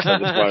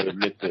just won't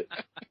admit it.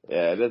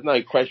 Yeah, there's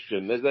no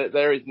question.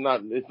 There is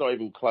none. It's not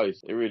even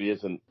close. It really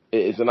isn't.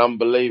 It is an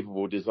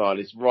unbelievable design.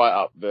 It's right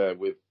up there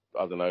with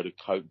the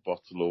Coke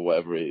bottle or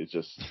whatever. It is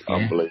just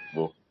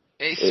unbelievable.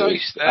 It's so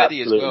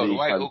sturdy as well. The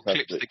way it all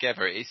clips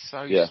together, it is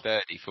so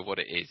sturdy for what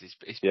it is.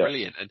 It's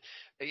brilliant. And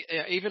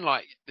even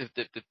like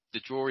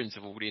the drawings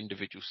of all the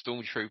individual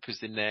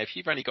stormtroopers in there. If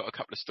you've only got a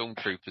couple of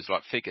stormtroopers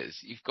like figures,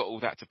 you've got all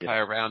that to play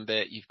around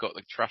it. You've got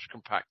the trash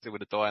compactor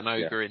with a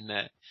Dianoga in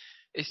there.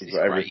 It's great.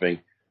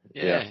 Everything.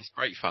 Yeah, it's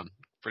great fun.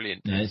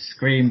 Brilliant. Yeah, it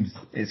screams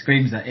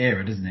that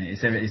era, doesn't it?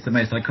 It's the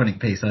most iconic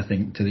piece, I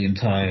think, to the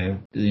entire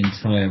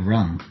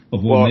run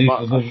of one.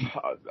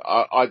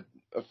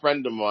 A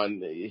friend of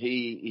mine,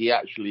 he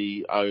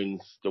actually owns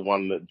the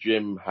one that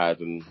Jim had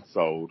and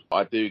sold.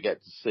 I do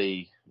get to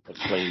see a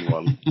clean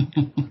one,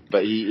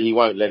 but he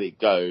won't let it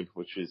go,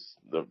 which is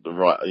the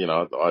right.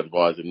 I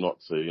advise him not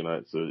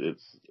to.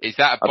 Is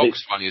that a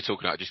box one you're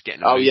talking about? Just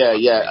getting. Oh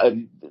yeah.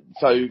 And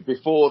so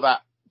before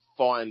that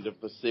find of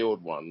the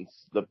sealed ones,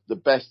 the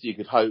best you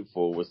could hope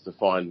for was to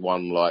find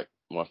one like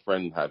my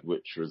friend had,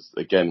 which was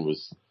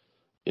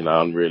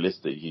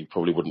unrealistic. You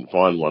probably wouldn't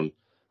find one.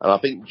 And I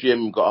think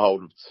Jim got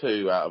hold of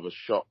 2 out of a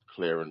shop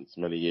clearance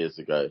many years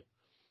ago.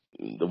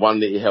 The one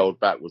that he held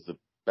back was the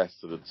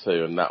best of the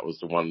 2, and that was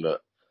the one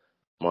that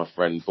my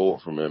friend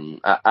bought from him.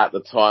 At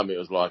the time, it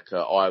was like an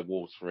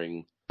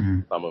eye-watering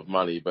sum of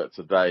money, but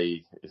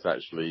today it's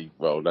actually,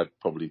 they'd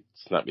probably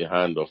snap your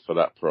hand off for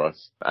that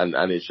price. And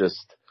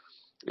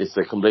it's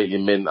a completely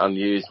mint,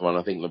 unused one.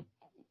 I think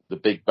the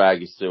big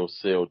bag is still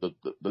sealed.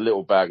 The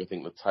little bag, I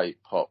think the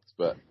tape popped,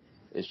 but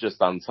it's just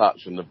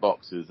untouched, and the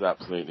box is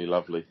absolutely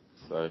lovely.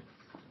 So,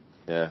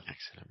 yeah.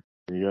 Excellent.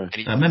 There you go.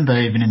 I remember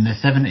even in the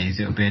 70s,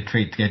 it would be a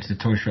treat to go to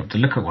the toy shop to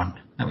look at one.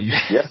 That was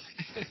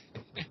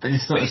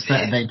it's sort of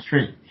Saturday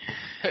treat.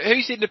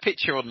 Who's in the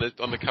picture on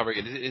the cover?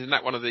 Isn't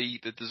that one of the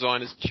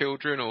designer's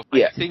children? Or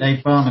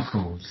Dave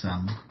Barnacle's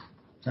son.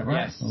 Is that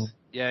right?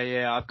 Yes.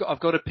 Yeah. I've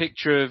got a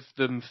picture of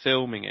them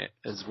filming it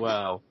as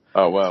well.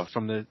 Oh wow!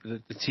 From the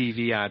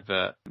TV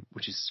advert,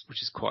 which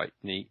is quite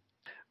neat.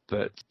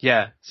 But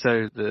yeah,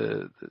 so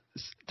the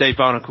Dave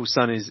Barnacle's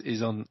son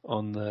is on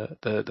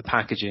the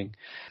packaging.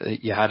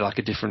 You had like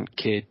a different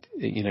kid,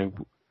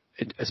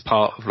 as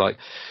part of like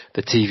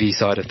the TV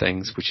side of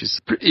things, which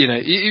is,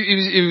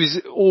 it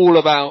was all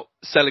about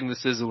selling the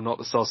sizzle, not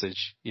the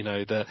sausage.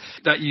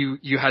 That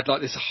you had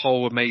like this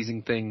whole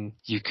amazing thing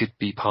you could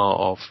be part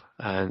of,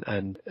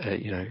 and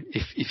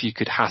if you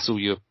could hassle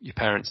your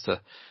parents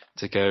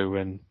to go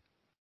and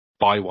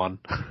buy one.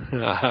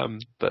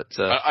 But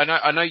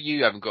I know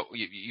you haven't got,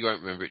 you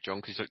won't remember it, John,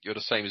 because you're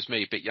the same as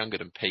me, a bit younger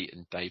than Pete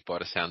and Dave by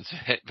the sounds of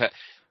it. But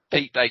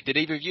Pete, Dave, did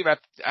either of you have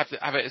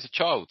it as a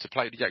child to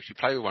play? Did you actually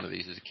play with one of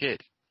these as a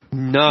kid?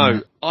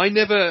 No, I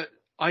never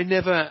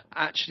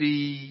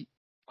actually.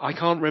 I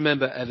can't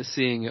remember ever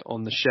seeing it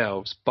on the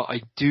shelves, but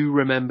I do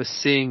remember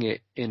seeing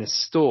it in a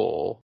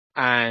store,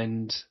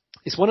 and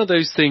it's one of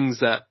those things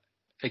that,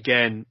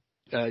 again,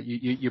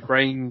 your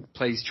brain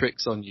plays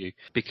tricks on you,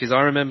 because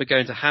I remember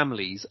going to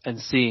Hamley's and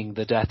seeing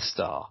the Death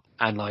Star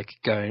and like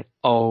going,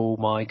 oh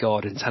my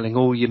God, and telling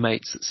all your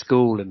mates at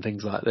school and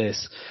things like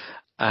this.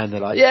 And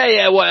they're like,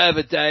 yeah,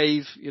 whatever,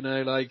 Dave,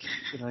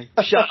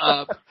 shut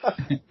up.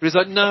 But it's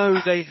like, no,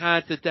 they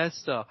had the Death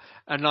Star.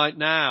 And like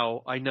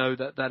now I know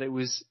that it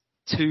was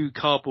 2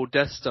 cardboard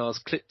Death Stars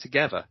clipped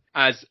together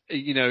as,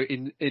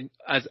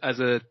 as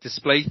a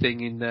display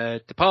thing in their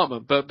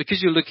department. But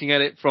because you're looking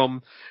at it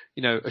from,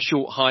 a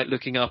short height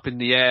looking up in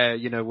the air,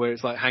 where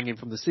it's like hanging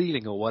from the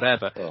ceiling or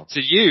whatever. Oh.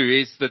 To you,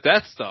 it's the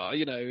Death Star,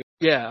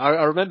 Yeah,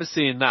 I remember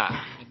seeing that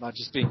and like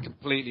just being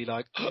completely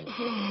like,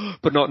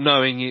 but not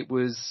knowing it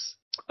was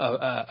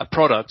a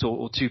product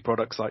or two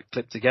products like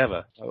clipped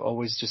together. I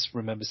always just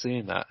remember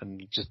seeing that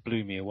and it just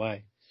blew me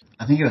away.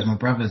 I think it was my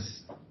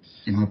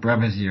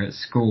brother's year at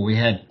school. We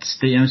had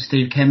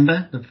Steve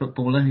Kember, the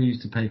footballer who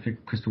used to play for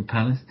Crystal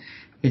Palace.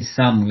 His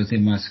son was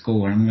in my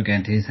school, and I remember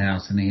going to his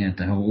house, and he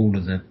had all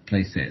of the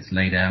play sets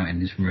laid out in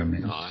this room.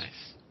 It was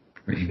nice.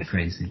 Pretty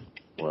crazy.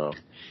 Wow.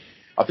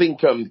 I think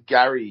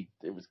Gary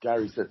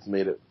said to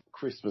me that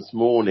Christmas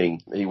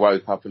morning he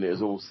woke up and it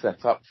was all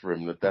set up for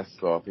him, the Death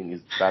Star. I think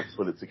his dad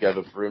put it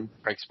together for him.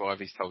 Craig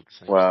Spivey's told the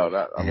same.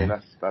 Wow, I mean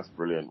that's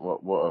brilliant.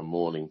 What a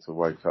morning to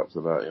wake up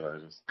to that,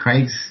 Just...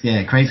 Craig's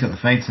got the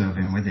photo of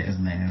him with it,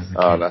 hasn't he?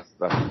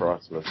 That's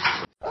priceless.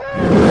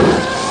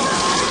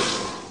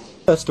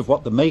 First of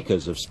what the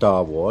makers of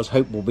Star Wars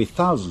hope will be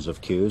thousands of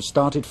queues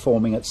started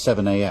forming at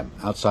 7 a.m.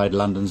 outside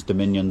London's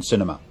Dominion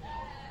Cinema.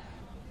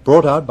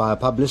 Brought out by a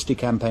publicity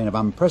campaign of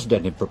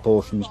unprecedented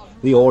proportions,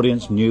 the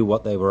audience knew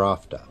what they were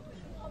after.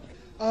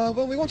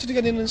 Well, we wanted to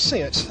get in and see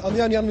it on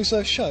the only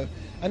unreserved show,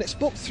 and it's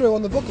booked through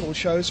on the bookable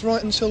shows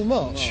right until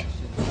March,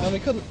 and we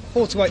couldn't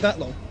afford to wait that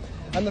long.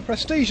 And the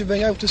prestige of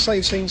being able to say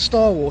you've seen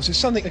Star Wars is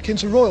something akin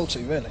to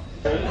royalty, really.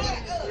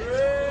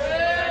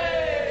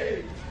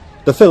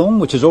 The film,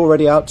 which has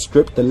already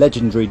outstripped the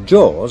legendary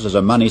Jaws as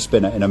a money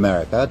spinner in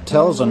America,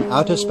 tells an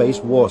outer space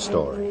war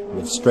story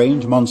with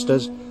strange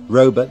monsters,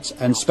 robots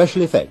and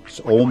special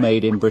effects all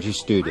made in British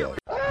studios.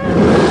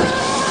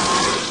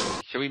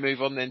 Shall we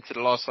move on then to the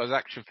life-size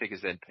action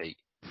figures then, Pete?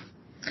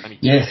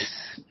 Yes.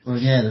 Well,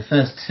 yeah, the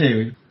first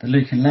two, the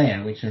Luke and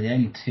Leia, which are the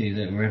only two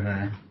that were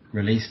ever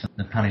released on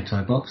the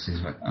Palitoy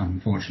boxes,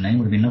 unfortunately. It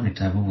would have been lovely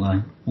to have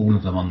all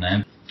of them on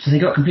there. So they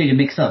got completely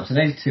mixed up. So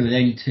those two were the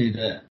only two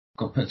that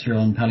got put through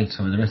on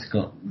Palitoy. The rest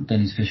got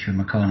Dennis Fisher and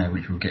Meccano,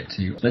 which we'll get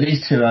to. But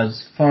these two,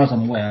 as far as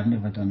I'm aware, I've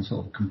never done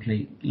sort of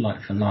complete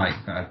like for like,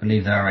 but I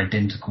believe they are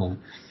identical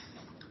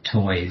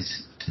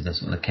toys to the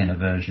sort of the Kenner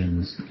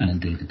versions and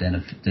indeed the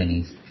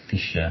Dennis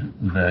Fisher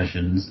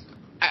versions.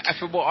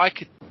 From what I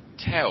could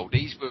tell,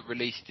 these were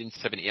released in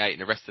 78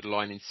 and the rest of the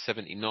line in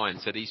 79.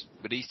 So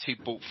were these two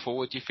brought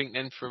forward, do you think,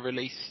 then for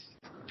release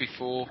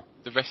before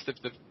the rest of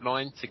the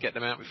line to get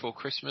them out before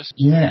Christmas?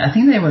 Yeah, I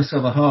think they were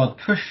sort of a hard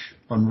push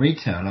on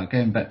retail, like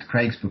going back to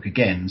Craig's book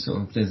again,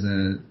 sort of there's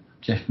a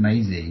Jeff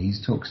Maisie, he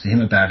talks to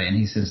him about it and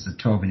he says the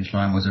 12-inch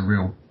line was a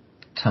real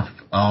tough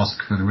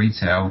ask for the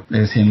retail.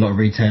 They're seeing a lot of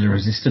retailer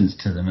resistance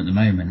to them at the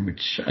moment,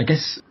 which I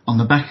guess on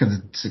the back of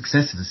the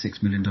success of the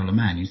 $6 Million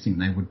Man, you think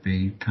they would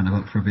be kind of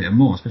up for a bit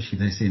more, especially if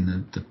they've seen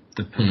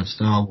the pull of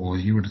Star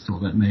Wars. You would have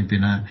thought that may have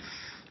been a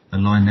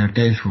line they would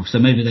go for. So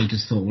maybe they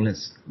just thought, well,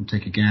 we'll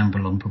take a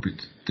gamble on probably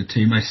the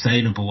two most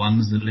saleable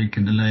ones, the Luke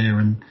and the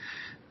Leia,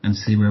 and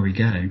see where we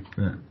go.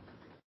 But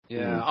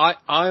yeah,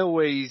 I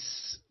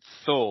always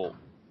thought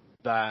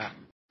that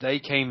they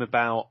came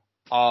about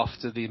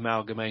after the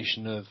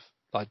amalgamation of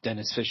like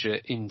Dennis Fisher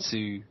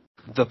into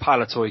the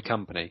Palitoy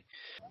company,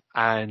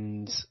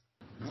 and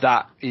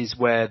that is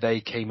where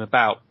they came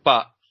about.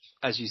 But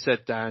as you said,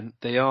 Dan,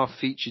 they are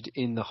featured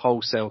in the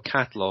wholesale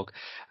catalogue,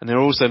 and they're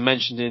also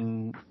mentioned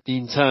in the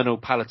internal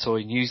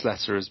Palitoy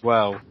newsletter as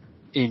well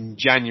in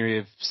January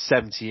of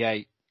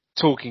 78,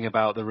 talking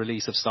about the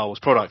release of Star Wars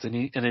product. And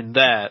in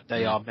there,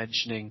 they are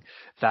mentioning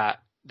that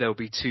there'll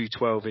be two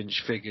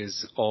 12-inch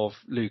figures of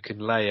Luke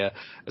and Leia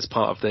as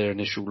part of their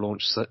initial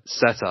launch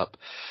setup.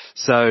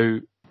 So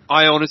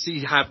I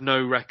honestly have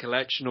no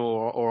recollection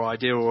or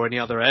idea or any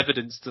other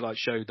evidence to like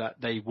show that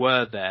they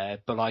were there.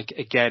 But like,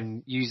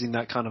 again, using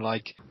that kind of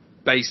like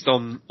based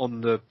on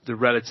the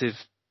relative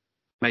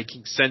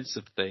making sense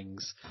of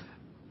things,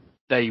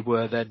 they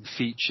were then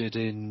featured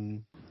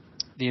in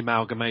the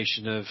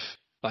amalgamation of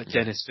like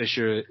Dennis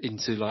Fisher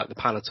into like the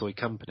Palitoy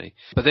company.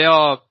 But they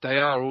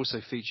are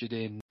also featured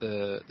in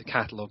the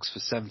catalogues for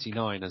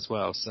 79 as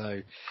well.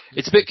 So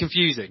it's a bit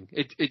confusing.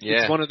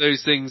 It's one of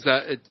those things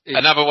that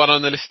another one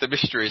on the list of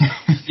mysteries.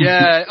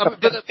 Yeah,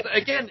 but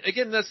again,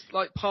 that's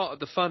like part of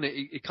the fun.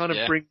 It kind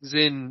of brings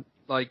in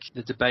like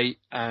the debate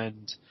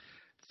and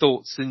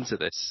thoughts into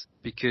this,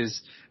 because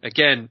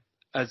again,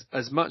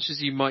 as much as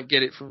you might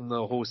get it from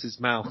the horse's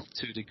mouth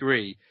to a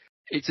degree,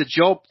 it's a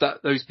job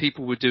that those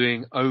people were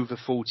doing over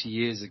 40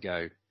 years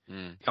ago.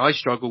 I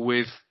struggle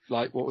with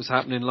like what was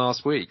happening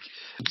last week.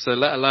 So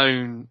let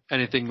alone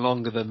anything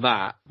longer than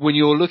that. When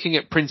you're looking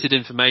at printed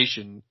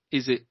information,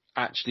 is it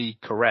actually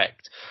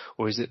correct,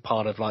 or is it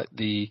part of like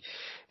the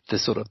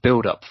sort of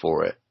build up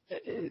for it?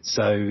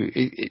 So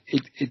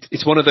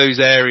it's one of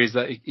those areas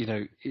that,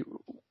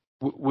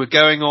 we're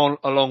going on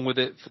along with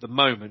it for the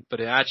moment, but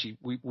it actually,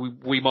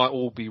 we might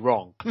all be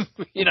wrong,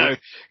 and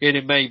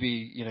it may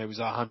be, it was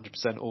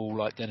 100% all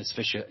like Dennis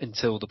Fisher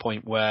until the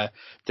point where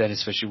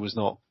Dennis Fisher was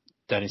not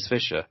Dennis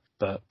Fisher.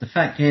 But the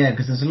fact,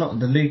 because there's a lot of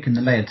the Luke and the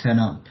Leia turn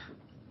up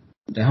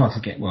They're hard to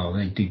get. Well,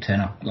 they do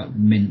turn up, like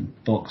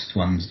mint boxed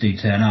ones do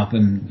turn up,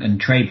 and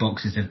trade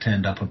boxes have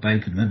turned up of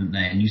both of them, haven't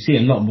they? And you see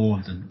a lot more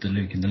of the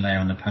Luke and the Leia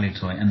on the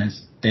Palitoy, and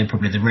they're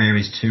probably the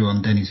rarest two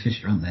on Dennis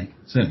Fisher, aren't they?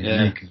 Certainly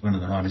Luke is one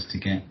of the hardest to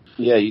get.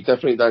 Yeah, you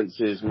definitely don't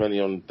see as many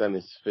on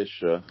Dennis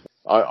Fisher.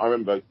 I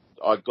remember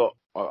I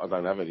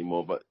don't have any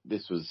more, but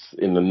this was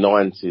in the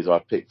 90s. I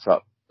picked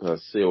up a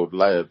sealed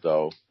Leia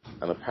doll,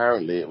 and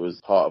apparently it was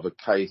part of a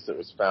case that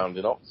was found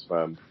in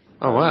Oxfam.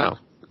 Oh wow!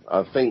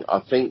 I think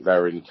they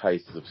were in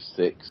cases of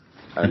 6.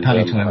 And, the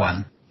Palitoy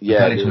one.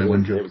 Yeah, it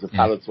was a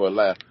Palitoy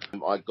Leia.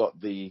 I got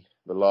the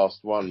last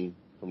one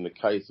from the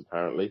case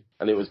apparently,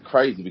 and it was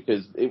crazy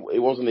because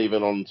it wasn't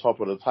even on top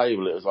of the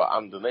table. It was like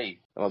underneath.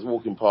 And I was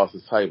walking past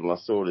the table and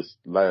I saw this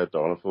Leia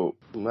doll and I thought,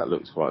 that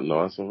looks quite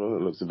nice. I thought,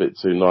 it looks a bit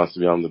too nice to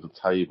be under the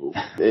table.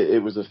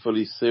 It was a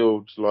fully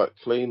sealed, like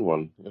clean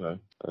one, you know.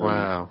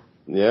 Wow.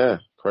 Yeah,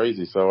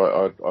 crazy.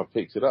 So I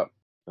picked it up.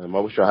 I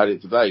wish I had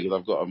it today because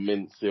I've got a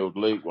mint sealed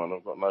Luke one.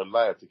 I've got no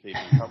Leia to keep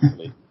in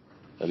company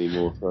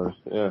anymore. So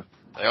yeah,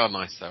 they are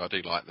nice though. I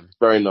do like them.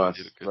 Very nice,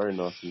 very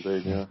nice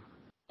indeed. Yeah.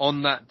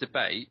 On that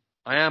debate,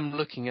 I am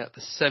looking at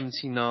the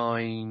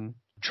 79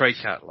 trade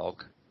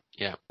catalogue.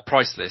 Yeah.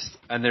 Price list,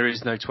 and there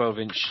is no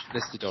 12-inch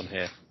listed on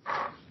here.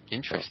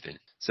 Interesting.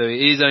 So it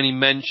is only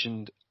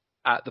mentioned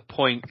at the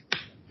point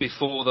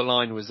before the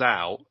line was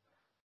out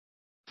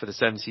for the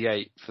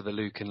 78 for the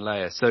Luke and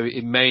Leia. So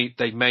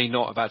they may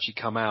not have actually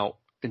come out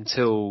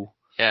until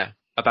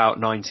about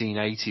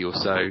 1980 or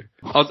so.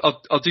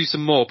 I'll do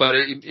some more, but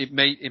it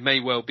may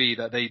well be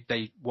that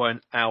they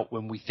weren't out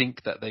when we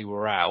think that they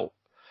were out.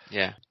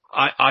 Yeah.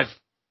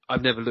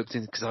 I've never looked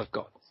in because I've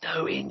got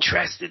no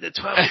interest in the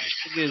 12-inch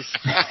figures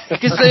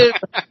because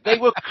they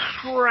were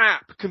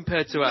crap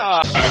compared to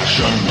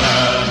Action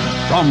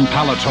Man from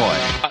Palitoy.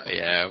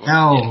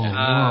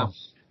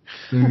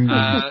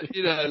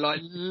 You know, like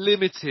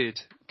limited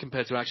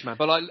compared to Action Man.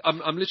 But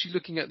I'm literally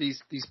looking at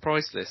these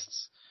price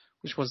lists.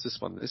 Which one's this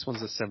one? This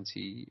one's a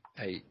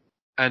 78,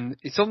 and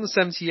it's on the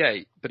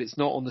 78, but it's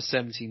not on the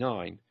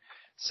 79.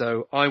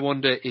 So I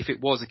wonder if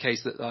it was a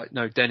case that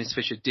no, Dennis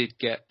Fisher did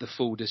get the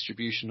full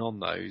distribution on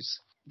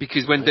those.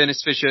 Because when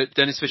Dennis Fisher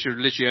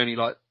literally only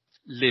like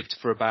lived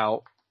for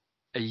about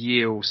a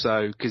year or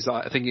so, because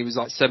I think it was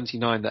like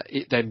 79 that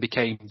it then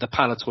became the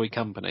Palitoy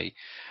Company.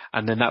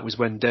 And then that was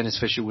when Dennis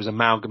Fisher was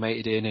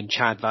amalgamated in and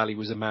Chad Valley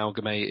was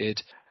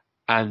amalgamated.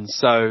 And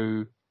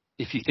so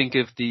if you think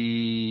of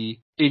the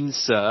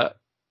insert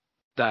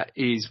that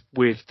is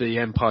with the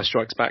Empire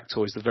Strikes Back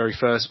toys, the very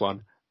first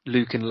one,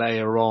 Luke and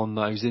Leia are on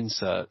those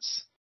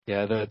inserts.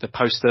 Yeah, the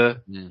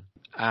poster. Mm.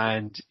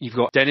 And you've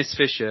got Dennis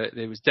Fisher.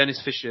 There was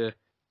Dennis Fisher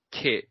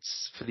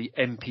kits for the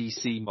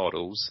MPC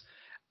models,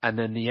 and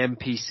then the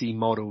MPC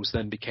models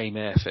then became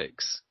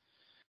Airfix.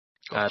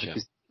 Gotcha.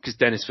 Because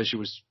Dennis Fisher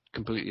was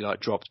completely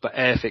like dropped, but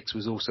Airfix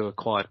was also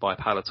acquired by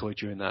Palitoy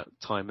during that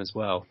time as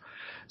well.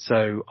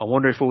 So I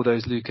wonder if all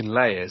those Luke and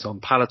Leias on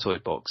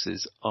Palitoy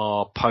boxes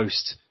are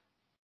post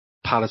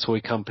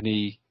Palitoy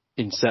Company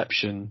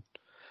inception,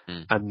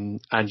 and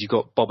you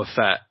got Boba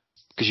Fett,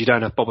 because you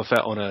don't have Boba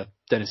Fett on a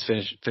Dennis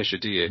Fisher,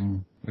 do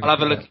you? I'll have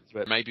a look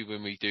into it. Maybe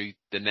when we do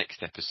the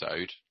next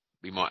episode,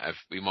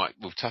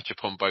 we'll touch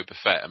upon Boba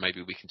Fett, and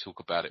maybe we can talk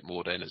about it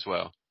more then as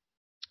well.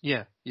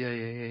 Yeah.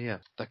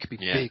 That could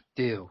be a big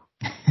deal.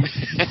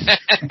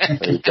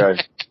 There you go.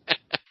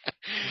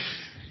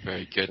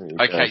 Very good.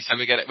 Okay, so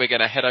we're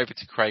gonna head over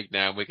to Craig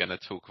now, and we're gonna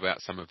talk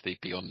about some of the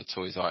Beyond the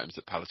Toys items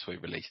that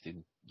Palitoy released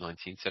in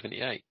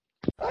 1978.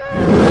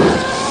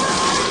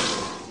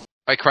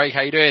 Hi Craig,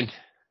 how you doing?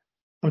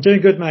 I'm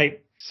doing good,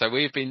 mate. So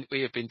we have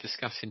been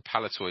discussing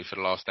Palitoy for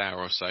the last hour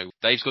or so.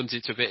 Dave's gone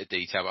into a bit of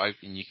detail, but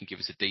hoping you can give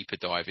us a deeper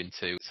dive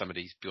into some of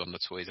these Beyond the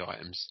Toys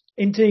items.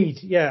 Indeed,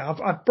 yeah.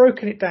 I've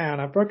broken it down.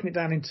 I've broken it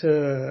down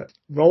into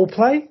role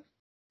play,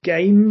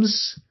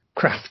 games,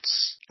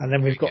 crafts, and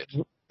then we've got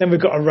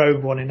a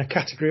rogue one in a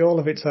category all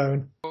of its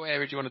own. What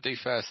area do you want to do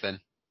first then?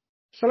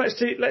 So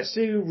let's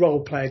do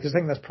role play, because I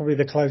think that's probably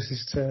the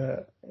closest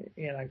to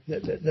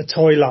the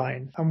toy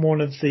line. And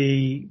one of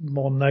the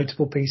more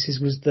notable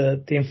pieces was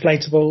the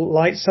inflatable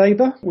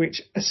lightsaber,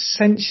 which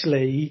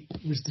essentially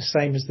was the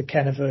same as the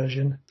Kenner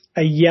version.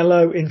 A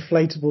yellow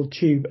inflatable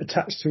tube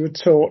attached to a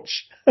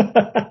torch.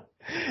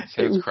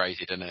 Sounds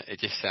crazy, doesn't it? It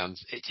just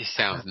sounds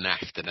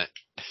naff, doesn't it?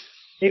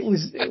 It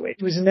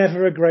was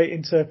never a great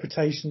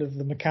interpretation of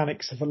the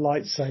mechanics of a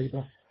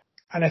lightsaber.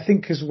 And I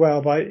think as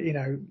well,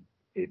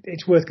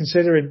 it's worth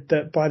considering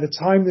that by the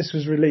time this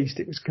was released,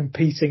 it was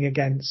competing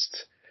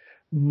against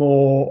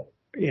more,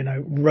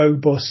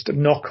 robust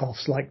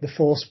knockoffs like the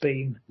Force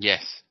Beam.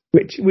 Yes.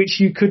 Which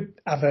you could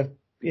have a,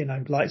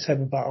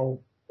 lightsaber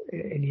battle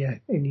in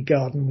your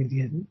garden with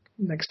your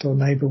next door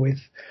neighbour with.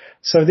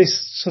 So this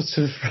sort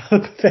of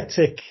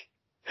pathetic,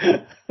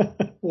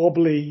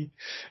 wobbly,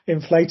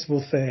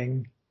 inflatable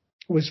thing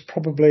was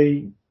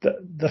probably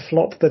the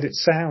flop that it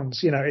sounds.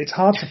 It's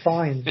hard to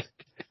find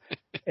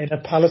in a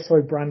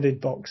Palitoy branded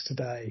box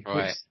today,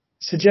 right, which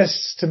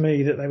suggests to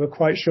me that they were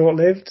quite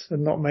short-lived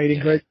and not made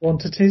in great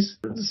quantities.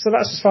 So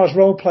that's as far as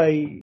role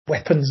play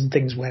weapons and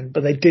things went,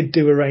 but they did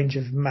do a range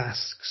of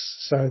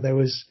masks. So there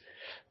was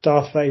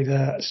Darth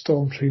Vader,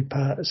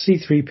 Stormtrooper,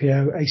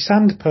 C-3PO, a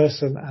Sand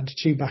Person, and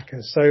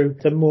Chewbacca. So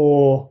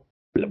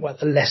the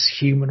less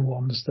human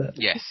ones that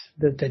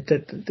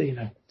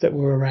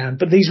were around.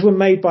 But these were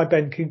made by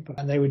Ben Cooper,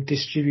 and they were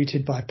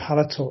distributed by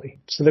Palitoy.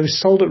 So they were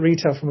sold at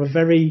retail from a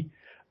very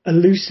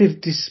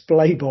elusive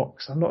display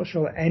box. I'm not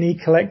sure that any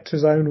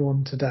collectors own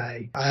one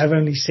today. I have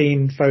only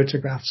seen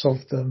photographs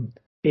of them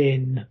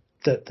in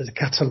the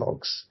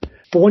catalogues.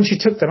 But once you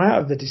took them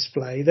out of the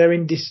display, they're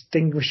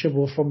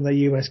indistinguishable from their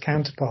US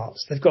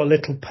counterparts. They've got a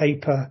little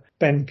paper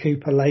Ben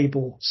Cooper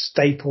label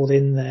stapled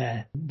in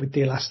there with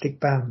the elastic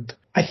band.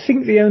 I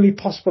think the only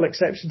possible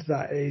exception to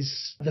that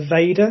is the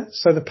Vader.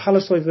 So the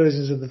Palitoy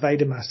versions of the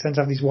Vader mask tend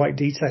to have these white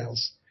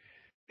details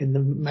in the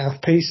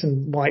mouthpiece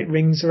and white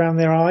rings around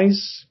their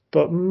eyes.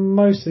 But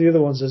most of the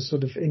other ones are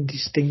sort of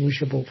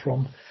indistinguishable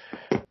from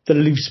the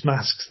loose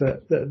masks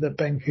that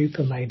Ben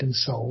Cooper made and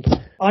sold.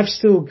 I've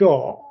still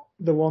got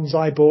the ones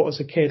I bought as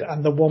a kid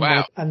and the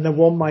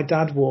one my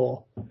dad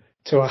wore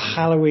to a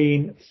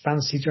Halloween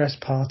fancy dress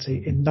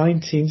party in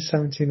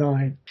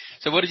 1979.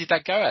 So what did your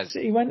dad go as?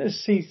 He went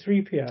as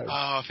C-3PO. Oh,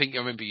 I think I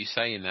remember you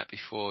saying that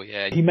before,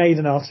 yeah. He made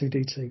an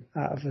R2-D2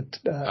 out of it.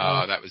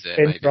 That was it,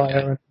 maybe,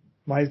 yeah.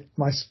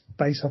 My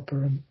space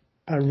hopper and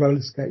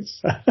roller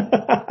skates.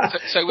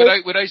 So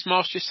were those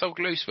masks just sold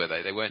loose, were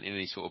they? They weren't in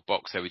any sort of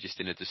box, they were just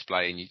in a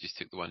display and you just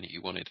took the one that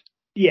you wanted?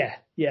 Yeah,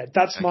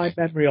 that's my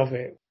memory of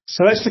it.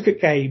 So let's look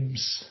at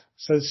games.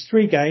 So there's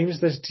 3 games.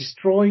 There's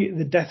Destroy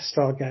the Death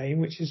Star game,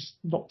 which is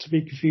not to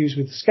be confused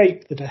with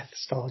Escape the Death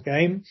Star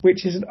game,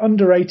 which is an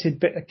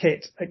underrated bit of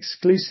kit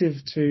exclusive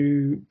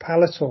to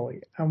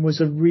Palitoy and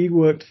was a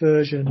reworked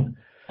version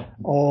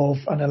of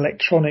an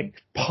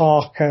electronic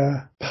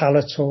Parker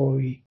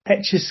Palitoy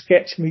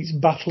Etch-a-Sketch meets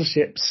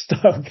Battleship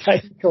style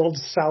game called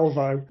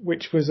Salvo,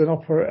 which was a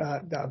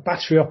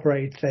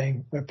battery-operated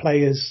thing where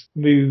players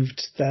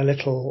moved their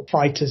little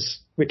fighters,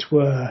 which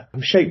were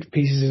shaped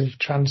pieces of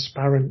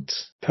transparent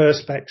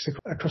perspex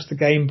across the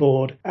game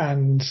board,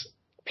 and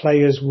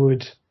players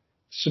would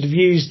sort of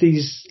use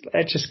these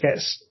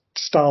Etch-a-Sketch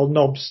style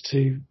knobs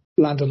to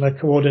land on a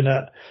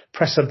coordinate,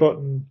 press a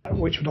button,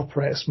 which would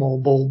operate a small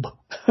bulb.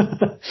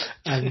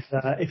 And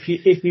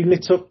if you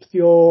lit up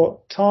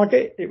your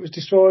target, it was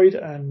destroyed,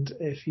 and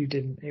if you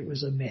didn't, it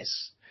was a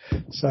miss.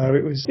 So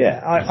it was,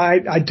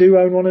 I do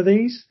own one of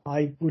these.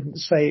 I wouldn't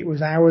say it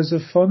was hours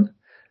of fun.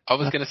 I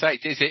was going to say,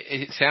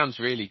 it sounds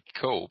really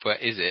cool,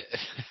 but is it?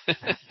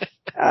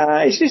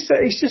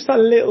 It's just a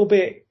little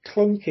bit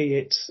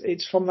clunky.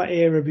 It's from that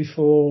era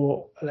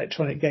before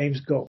electronic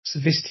games got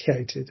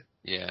sophisticated.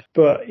 Yeah.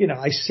 But,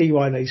 I see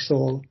why they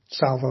saw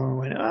Salvo and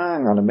went,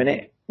 hang on a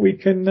minute, we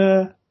can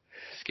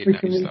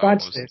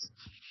badge this.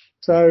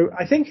 So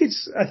I think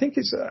it's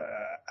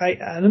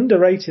an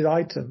underrated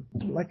item.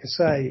 Like I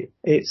say,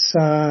 it's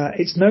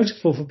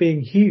notable for being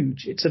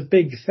huge. It's a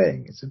big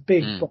thing. It's a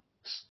big box.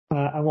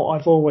 And what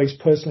I've always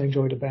personally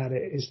enjoyed about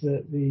it is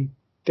that the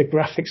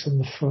graphics on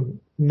the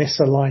front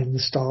misalign the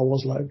Star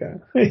Wars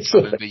logo. I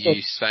remember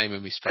you saying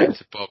when we spoke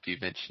to Bob, you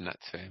mentioned that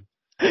to him.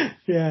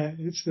 Yeah,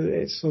 it's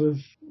sort of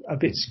a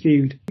bit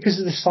skewed. Because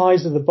of the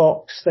size of the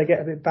box, they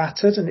get a bit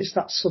battered, and it's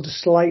that sort of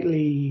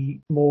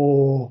slightly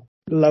more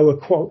lower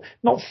quality,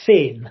 not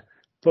thin,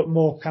 but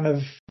more kind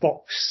of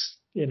box,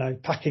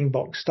 packing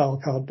box style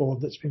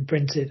cardboard that's been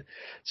printed.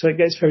 So it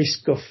gets very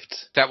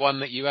scuffed. That one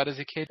that you had as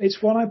a kid?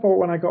 It's one I bought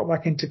when I got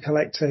back into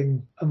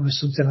collecting, and was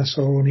something I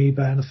saw on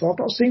eBay, and I thought, I've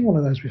not seen one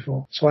of those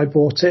before. So I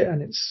bought it,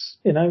 and it's,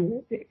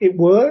 it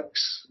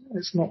works.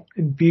 It's not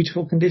in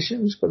beautiful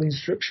conditions, got the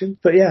instructions.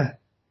 But yeah,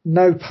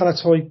 no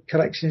Palitoy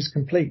collection is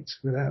complete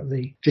without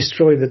the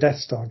Destroy the Death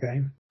Star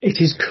game.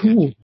 It is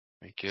cool.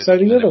 So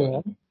the other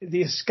one,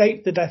 the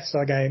Escape the Death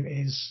Star game,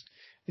 is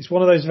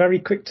one of those very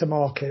quick to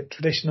market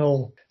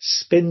traditional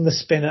spin the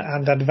spinner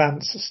and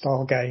advance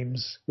style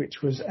games,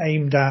 which was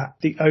aimed at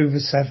the over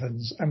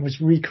 7s and was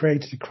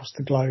recreated across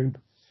the globe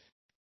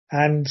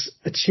and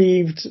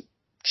achieved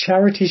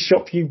charity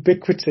shop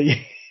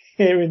ubiquity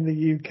here in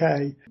the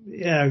UK.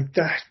 There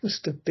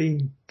must have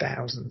been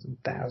thousands and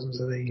thousands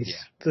of these.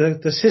 Yeah.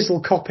 The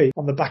sizzle copy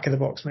on the back of the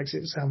box makes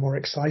it sound more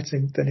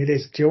exciting than it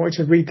is. Do you want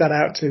me to read that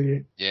out to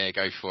you? Yeah,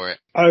 go for it.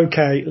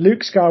 Okay.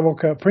 Luke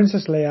Skywalker,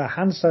 Princess Leia,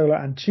 Han Solo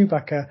and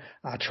Chewbacca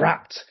are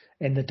trapped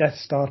in the Death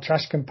Star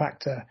trash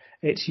compactor.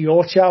 It's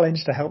your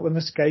challenge to help them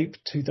escape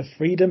to the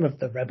freedom of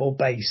the Rebel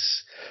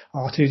base.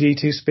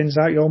 R2-D2 spins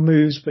out your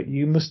moves, but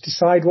you must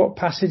decide what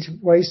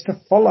passageways to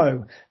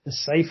follow. The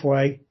safe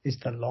way is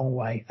the long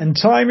way. And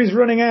time is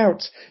running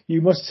out.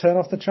 You must turn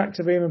off the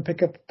tractor beam and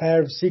pick up a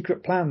pair of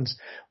secret plans.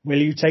 Will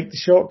you take the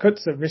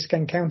shortcuts that risk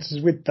encounters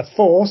with the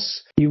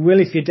Force? You will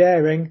if you're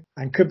daring,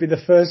 and could be the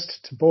first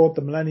to board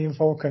the Millennium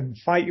Falcon,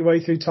 fight your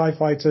way through TIE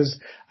fighters,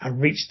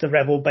 and reach the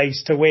Rebel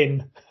base to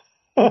win.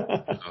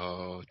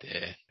 Oh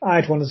dear. I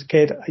had one as a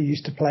kid. I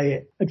used to play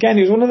it. Again,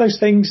 it was one of those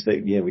things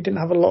that we didn't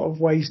have a lot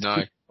of ways to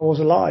keep Wars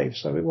alive,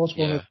 so it was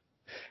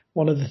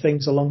one of the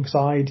things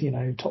alongside,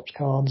 Topps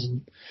cards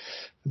and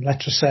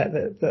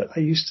Letraset that I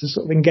used to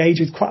sort of engage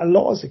with quite a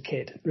lot as a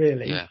kid,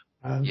 really.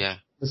 Yeah.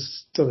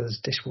 There's still as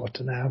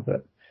dishwater now,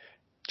 but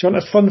do you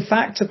want a fun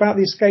fact about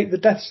the Escape the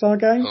Death Star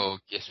game? Oh,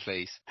 yes,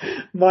 please.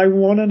 My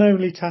one and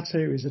only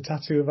tattoo is a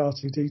tattoo of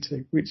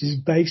R2-D2, which is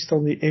based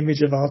on the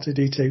image of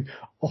R2-D2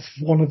 off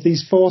one of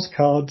these Force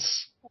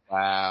cards.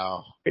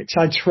 Wow. Which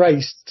I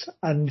traced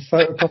and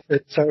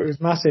photocopied, so it was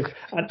massive,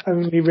 and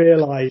only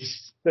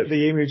realised that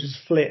the image was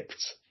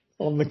flipped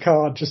on the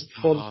card just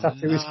before the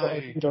tattooist got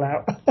a needle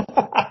out.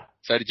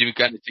 So did you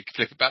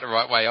flip it back the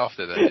right way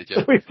after that, did you?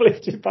 We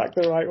flipped it back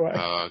the right way.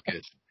 Oh,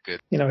 good.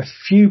 You know, a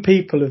few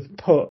people have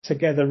put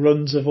together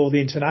runs of all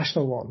the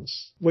international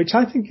ones, which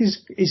I think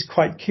is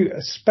quite cute,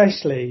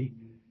 especially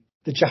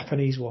the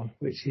Japanese one,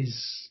 which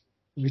is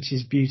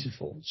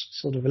beautiful. It's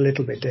sort of a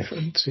little bit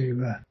different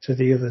to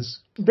the others.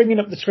 Bringing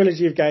up the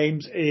trilogy of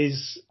games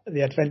is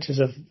The Adventures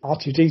of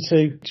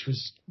R2-D2, which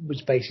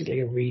was basically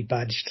a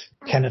rebadged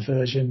Kenner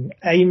version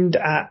aimed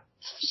at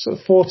sort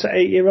of 4 to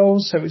 8 year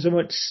olds. So it was a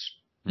much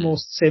more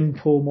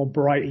simple, more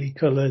brightly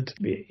coloured,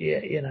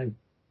 you know,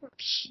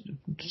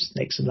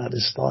 Snakes and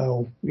Ladders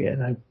style, you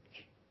know,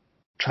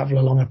 travel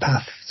along a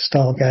path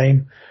style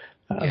game.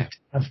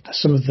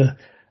 Some of the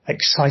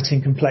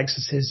exciting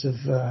complexities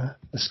of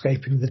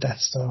escaping the Death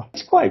Star.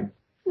 It's quite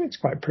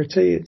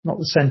pretty. It's not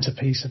the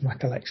centerpiece of my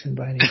collection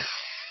by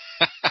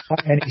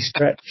any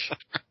stretch.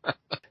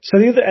 So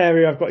the other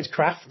area I've got is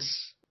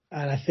crafts,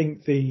 and I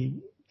think the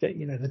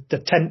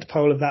tent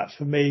pole of that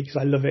for me, because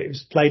I love it,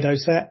 was Play-Doh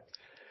set.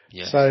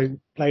 Yeah. So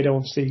Play-Doh,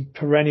 obviously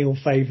perennial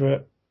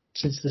favourite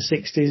since the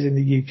 60s in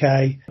the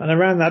UK. And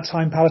around that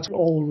time, Palitoy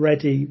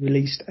already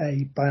released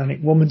a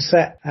Bionic Woman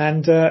set.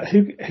 And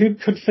who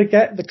could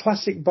forget the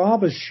classic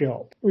Barber's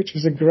Shop, which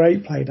was a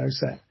great Play-Doh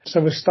set.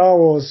 So a Star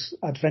Wars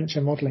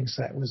adventure modelling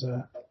set was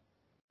a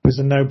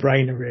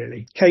no-brainer,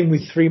 really. Came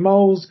with 3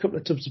 molds, a couple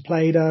of tubs of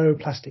Play-Doh,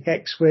 plastic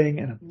X-Wing,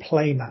 and a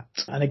playmat.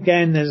 And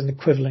again, there's an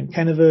equivalent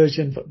Kenner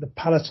version, but the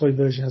Palitoy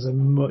version has a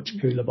much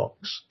cooler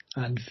box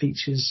and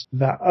features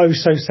that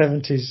so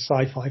 70s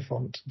sci-fi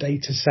font,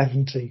 Data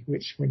 70,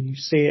 which when you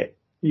see it,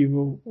 you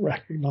will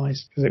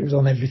recognise because it was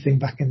on everything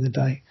back in the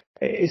day.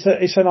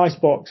 It's a nice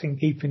box in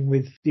keeping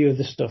with the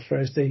other stuff,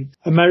 whereas the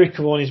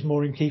American one is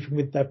more in keeping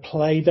with their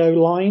Play-Doh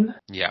line.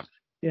 Yeah.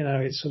 You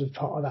know, it's sort of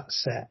part of that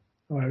set.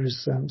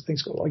 Whereas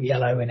things got like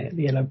yellow in it,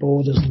 the yellow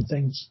borders and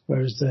things,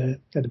 whereas they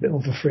had a bit more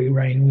of a free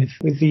reign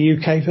with the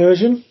UK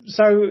version.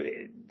 So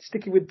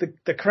sticking with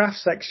the craft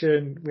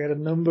section, we had a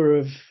number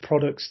of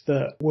products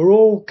that were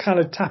all kind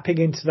of tapping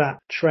into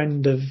that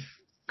trend of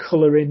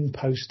colour-in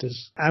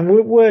posters. And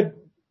we're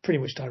pretty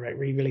much direct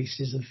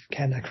re-releases of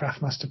Kenner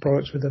Craftmaster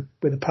products with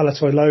a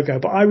Palitoy logo.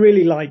 But I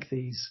really like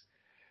these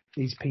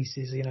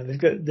pieces. You know,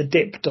 they've got the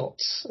dip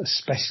dots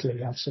especially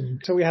have some.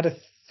 So we had a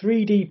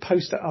 3D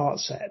poster art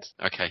set.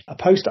 Okay. A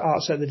poster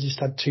art set that just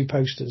had 2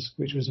 posters,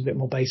 which was a bit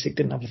more basic,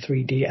 didn't have a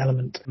 3D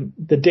element.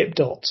 The dip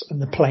dots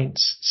and the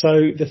plates.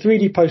 So the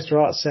 3D poster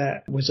art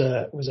set was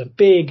a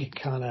big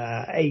kind of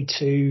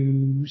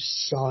A2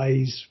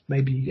 size,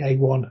 maybe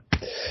A1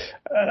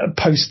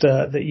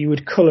 poster that you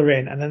would colour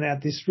in, and then they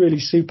had this really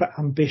super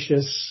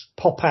ambitious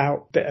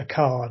pop-out bit of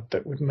card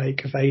that would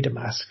make a Vader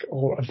mask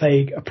or a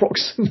vague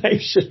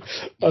approximation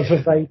of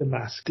a Vader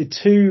mask. The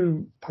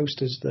 2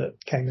 posters that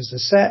came as a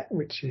set,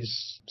 which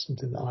is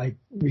something that I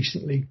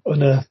recently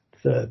unearthed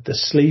the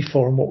sleeve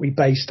for and what we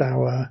based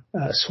our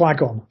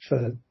swag on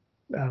for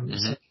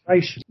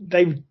celebration.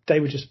 They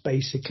were just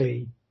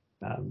basically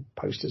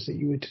posters that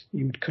you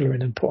would colour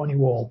in and put on your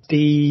wall.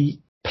 The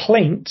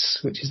plaints,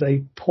 which is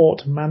a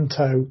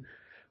portmanteau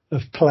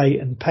of plate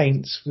and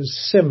paints, was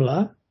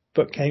similar,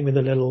 but came with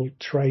a little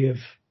tray of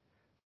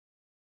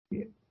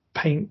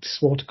paints,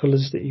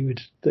 watercolours that you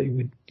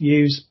would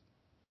use.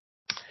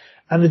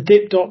 And the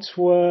dip dots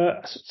were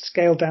a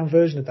scaled down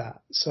version of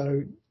that,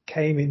 so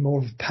came in more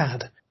of a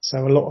pad.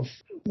 So a lot of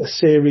a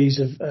series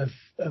of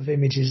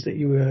images that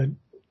you were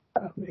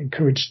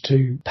encouraged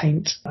to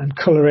paint and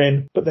colour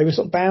in, but they were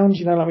sort of bound,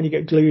 you know, like when you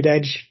get glued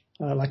edge,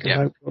 like a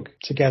notebook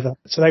together.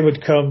 So they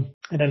would come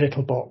in a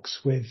little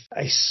box with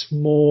a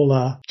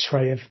smaller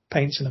tray of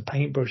paints and a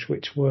paintbrush,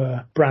 which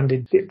were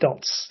branded dip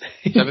dots.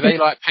 So were they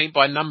like paint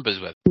by numbers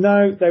with?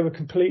 No, they were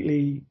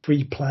completely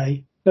free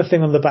play.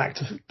 Nothing on the back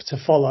to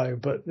follow,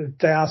 but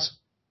they are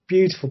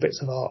beautiful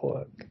bits of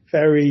artwork.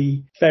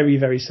 Very, very,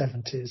 very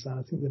 70s. And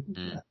I think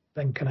the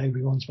Ben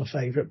Kenobi one's my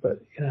favourite, but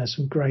you know,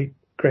 some great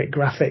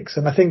graphics.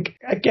 And I think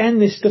again,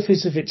 this stuff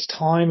is of its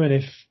time, and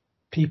if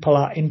people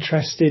are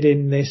interested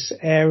in this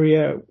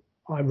area,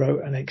 I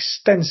wrote an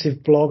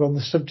extensive blog on the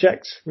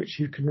subject,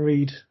 which you can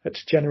read at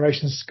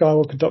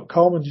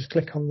generationsskywalker.com, and just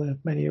click on the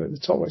menu at the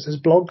top where it says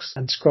blogs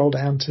and scroll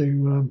down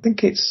to, I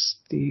think it's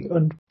the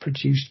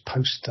unproduced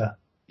poster.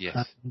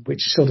 Yes.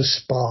 Which sort of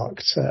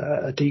sparked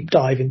a deep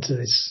dive into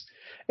this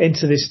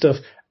stuff.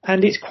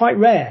 And it's quite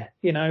rare,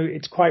 you know,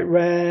 it's quite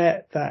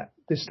rare that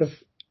this stuff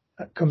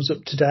comes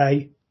up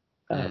today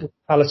with the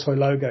Palitoy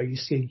logo. You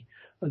see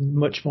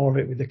much more of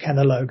it with the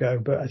Kenner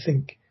logo, but I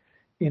think,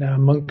 you know,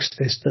 amongst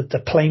this,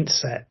 the plaint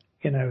set,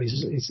 you know,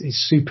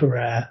 is super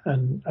rare,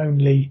 and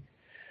only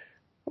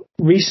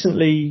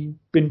recently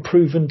been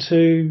proven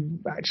to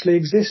actually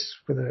exist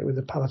with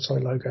a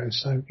Palitoy logo.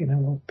 So,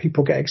 when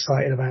people get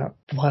excited about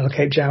Vinyl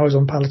Cape Jowers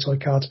on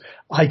Palitoy cards,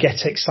 I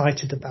get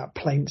excited about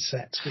plain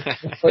sets with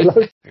Palitoy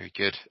logo. Very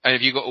good. And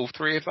have you got all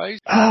three of those?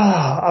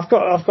 I've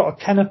got a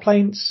Kenner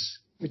plaints,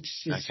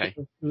 which is Okay.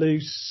 sort of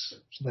loose,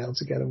 so they held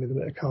together with a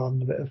bit of card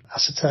and a bit of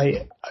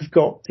acetate. I've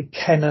got the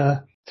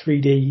Kenner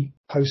 3D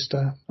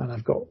poster, and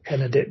I've got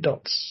Kenner dip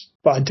dots.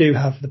 But I do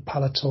have the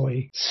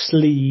Palitoy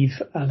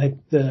sleeve and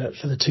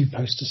for the 2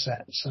 poster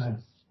set. So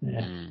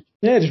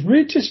yeah,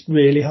 just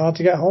really hard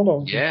to get hold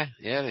of. Yeah.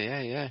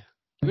 You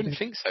wouldn't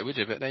think so, would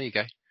you? But there you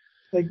go.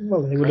 They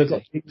would have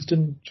got used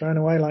and thrown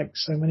away like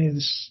so many of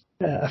this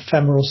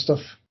ephemeral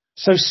stuff.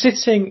 So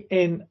sitting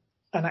in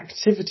an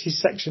activity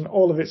section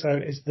all of its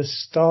own is the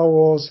Star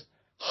Wars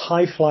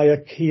High Flyer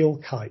Keel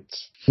Kite,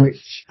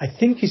 which I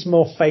think is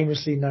more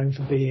famously known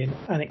for being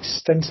an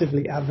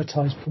extensively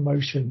advertised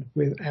promotion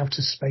with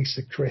Outer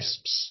Spacer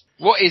crisps.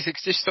 What is it?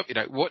 Just stop.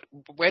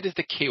 Where does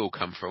the keel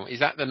come from?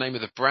 Is that the name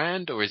of the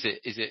brand, or is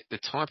it the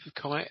type of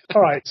kite?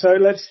 All right, so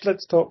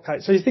let's talk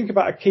kite. So you think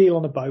about a keel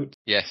on a boat.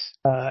 Yes.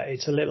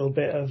 It's a little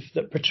bit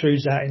that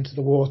protrudes out into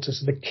the water.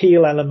 So the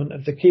keel element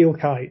of the keel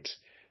kite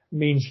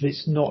means that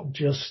it's not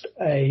just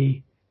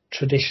a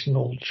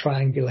traditional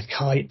triangular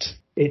kite.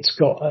 It's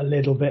got a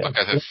little bit like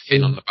a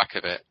fin on the back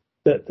of it.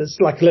 There's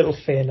like a little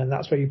fin, and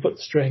that's where you put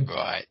the string.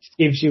 Right.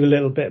 Gives you a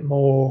little bit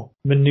more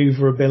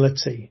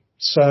maneuverability.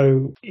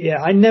 So,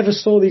 yeah, I never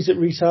saw these at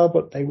retail,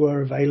 but they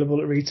were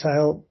available at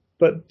retail.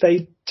 But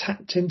they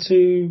tapped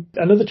into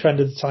another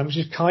trend at the time, which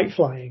is kite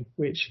flying,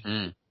 which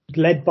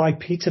led by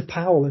Peter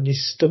Powell and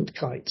his stunt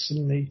kites.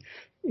 And the,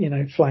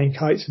 flying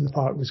kites in the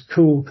park was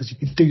cool because you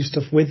could do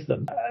stuff with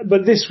them.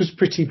 But this was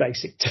pretty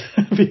basic,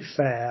 to be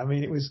fair. I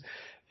mean, it was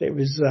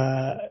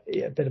a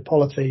bit of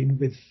polythene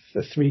with a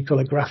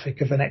 3-colour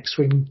graphic of an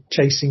X-Wing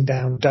chasing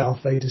down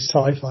Darth Vader's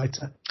TIE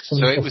fighter. So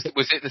was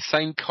it the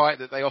same kite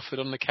that they offered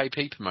on the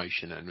KP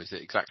promotion, and was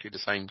it exactly the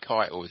same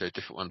kite, or was there a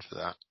different one for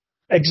that?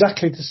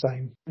 Exactly the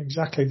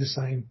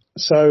same.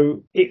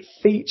 So it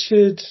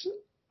featured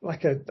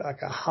like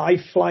a High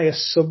Flyer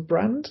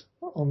sub-brand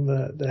on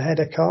the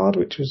header card,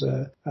 which was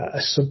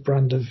a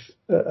sub-brand of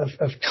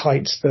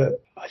kites that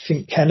I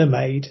think Kenner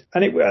made.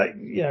 And it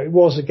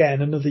was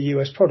again another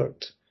US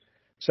product.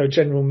 So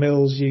General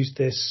Mills used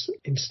this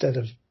instead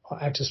of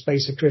Outer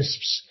Spacer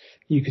crisps.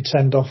 You could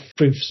send off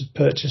proofs of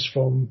purchase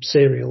from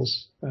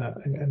cereals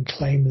and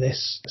claim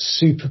this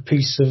super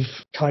piece of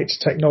kite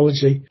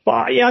technology.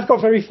 But yeah, I've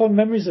got very fond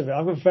memories of it.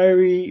 I've got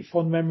very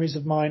fond memories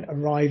of mine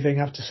arriving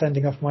after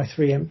sending off my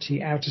 3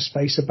 empty Outer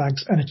Spacer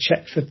bags and a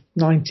check for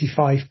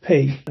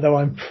 95p, though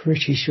I'm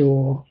pretty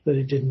sure that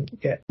it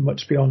didn't get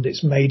much beyond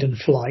its maiden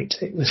flight.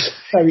 It was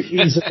very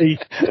easily...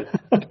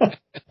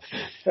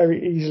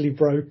 very easily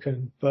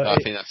broken. But I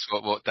think that's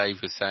what Dave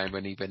was saying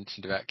when he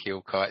mentioned about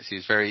keel kites. He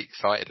was very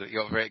excited. He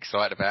got very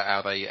excited about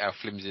how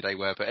flimsy they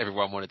were, but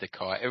everyone wanted a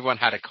kite. Everyone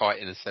had a kite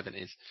in the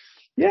 70s.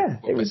 Yeah,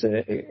 it was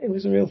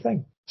a real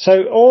thing.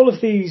 So all of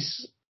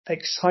these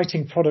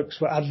exciting products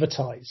were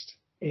advertised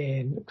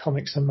in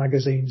comics and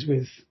magazines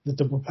with the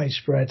double page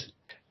spread,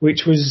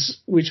 which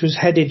was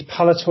headed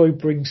Palitoy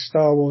brings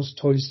Star Wars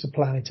toys to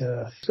planet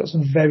Earth. It's got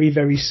some very,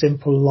 very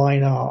simple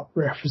line art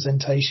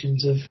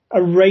representations of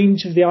a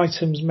range of the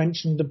items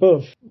mentioned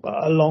above,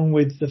 along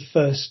with the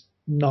first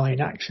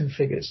 9 action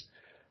figures.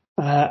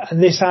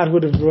 And this ad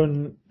would have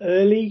run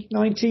early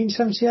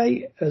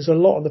 1978, as a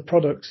lot of the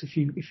products, if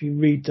you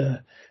read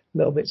the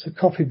little bits of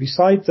copy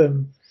beside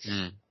them,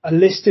 are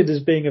listed as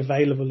being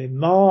available in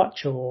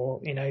March, or,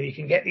 you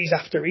can get these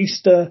after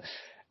Easter.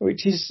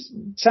 Which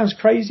sounds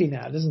crazy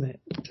now, doesn't it?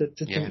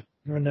 To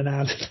run an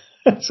ad.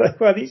 So,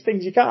 well, these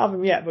things, you can't have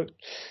them yet, but,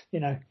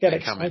 get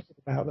excited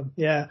about them.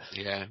 Yeah.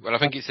 Yeah. Well, I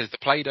think it says the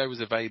Play-Doh was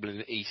available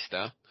in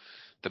Easter.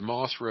 The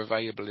masks were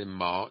available in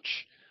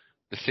March.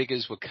 The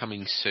figures were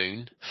coming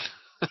soon.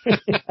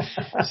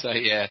 So,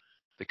 yeah,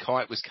 the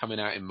kite was coming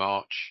out in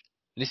March.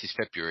 And this is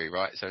February,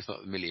 right? So it's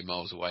not a million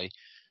miles away.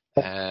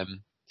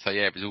 So,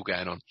 yeah, it was all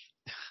going on.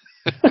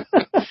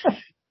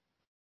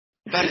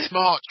 But it's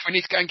March. We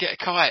need to go and get a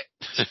kite.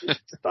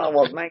 Star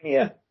Wars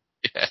mania.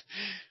 Yeah.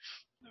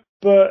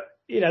 But,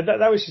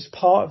 that was just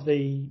part of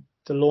the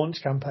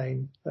launch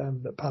campaign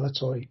that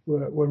Palitoy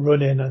were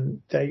running,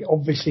 and they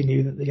obviously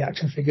knew that the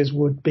action figures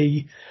would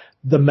be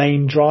the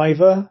main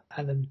driver,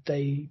 and then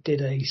they did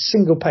a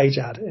single page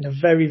ad in a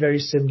very, very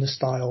similar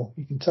style.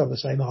 You can tell the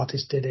same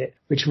artist did it,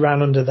 which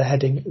ran under the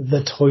heading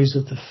The Toys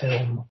of the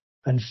Film,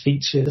 and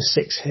featured the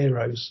 6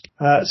 heroes.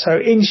 So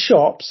in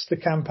shops, the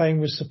campaign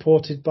was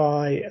supported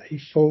by a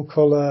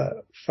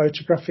full-colour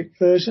photographic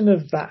version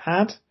of that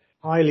ad,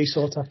 highly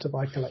sought after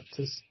by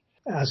collectors,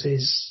 as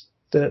is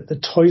the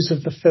Toys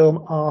of the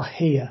Film Are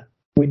Here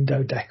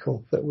window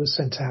decal that was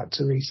sent out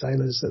to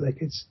retailers that they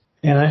could,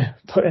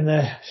 put in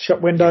their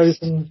shop windows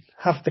and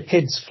have the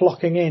kids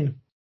flocking in.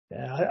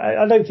 Yeah,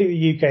 I don't think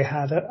the UK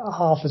had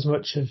half as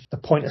much of the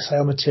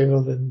point-of-sale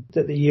material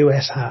that the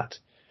US had.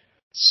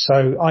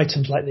 So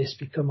items like this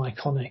become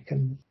iconic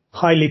and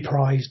highly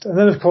prized. And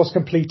then, of course,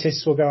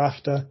 completists will go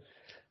after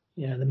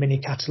the mini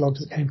catalogues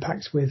that came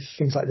packed with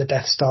things like the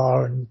Death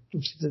Star and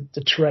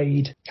the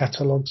trade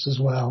catalogues as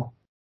well.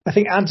 I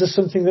think ads are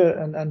something that,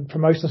 and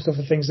promotional stuff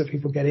are things that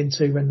people get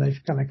into when they've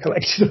kind of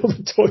collected all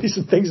the toys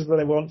and things that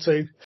they want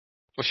to.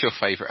 What's your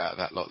favourite out of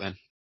that lot then?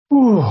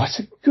 Ooh, that's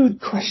a good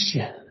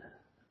question.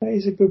 That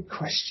is a good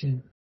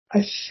question.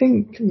 I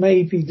think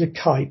maybe the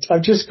kite.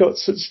 I've just got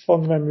such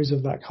fond memories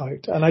of that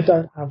kite, and I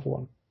don't have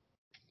one.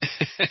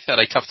 Are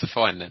they tough to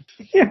find then?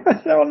 Yeah,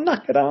 they're all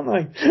knackered,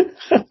 aren't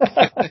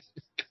they?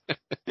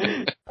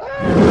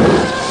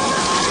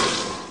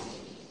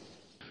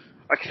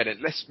 Okay then,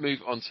 let's move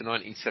on to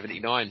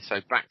 1979.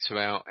 So back to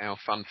our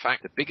fun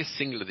fact. The biggest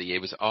single of the year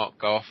was Art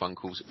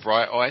Garfunkel's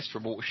Bright Eyes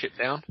from Watership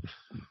Down.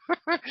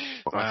 Nice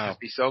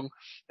happy song.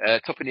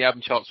 Topping the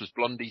album charts was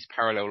Blondie's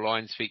Parallel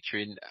Lines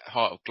featuring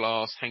Heart of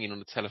Glass, Hanging on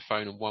the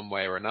Telephone and One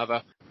Way or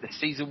Another. The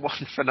season 1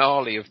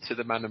 finale of To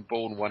the Man and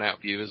Born won out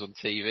viewers on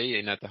TV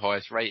and had the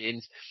highest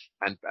ratings.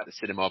 And at the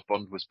cinema,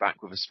 Bond was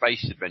back with a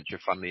space adventure,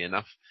 funnily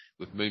enough,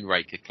 with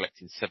Moonraker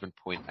collecting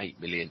 7.8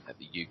 million at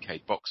the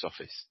UK box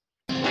office.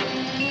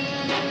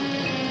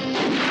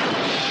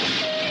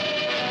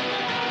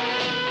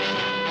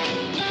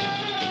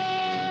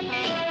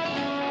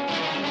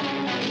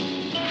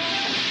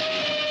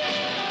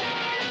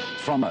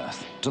 From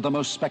Earth to the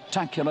most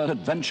spectacular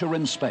adventure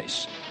in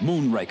space,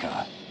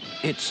 Moonraker.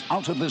 It's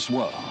out of this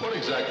world. What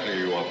exactly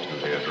are you up to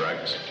here,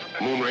 Drax?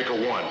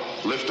 Moonraker 1,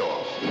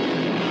 liftoff.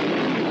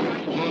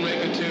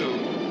 Moonraker 2,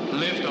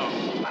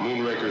 liftoff.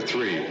 Moonraker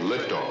 3,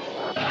 liftoff.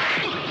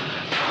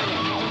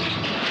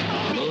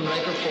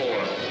 Moonraker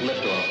 4,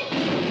 liftoff.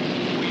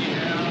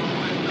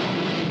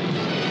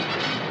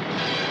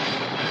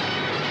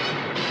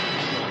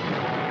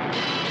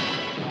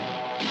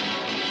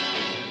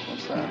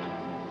 What's that?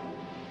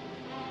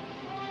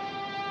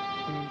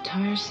 An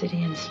entire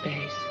city in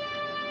space.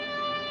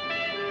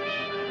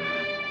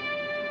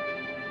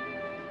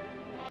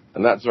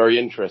 And that's very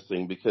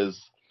interesting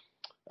because,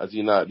 as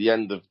you know, at the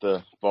end of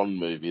the Bond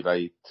movie,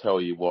 they tell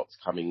you what's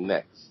coming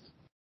next.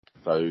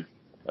 So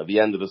at the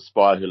end of The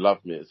Spy Who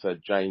Loved Me, it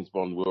said James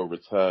Bond will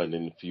return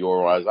in For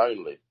Your Eyes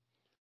Only.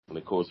 And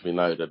of course, we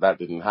know that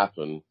didn't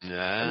happen.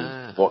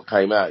 Yeah. And what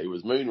came out, it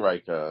was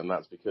Moonraker, and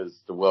that's because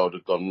the world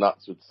had gone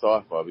nuts with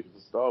sci-fi because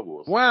of Star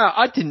Wars. Wow,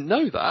 I didn't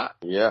know that.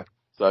 Yeah.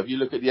 So if you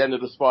look at the end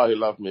of The Spy Who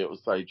Loved Me, it will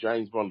say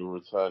James Bond will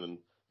return in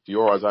For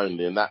Your Eyes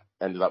Only, and that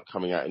ended up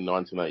coming out in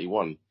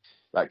 1981.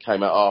 That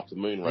came out after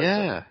Moonraker.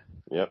 Yeah.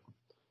 Yep.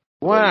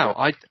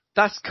 Wow,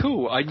 that's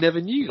cool. I never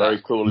knew that.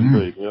 Very cool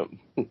indeed, yep.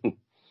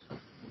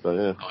 So,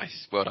 yeah.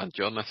 Nice. Well done,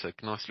 John. That's a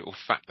nice little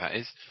fact, that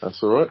is.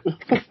 That's all right.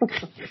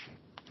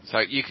 So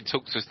you can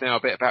talk to us now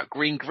a bit about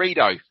Green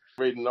Greedo.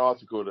 Reading an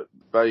article that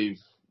Dave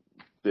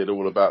did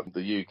all about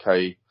the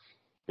UK,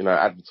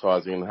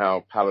 advertising and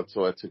how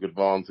Palitoy took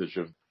advantage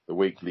of the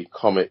weekly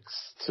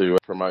comics to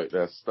promote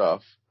their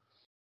stuff.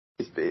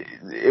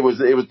 It was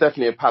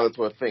definitely a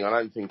Palitoy thing. I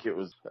don't think it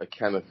was a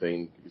Kenner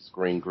thing. It was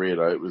Green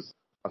Greedo. It was,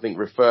 I think,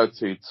 referred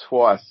to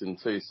twice in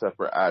 2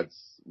 separate ads.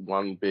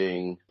 One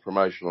being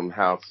promotion on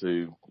how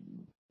to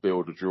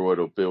build a droid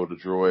or build a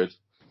droid,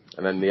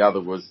 and then the other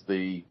was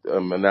the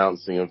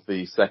announcing of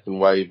the second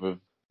wave of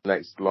the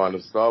next line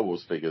of Star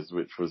Wars figures,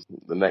 which was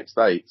the next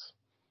 8.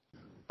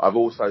 I've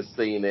also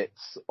seen it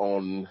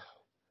on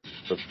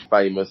the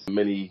famous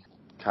mini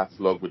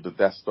catalogue with the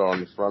Death Star on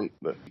the front.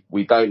 But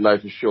we don't know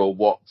for sure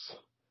what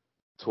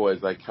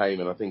toys they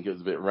came in. I think it was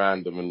a bit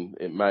random, and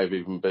it may have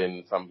even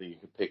been something you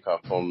could pick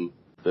up on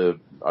the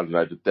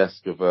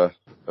desk of a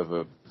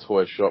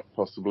toy shop,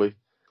 possibly.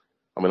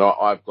 I mean,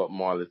 I've got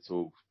my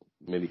little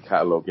mini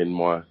catalogue in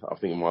my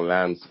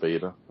land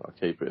speeder. I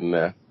keep it in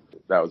there.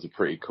 That was a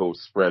pretty cool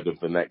spread of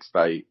the next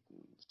 8,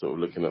 sort of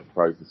looking at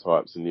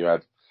prototypes, and you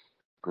had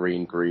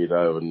Green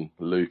Greedo and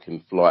Luke in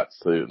flight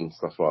suit and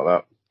stuff like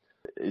that.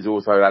 He's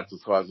also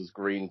advertised as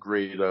Green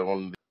Greedo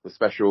on the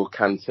special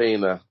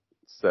Cantina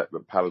set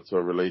that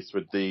Palitoy released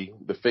with the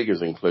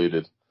figures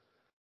included.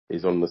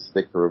 He's on the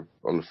sticker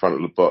on the front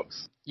of the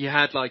box. You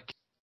had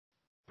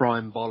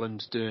Brian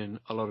Bolland doing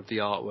a lot of the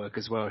artwork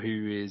as well,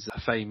 who is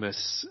a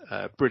famous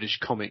British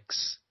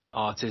comics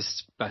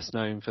artist, best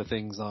known for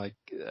things like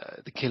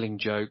The Killing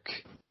Joke,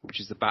 which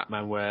is the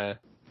Batman where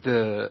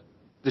the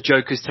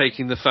Joker's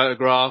taking the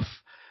photograph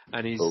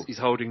and he's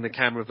holding the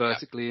camera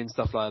vertically and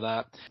stuff like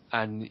that.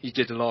 And he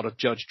did a lot of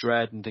Judge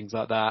Dredd and things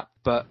like that.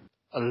 But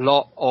a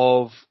lot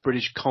of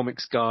British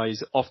comics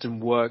guys often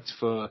worked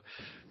for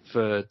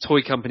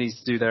toy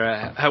companies to do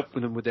help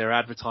them with their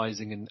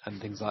advertising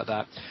and things like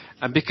that.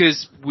 And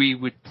because we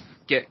would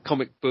get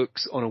comic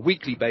books on a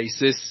weekly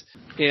basis,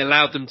 it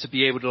allowed them to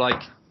be able to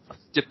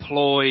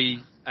deploy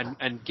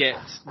and get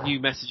new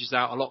messages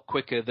out a lot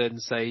quicker than,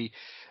 say,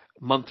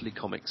 monthly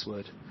comics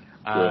would.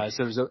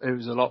 So it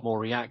was a lot more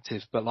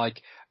reactive. But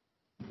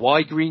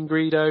why Green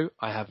Greedo?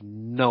 I have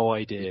no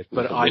idea,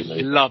 but I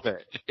love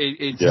it.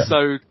 It's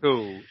so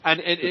cool. And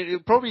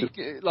it'll probably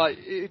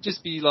it'd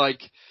just be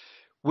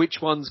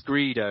which one's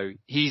Greedo?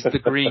 He's the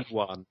green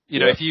one.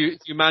 If you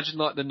imagine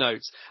the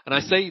notes. And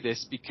I say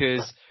this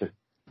because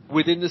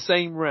within the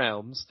same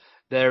realms,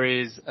 there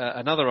is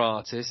another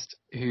artist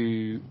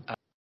who I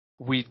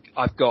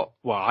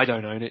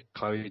don't own it,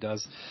 Chloe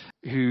does,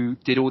 who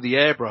did all the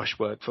airbrush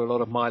work for a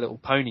lot of My Little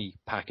Pony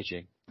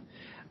packaging.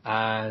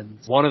 And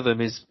one of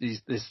them is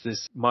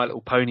this My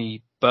Little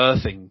Pony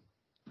birthing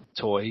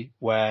toy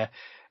where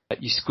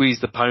you squeeze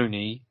the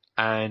pony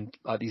and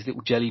like these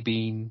little jelly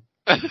bean,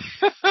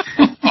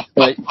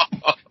 like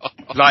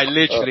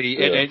literally,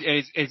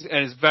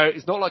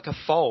 it's not like a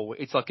foal,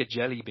 it's like a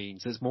jelly bean,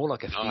 so it's more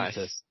like a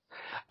fetus.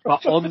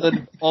 But on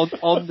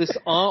this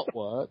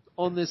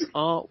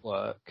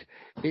artwork,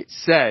 it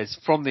says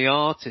from the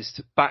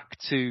artist back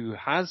to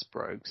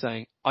Hasbro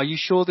saying, "Are you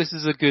sure this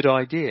is a good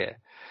idea?"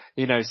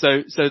 You know,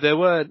 so there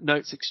were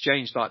notes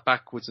exchanged like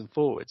backwards and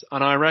forwards,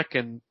 and I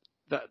reckon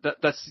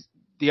that's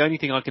the only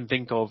thing I can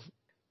think of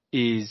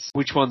is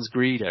which one's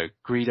Greedo.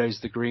 Greedo's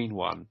the green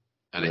one,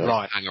 and it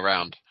doesn't hang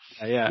around.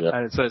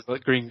 And it says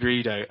like Green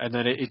Greedo, and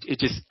then it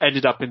just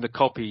ended up in the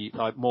copy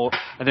like more,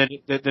 and then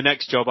the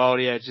next job,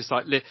 just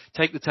like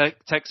take the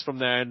text from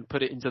there and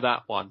put it into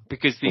that one,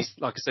 because these,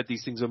 like I said,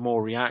 these things are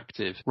more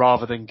reactive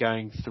rather than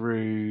going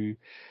through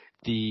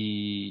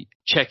the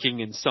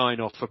checking and sign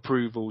off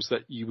approvals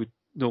that you would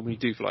normally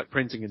do for like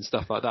printing and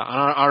stuff like that. And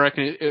I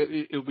reckon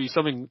it'll be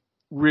something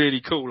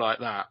really cool like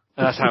that.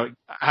 And that's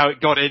how it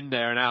got in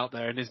there and out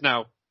there, and is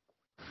now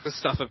the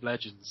stuff of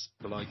legends.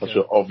 Such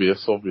an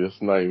obvious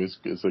name. It's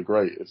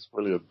it's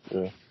brilliant.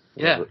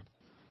 Yeah.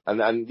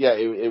 And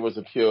it was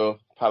a pure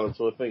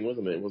Palitoy thing,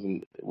 wasn't it?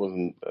 It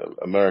wasn't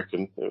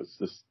American. It was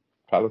just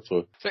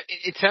Palitoy. So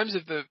in terms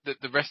of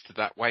the rest of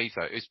that wave,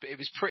 though, it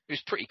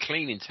was pretty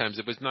clean in terms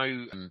of there was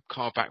no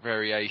card back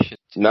variation.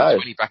 No.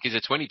 20 back is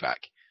a 20 back.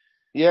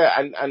 Yeah,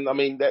 and I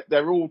mean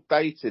they're all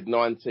dated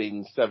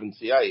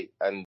 1978,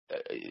 and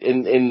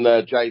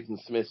in Jason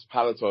Smith's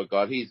Palitoy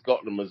guide, he's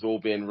got them as all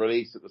being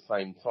released at the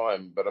same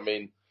time. But I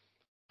mean,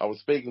 I was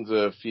speaking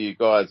to a few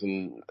guys,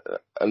 and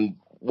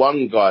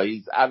one guy,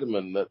 he's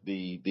adamant that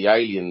the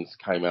aliens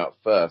came out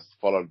first,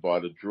 followed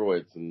by the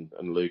droids and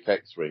Luke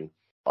X-Wing.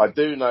 I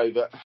do know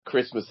that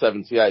Christmas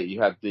 '78,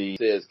 you had the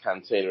Sears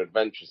Cantina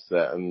Adventure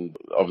set, and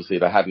obviously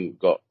they hadn't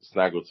got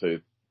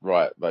Snaggletooth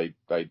right. They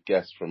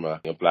guessed from a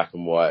black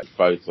and white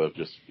photo of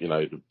just,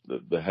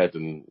 the head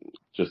and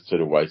just to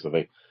the waist, I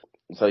think.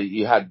 So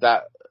you had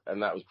that,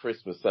 and that was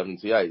Christmas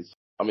 '78.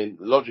 I mean,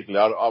 logically,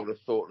 I would have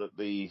thought that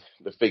the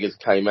figures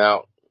came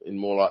out in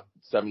more like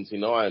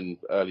 '79,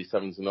 early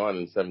 '79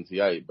 and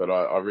 '78. But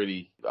I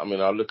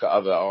look at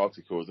other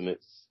articles and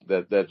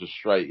they're just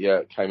straight,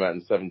 it came out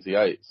in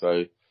 '78.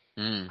 So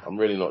I'm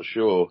really not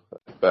sure.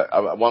 But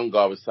one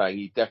guy was saying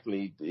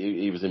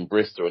he was in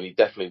Bristol and he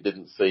definitely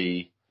didn't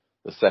see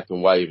the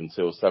second wave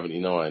until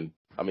 '79.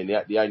 I mean,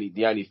 the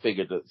only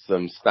figure that's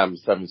stamped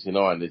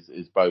 '79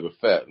 is Boba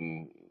Fett,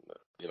 and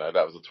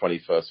that was the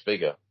 21st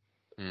figure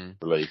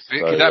release.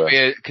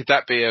 Could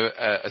that be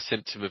a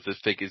symptom of the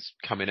figures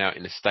coming out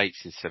in the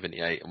States in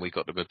 '78, and we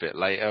got them a bit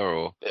later,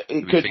 or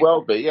it could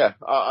well be? Yeah,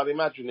 I'd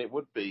imagine it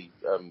would be.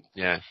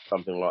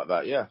 Something like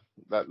that. Yeah,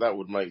 that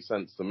would make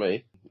sense to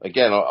me.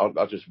 Again,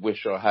 I just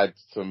wish I had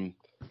some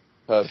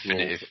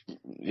personal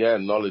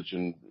knowledge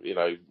and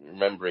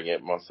remembering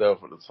it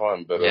myself at the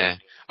time. But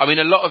I mean,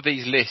 a lot of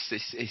these lists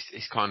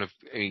is kind of,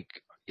 I'm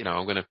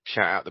going to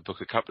shout out the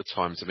book a couple of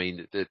times. I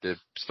mean, the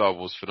Star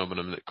Wars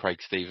Phenomenon that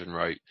Craig Stephen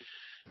wrote,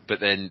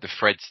 but then the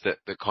threads that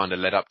kind of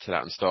led up to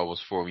that on Star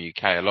Wars Forum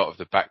UK, a lot of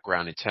the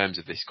background in terms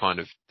of this kind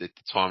of the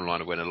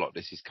timeline of when a lot of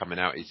this is coming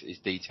out is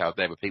detailed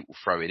there with people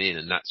throwing in,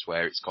 and that's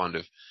where it's kind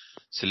of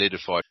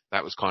solidified.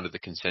 That was kind of the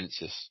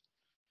consensus.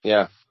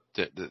 Yeah.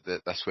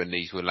 That's when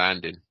these were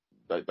landing.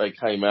 They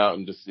came out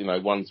and just,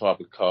 one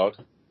type of card.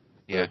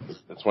 Yeah.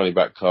 A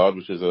 20-back card,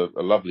 which is a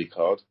lovely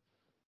card.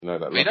 You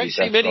don't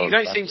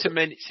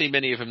see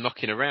many of them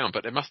knocking around,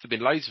 but there must have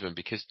been loads of them,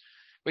 because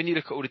when you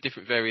look at all the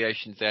different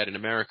variations they had in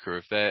America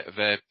of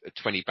their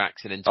 20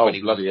 backs and then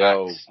 21 bloody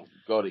backs. Hell.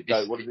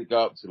 God, what does it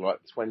go up to? Like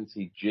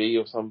 20G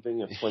or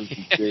something? A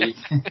 20G?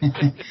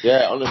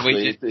 Yeah,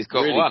 honestly, it's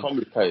really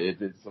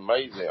complicated. It's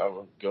amazing.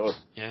 Oh, my God.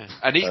 Yeah.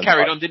 And these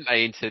carried on, didn't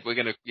they, into, we're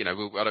going to,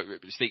 I don't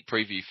sneak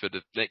preview for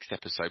the next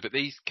episode, but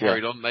these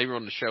carried on, they were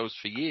on the shelves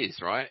for years,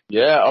 right?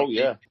 Yeah,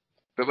 yeah.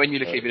 But when you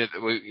look even at,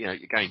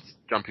 again,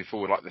 jumping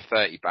forward like the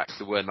 30 backs,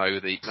 there were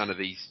none of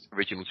these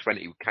original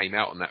 20 came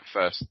out on that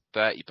first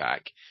 30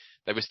 back.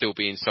 They were still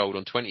being sold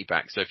on 20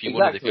 backs. So if you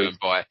wanted to go and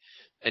buy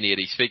any of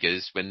these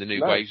figures when the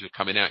new waves were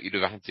coming out, you'd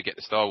have had to get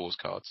the Star Wars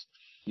cards.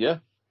 Yeah,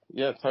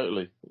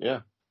 totally. Yeah.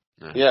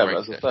 Yeah, but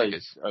as I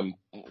say,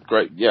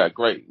 great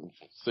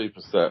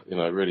super set,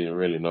 really,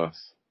 really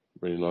nice.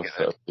 Really nice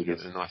set of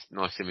figures. A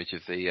nice image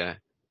of the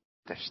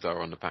Death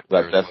Star on the back.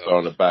 That Death Star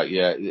on the back,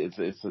 yeah.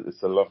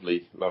 It's a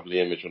lovely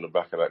image on the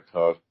back of that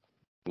card.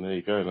 And there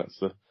you go. That's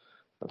the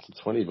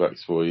 20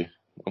 bucks for you.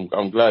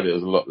 I'm glad it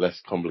was a lot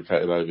less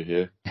complicated over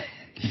here.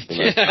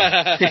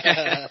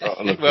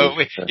 Well,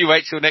 you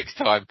wait till next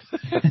time.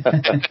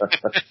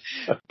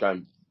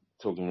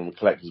 Talking from a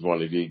collector's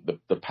point of view,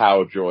 the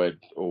Power Droid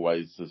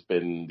always has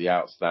been the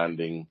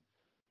outstanding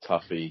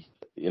toughy.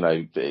 You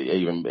know,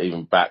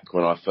 even back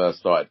when I first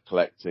started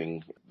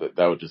collecting, that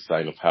they were just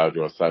saying the Power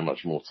Droid are so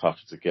much more tough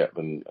to get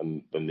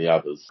than the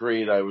others.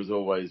 Greedo was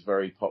always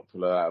very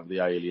popular out of the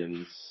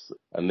aliens,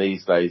 and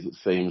these days it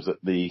seems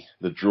that the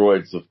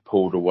droids have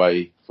pulled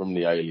away from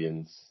the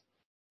aliens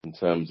in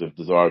terms of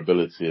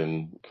desirability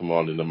and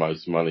commanding the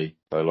most money.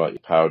 So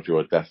like Power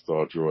Droid, Death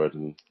Star Droid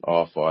and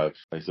R5,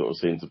 they sort of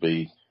seem to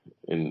be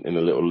in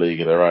a little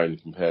league of their own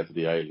compared to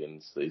the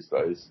aliens these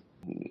days.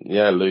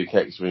 Yeah, Luke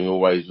X-Wing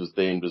always was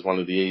deemed as one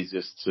of the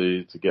easiest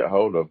to get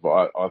hold of,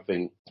 but I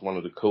think it's one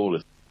of the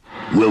coolest.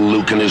 Will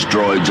Luke and his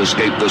droids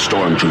escape the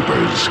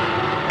stormtroopers?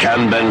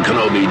 Can Ben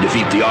Kenobi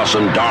defeat the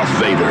awesome Darth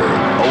Vader?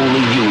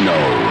 Only you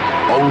know.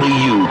 Only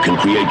you can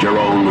create your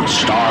own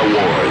Star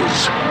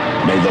Wars.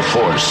 May the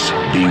Force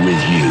be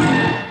with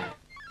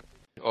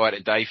you. All right,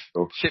 then, Dave.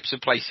 Ships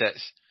and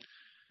playsets.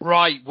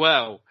 Right,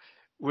 well,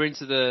 we're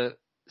into the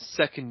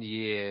second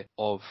year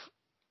of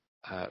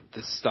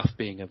the stuff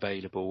being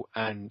available,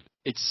 and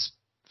it's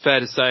fair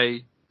to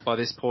say by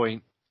this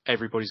point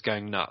everybody's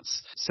going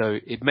nuts. So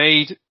it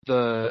made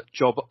the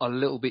job a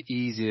little bit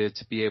easier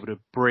to be able to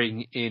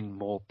bring in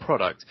more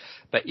product.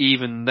 But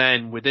even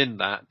then, within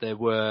that, there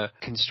were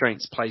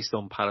constraints placed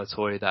on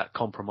Palitoy that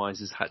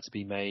compromises had to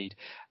be made,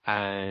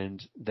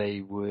 and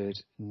they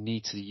would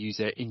need to use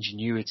their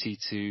ingenuity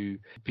to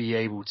be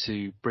able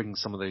to bring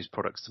some of those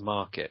products to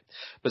market.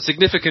 But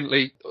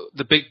significantly,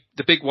 the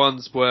big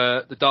ones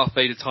were the Darth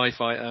Vader TIE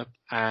Fighter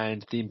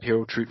and the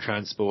Imperial Troop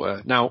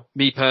Transporter. Now,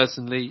 me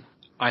personally,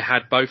 I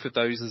had both of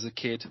those as a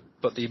kid,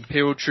 but the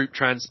Imperial Troop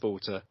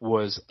Transporter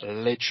was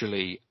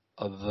literally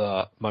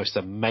the most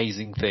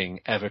amazing thing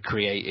ever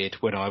created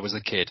when I was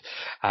a kid.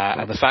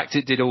 And the fact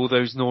it did all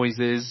those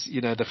noises,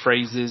 you know, the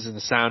phrases and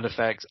the sound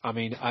effects, I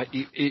mean,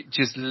 it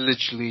just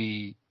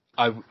literally,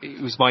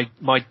 it was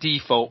my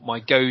default,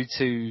 my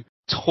go-to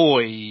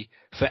toy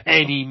for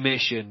any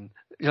mission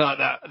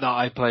that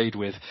I played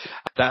with.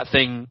 That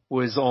thing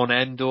was on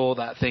Endor,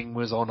 that thing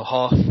was on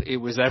Hoth, it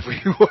was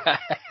everywhere.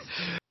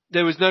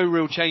 There was no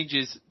real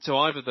changes to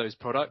either of those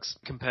products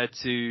compared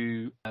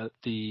to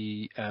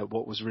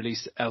what was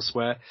released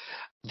elsewhere.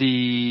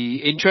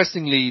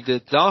 Interestingly,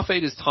 the Darth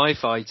Vader's TIE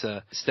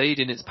Fighter stayed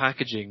in its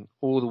packaging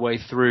all the way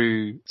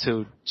through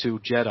till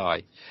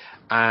Jedi,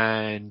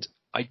 and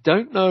I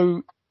don't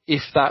know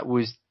if that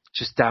was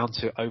just down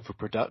to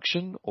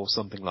overproduction or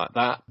something like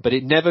that, but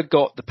it never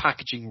got the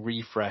packaging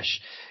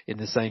refresh in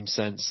the same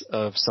sense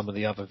of some of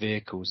the other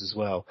vehicles as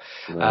well.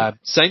 Right.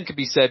 Same could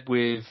be said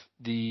with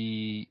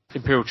the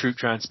Imperial Troop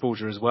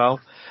Transporter as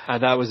well,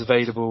 and that was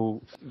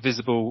visible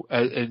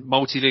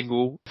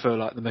multilingual for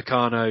like the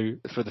Meccano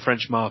for the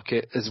French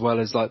market as well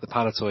as like the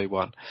Palitoy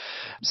one.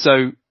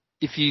 So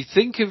if you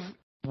think of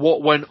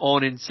what went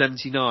on in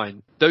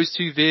 79, those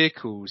two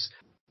vehicles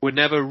were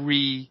never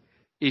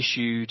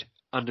reissued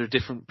under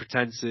different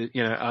pretenses,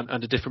 you know,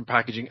 under different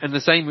packaging, and the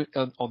same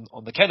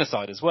on the Kenner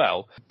side as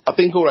well. I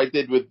think all they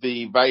did with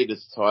the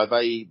Vader's tie,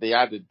 they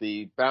added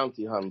the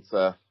bounty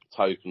hunter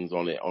tokens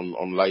on it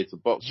on later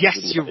boxes.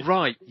 Yes, you're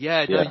right.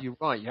 Yeah, no, you're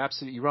right. You're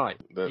absolutely right.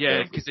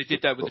 Yeah, because they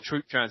did that with the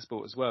troop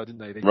transport as well, didn't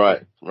they?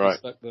 Right.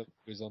 That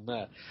was on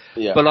there.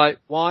 Yeah. But like,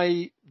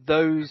 why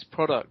those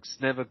products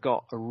never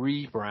got a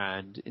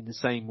rebrand in the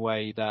same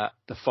way that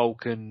the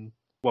Falcon.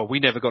 Well,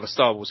 we never got a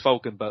Star Wars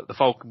Falcon, but the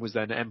Falcon was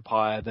then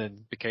Empire,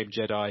 then became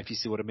Jedi, if you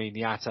see what I mean.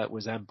 The AT-AT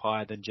was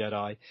Empire, then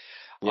Jedi.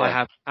 Yeah. I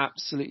have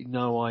absolutely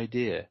no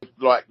idea.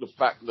 Like the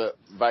fact that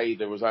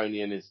Vader was only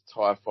in his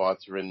TIE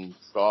Fighter in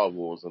Star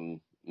Wars and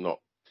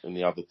not in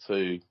the other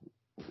two,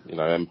 you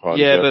know, Empire.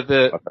 Yeah, but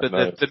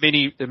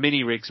the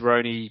mini rigs were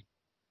only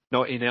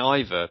not in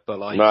either, but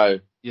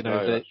like,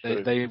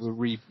 they were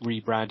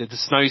rebranded. The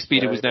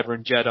Snowspeeder was never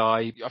in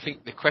Jedi. I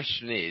think the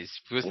question is,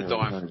 was the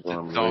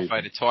Darth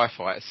Vader TIE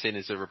Fighter seen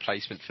as a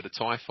replacement for the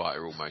TIE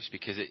Fighter almost?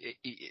 Because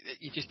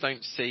you just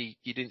didn't see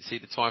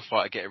the TIE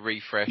Fighter get a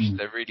refresh.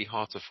 They're really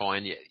hard to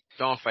find. Yet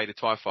Darth Vader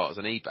TIE Fighters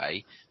on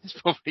eBay, there's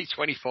probably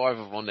 25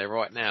 of them on there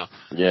right now.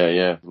 Yeah.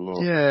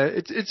 Yeah,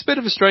 it's a bit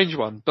of a strange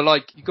one, but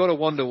like, you got to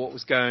wonder what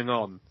was going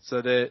on.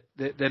 So there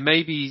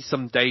may be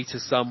some data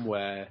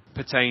somewhere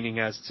pertaining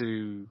as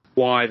to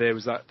why there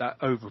was that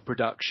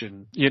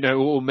overproduction, you know,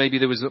 or maybe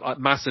there was like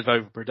massive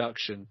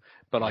overproduction,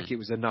 but like it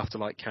was enough to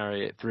like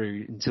carry it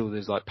through until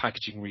there's like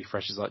packaging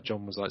refreshes, like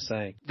John was like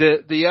saying.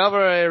 The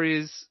other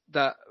areas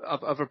that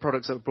other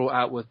products that were brought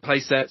out were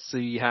playsets. So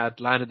you had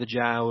Land of the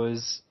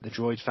Jawas, the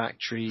Droid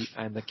Factory,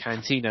 and the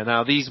Cantina.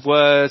 Now these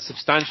were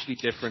substantially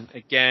different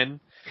again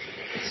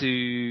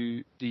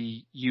to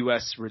the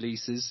US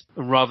releases.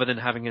 Rather than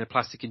having a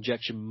plastic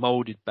injection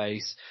molded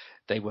base,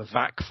 they were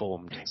vac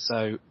formed,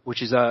 so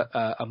which is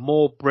a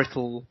more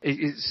brittle.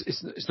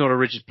 It's not a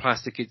rigid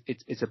plastic.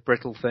 It's a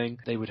brittle thing.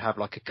 They would have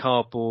like a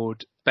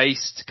cardboard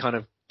base to kind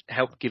of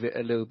help give it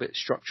a little bit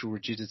structural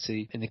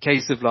rigidity. In the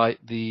case of like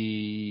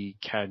the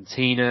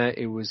Cantina,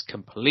 it was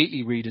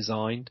completely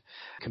redesigned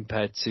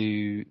compared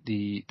to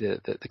the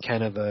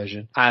Kenner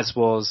version, as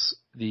was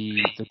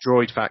the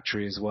Droid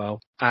Factory as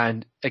well.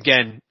 And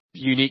again,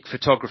 unique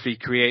photography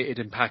created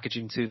and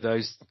packaging to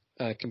those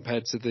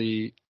compared to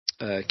the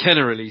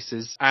Kenner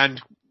releases,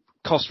 and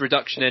cost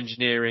reduction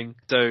engineering.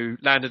 So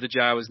Land of the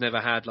Jawas never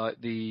had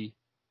like the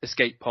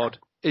escape pod.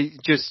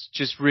 It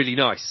just really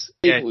nice.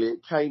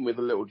 It came with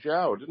a little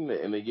Jawa, didn't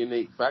it, in a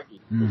unique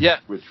baggie,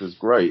 which was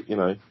great, you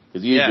know,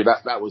 because usually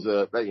that was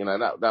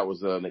that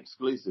was an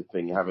exclusive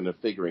thing, having a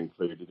figure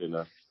included in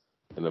a.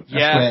 That's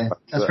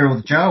where all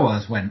the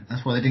Jawas went.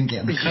 That's why they didn't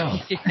get in the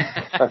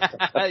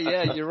car.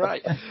 Yeah, you're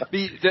right.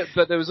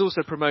 But there was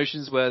also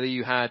promotions where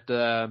you had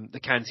the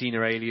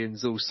Cantina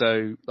aliens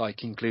also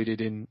like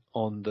included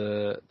on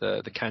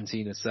the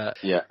Cantina set.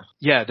 Yeah.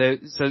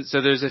 So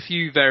there's a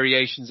few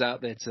variations out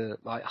there to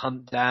like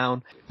hunt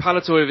down.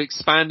 Palitoy have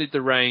expanded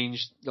the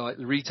range. Like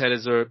the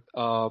retailers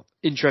are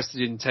interested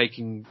in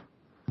taking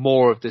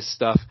more of this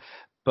stuff.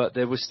 But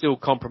there were still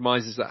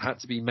compromises that had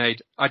to be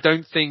made. I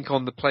don't think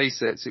on the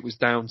playsets it was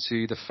down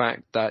to the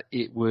fact that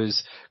it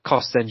was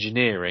cost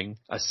engineering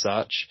as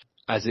such,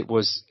 as it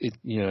was,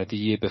 the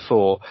year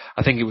before.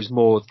 I think it was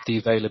more the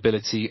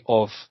availability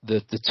of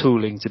the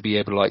tooling to be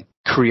able to like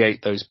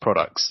create those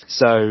products.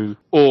 So,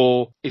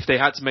 or if they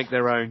had to make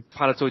their own,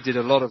 Palitoy did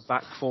a lot of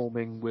back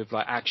forming with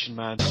like Action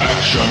Man.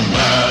 Action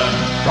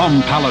Man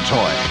from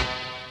Palitoy.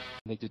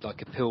 They did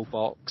like a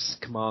pillbox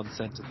command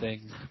center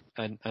thing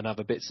and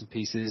other bits and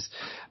pieces.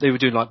 They were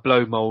doing like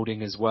blow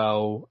molding as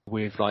well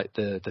with like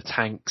the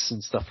tanks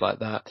and stuff like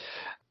that.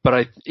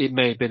 But it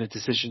may have been a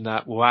decision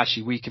that, well,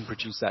 actually we can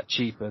produce that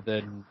cheaper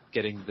than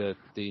getting the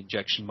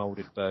injection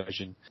molded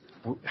version.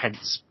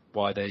 Hence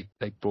why they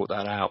brought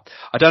that out.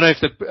 I don't know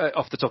if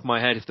off the top of my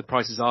head, if the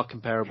prices are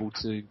comparable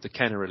to the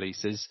Kenner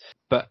releases,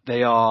 but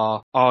they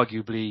are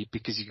arguably,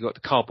 because you've got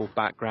the cardboard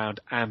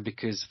background and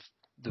because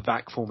the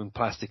vac forming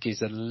plastic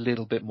is a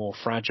little bit more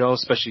fragile,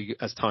 especially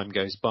as time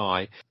goes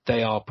by.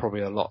 They are probably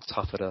a lot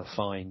tougher to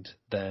find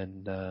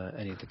than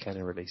any of the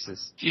Kenner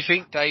releases. Do you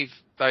think, Dave,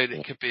 though,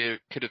 it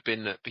could have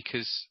been that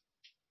because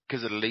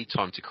of the lead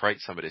time to create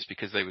some of this,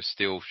 because they were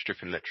still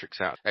stripping electrics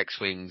out,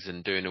 X-Wings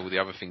and doing all the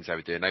other things they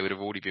were doing, they would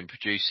have already been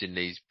producing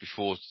these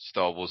before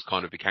Star Wars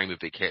kind of became a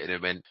big hit, and it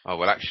meant, oh,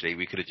 well, actually,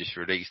 we could have just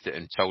released it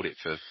and told it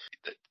for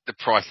the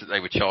price that they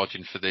were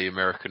charging for the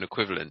American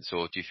equivalents,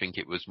 or do you think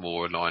it was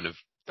more a line of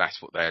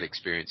that's what they had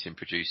experience in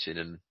producing?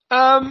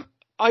 And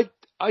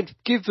I'd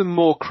give them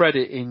more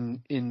credit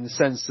in the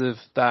sense of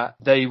that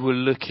they were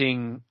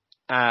looking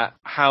at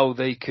how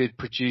they could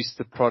produce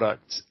the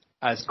product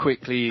as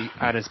quickly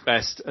and as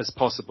best as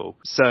possible.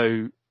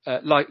 So,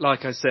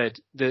 like I said,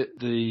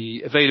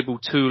 the available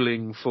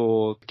tooling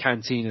for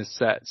Cantina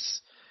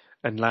sets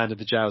and Land of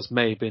the Jawas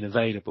may have been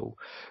available,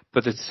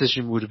 but the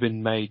decision would have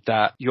been made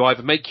that you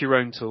either make your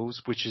own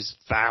tools, which is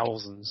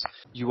thousands,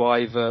 you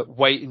either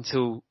wait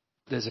until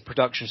there's a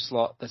production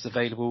slot that's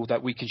available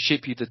that we can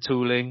ship you the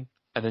tooling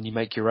and then you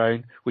make your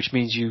own, which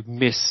means you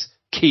miss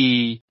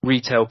key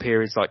retail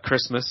periods like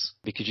Christmas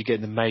because you're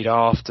getting them made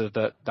after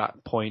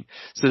that point.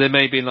 So they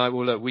may be like,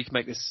 well, look, we can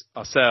make this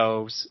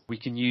ourselves. We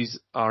can use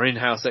our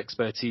in-house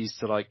expertise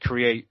to like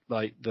create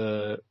like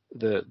the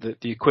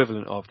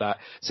equivalent of that,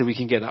 so we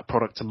can get that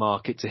product to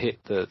market to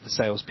hit the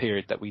sales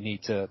period that we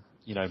need to,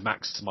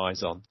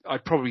 maximize on. I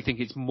probably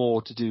think it's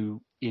more to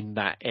do in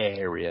that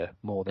area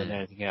more than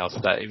anything else.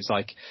 That it was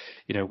like,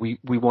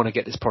 we want to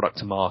get this product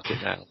to market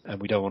now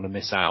and we don't want to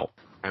miss out.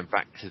 And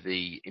back to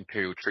the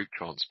Imperial Troop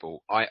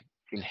Transport, I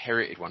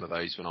inherited one of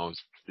those when I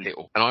was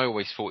little, and I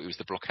always thought it was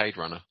the Blockade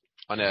Runner.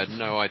 I had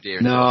no idea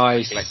until I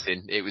was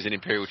collecting it was an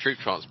Imperial Troop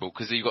Transport,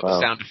 because you've got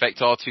the sound effect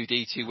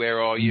R2-D2,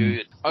 where are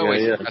you? I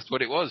always thought that's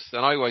what it was,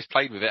 and I always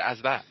played with it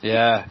as that.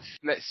 Yeah.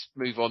 Let's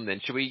move on then.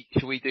 Shall we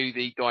do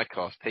the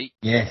diecast, Pete?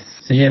 Yes.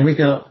 So we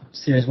got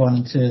Series 1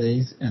 and 2 of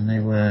these, and they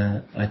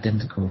were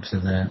identical to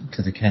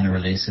the Kenner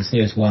release. So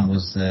Series 1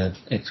 was the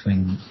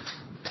X-Wing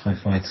TIE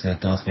Fighter,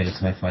 Darth Vader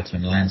TIE Fighter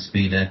and Land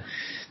Speeder.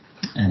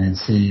 And then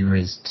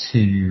Series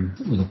 2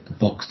 were the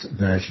boxed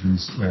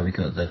versions where we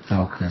got the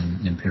Falcon,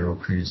 Imperial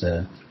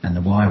Cruiser and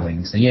the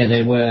Y-Wing. So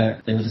they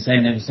were the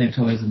same. They were the same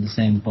toys and the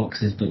same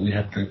boxes, but we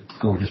had the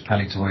gorgeous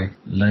Palitoy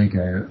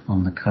logo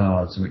on the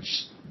cards,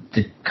 which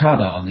the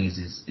card art on these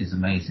is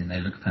amazing. They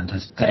look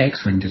fantastic. The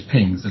X-Wing just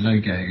pings. The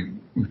logo,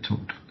 we've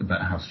talked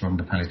about how strong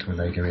the Palitoy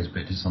logo is,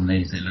 but just on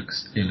these it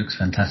looks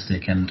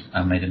fantastic, and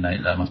I made a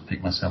note that I must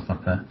pick myself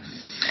up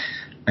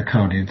a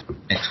carded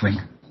X-Wing.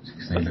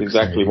 That's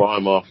exactly why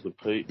I'm after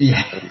Pete.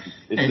 Yeah.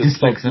 It's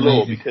just like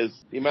law, because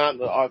the amount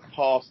that I've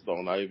passed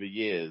on over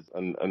years,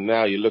 and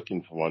now you're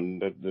looking for one,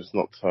 they're just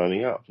not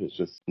turning up. It's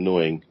just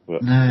annoying.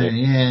 But,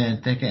 they're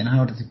getting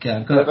harder to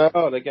get.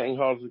 They're getting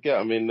harder to get.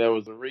 I mean, there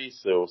was a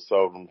reseal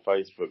sold on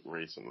Facebook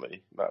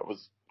recently. That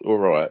was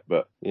alright,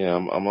 but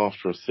I'm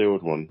after a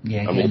sealed one.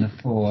 Yeah, I mean,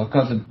 I've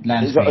got the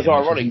Land Speeder. It's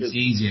ironic. It's the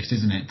easiest,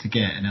 isn't it, to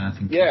get? And I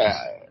think. Yeah.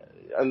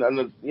 And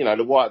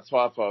the white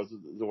TIE Fighters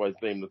has always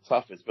been the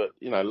toughest, but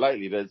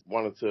lately there's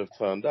one or two have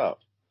turned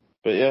up.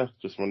 But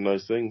just one of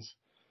those things.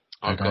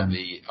 I've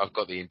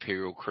got the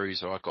Imperial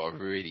Cruiser. I got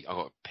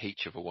a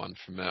peach of a one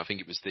from I think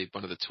it was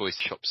one of the toy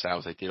shop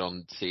sales they did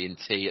on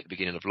TNT at the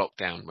beginning of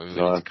lockdown when we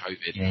went into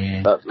COVID.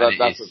 Yeah.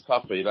 That's a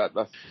toughie.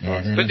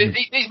 But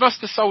these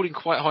must have sold in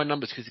quite high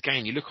numbers because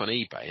again, you look on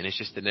eBay and it's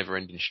just a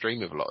never-ending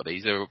stream of a lot of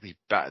these. They're obviously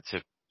battered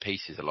to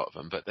pieces, a lot of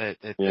them, but they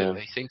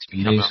seem to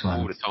be coming up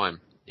all the time.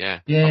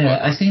 Yeah. Yeah,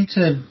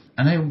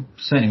 I know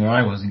certainly where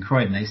I was in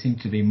Croydon, they seem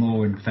to be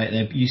more the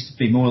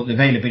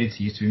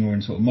availability used to be more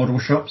in sort of model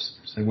shops.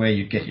 So where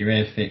you get your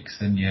Airfix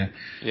and your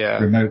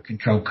remote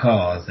control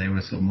cars, they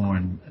were sort of more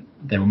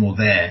they were more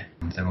there.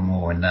 They were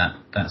more in that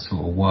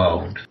sort of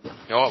world.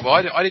 Well,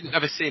 I didn't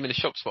ever see them in the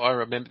shops, but I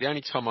remember the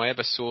only time I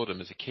ever saw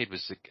them as a kid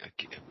was a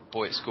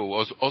boy at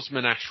school.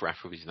 Osman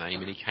Ashraf was his name,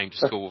 and he came to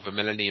school with a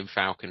Millennium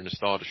Falcon and a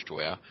Star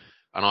Destroyer.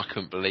 And I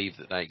couldn't believe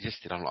that they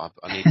existed. I'm like,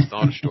 I need a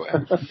Star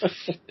Destroyer.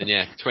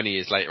 And 20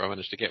 years later, I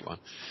managed to get one.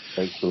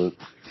 Excellent.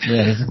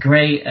 Yeah, there's a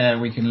great,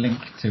 we can link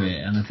to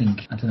it, and I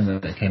don't know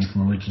where that came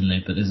from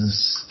originally, but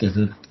there's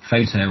a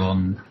photo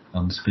on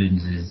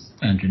Spoons'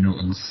 Andrew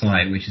Norton's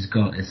site, which has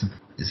got, it's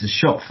a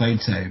shot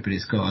photo, but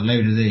it's got a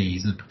load of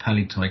these, of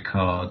Palitoy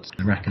cards.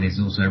 The rack of these,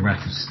 also a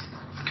rack of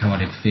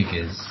carded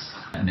figures,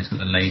 and it's got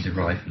the laser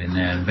rifle in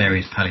there, and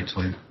various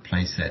Palitoy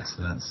playsets,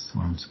 so that's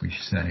one we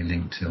should certainly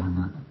link to on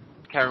that.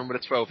 Karen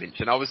with a 12-inch,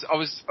 and I was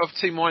of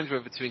two minds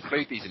whether to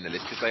include these in the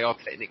list because they are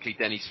technically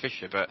Denny's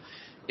Fisher, but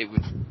it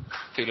would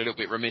feel a little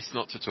bit remiss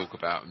not to talk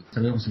about them.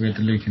 So we also had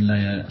the Luke and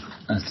Leia,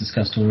 as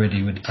discussed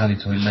already, with the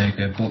Palitoy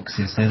logo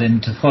boxes. So then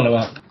to follow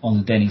up on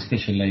the Denny's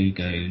Fisher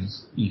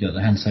logos, you got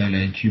the Han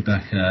Solo,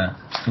 Chewbacca,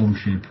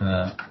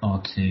 Stormtrooper,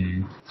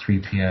 R2,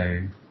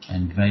 3PO,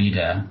 and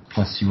Vader.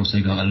 Plus you also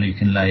got a Luke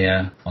and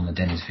Leia on the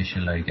Denny's Fisher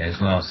logo as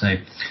well. So,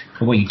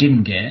 but what you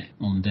didn't get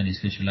on the Denny's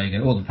Fisher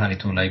logo or the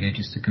Palitoy logo,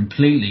 just to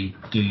completely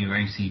do your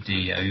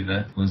OCD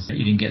over, was that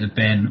you didn't get the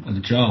Ben or the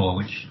Jawa,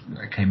 which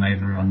came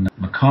over on the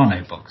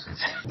Meccano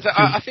boxes. So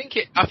I think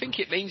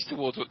it leans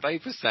towards what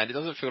Dave was saying. It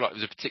doesn't feel like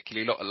there was a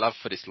particularly lot of love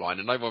for this line,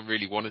 and no one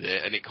really wanted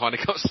it, and it kind of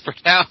got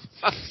spread out.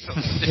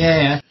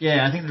 Yeah.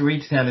 I think the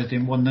retailers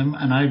didn't want them,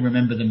 and I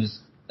remember them as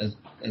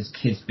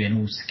kids being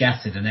all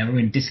scattered, and they were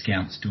in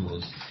discount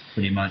stores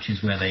pretty much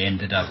is where they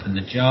ended up. And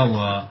the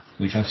Jawa,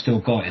 which I've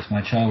still got, is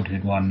my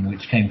childhood one,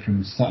 which came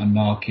from Sutton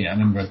Market. I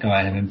remember a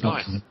guy having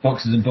boxes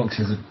and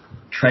boxes of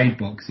trade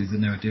boxes,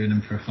 and they were doing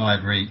them for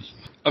 $5 each.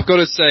 I've got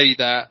to say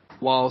that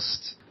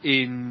whilst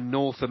in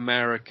North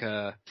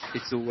America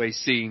it's always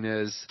seen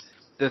as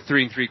the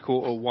 3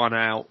 3/4 one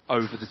out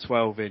over the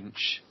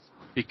 12-inch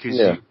because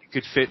you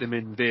could fit them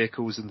in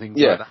vehicles and things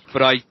like that.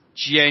 But I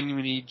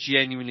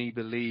genuinely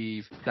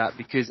believe that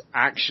because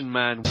Action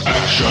Man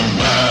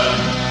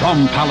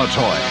from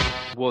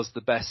Palitoy was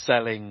the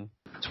best-selling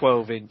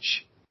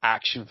 12-inch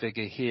action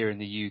figure here in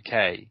the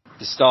UK,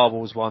 the Star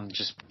Wars one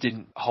just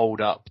didn't hold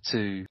up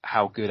to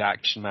how good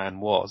Action Man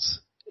was.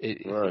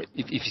 If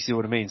you see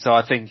what I mean. So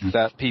I think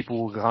that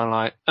people were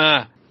kind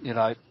of like,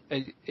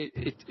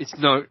 it's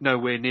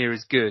nowhere near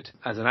as good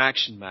as an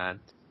Action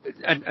Man.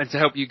 And to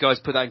help you guys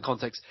put that in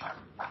context,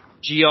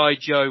 G.I.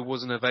 Joe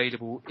wasn't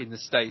available in the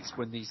States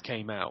when these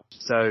came out.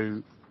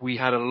 So we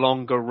had a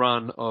longer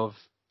run of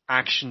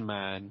Action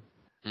Man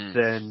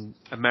than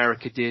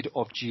America did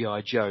of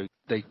G.I. Joe.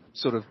 They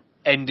sort of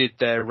ended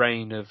their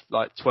reign of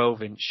like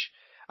 12-inch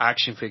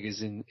action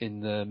figures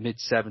in the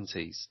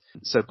mid-70s.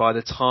 So by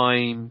the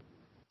time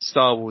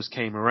Star Wars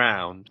came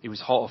around, it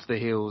was hot off the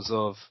heels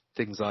of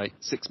things like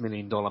 $6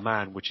 Million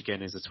Man, which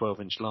again is a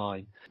 12-inch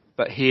line.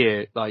 But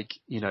here,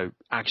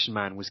 Action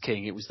Man was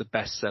king. It was the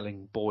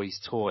best-selling boys'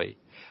 toy.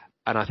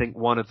 And I think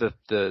one of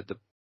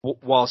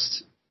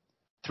whilst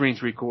 3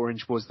 3/4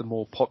 inch was the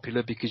more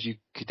popular because you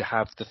could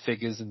have the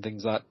figures and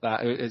things like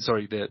that.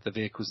 The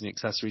vehicles and the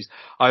accessories.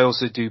 I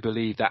also do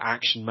believe that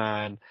Action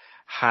Man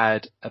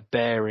had a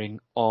bearing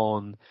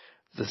on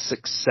the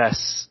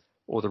success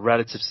or the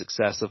relative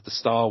success of the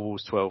Star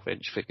Wars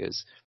 12-inch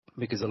figures,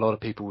 because a lot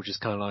of people were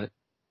just kind of like,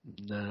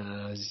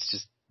 nah, it's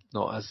just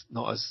not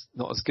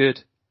as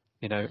good.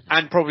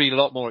 And probably a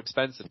lot more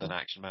expensive than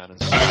Action Man.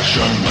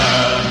 Action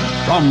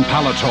Man from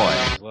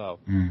Palitoy as well.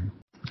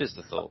 Just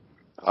a thought.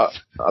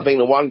 I think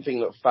the one thing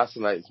that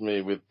fascinates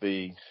me with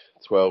the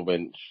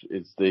 12-inch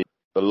is the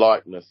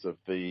likeness of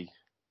the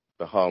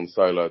Han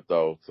Solo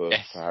doll to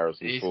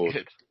Harrison Ford.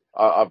 Good.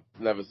 I've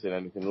never seen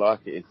anything like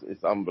it.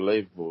 It's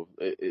unbelievable.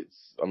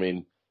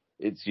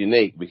 It's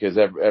unique because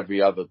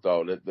every other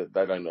doll,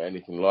 they don't know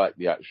anything like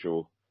the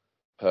actual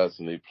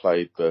person who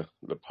played the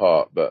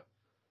part, but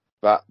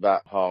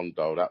that Han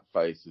doll, that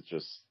face is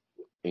just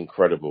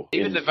incredible.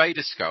 Even the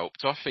Vader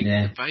sculpt, I think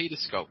the Vader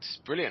sculpt is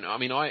brilliant. I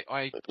mean,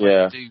 I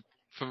do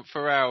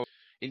for our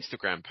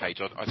Instagram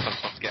page, I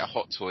sometimes get a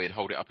hot toy and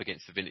hold it up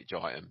against the vintage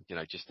item,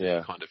 just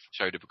to kind of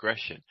show the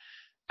progression.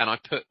 And I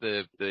put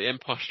the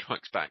Empire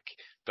Strikes Back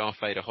Darth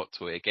Vader hot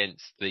toy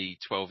against the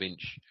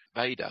 12-inch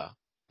Vader.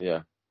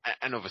 Yeah.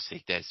 And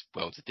obviously there's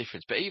worlds of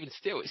difference, but even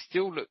still, it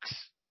still looks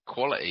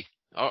quality.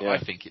 I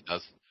think it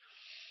does.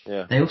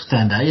 Yeah. They all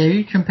stand out. Yeah,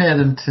 you compare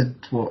them to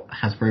what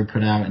Hasbro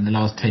put out in the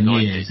last 10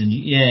 years, and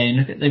you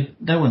look at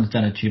no one's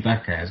done a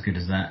Chewbacca as good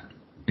as that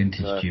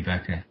Vintage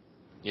Chewbacca.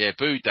 Yeah,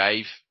 boo,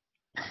 Dave.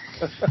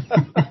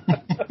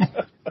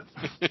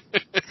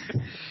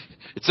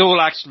 It's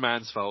all Action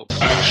Man's fault.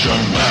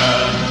 Action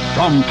Man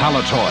from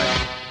Palitoy.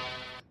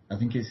 I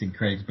think it's in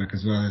Craig's book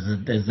as well.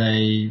 There's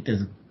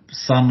a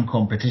Sun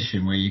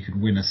competition where you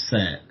could win a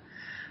set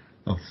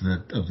of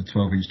the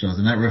 12-inch dolls,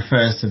 and that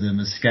refers to them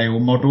as scale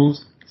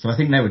models. So I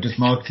think they were just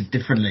marketed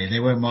differently. They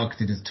weren't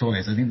marketed as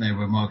toys. I think they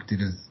were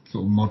marketed as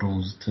sort of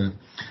models to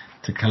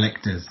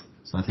collectors.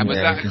 So I think was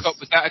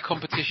that a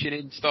competition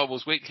in Star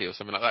Wars Weekly or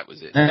something like that?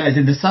 Was it? No, it's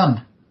in the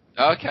Sun.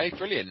 Oh, okay,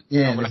 brilliant.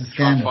 Yeah, I'm there's gonna a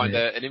try and scan find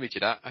of it. an image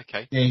of that.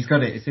 Okay. Yeah, he's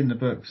got it. It's in the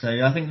book. So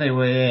I think they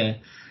were. Yeah,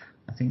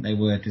 I think they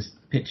were just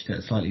pitched at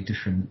a slightly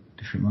different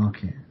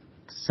market.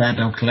 Sad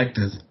old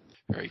collectors.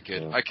 Very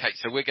good. Okay,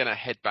 so we're going to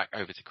head back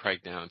over to Craig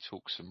now and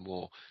talk some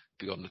more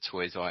Beyond the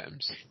Toys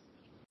items.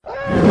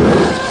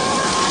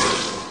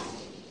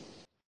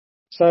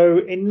 So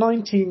in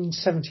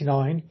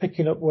 1979,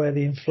 picking up where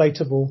the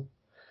inflatable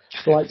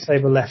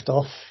lightsaber left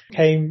off,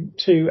 came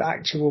two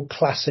actual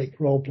classic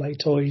role-play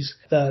toys,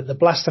 the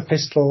blaster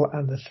pistol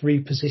and the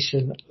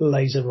 3-position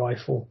laser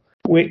rifle,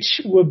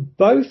 which were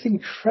both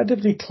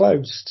incredibly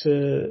close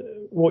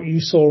to what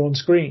you saw on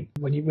screen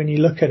when you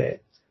look at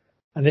it.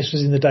 And this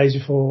was in the days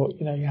before,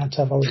 you had to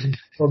have origin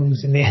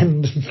guns in the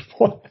end.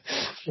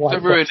 They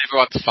ruined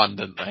everyone's fun,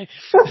 didn't they?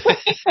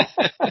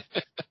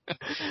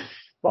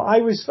 But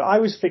I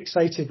was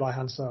fixated by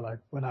Han Solo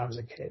when I was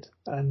a kid,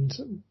 and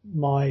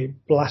my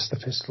blaster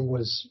pistol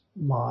was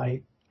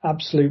my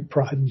absolute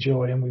pride and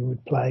joy. And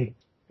we'd play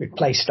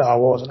Star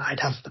Wars, and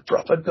I'd have the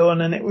proper gun,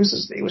 and it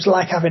was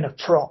like having a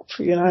prop,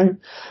 Yeah,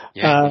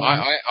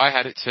 I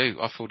had it too.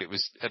 I thought it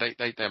was.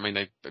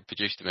 They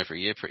produced them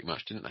every year, pretty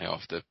much, didn't they?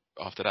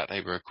 After that,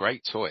 they were a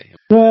great toy.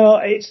 Well,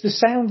 it's the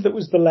sound that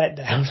was the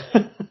letdown.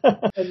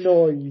 A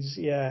noise,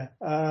 yeah.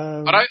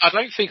 I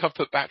don't think I've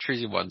put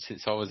batteries in one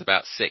since I was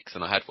about 6,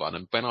 and I had one.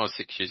 And when I was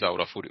 6 years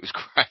old, I thought it was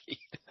great.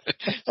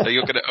 So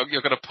you're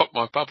gonna pop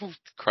my bubble,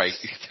 Craig.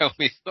 You tell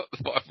me it's not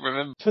what I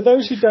remember. For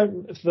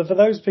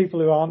those people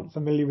who aren't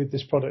familiar with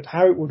this product,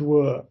 how it would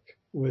work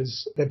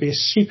was there'd be a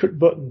secret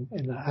button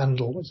in the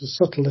handle. It's a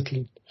subtle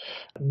little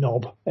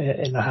knob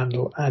in the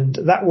handle, and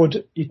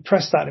you'd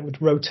press that, and it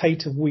would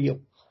rotate a wheel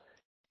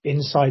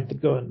inside the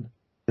gun,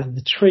 and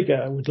the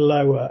trigger would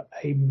lower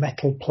a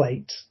metal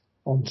plate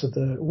onto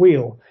the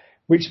wheel,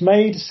 which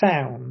made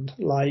sound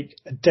like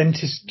a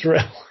dentist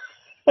drill.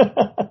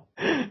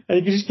 And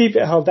you could just keep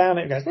it held down,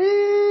 it goes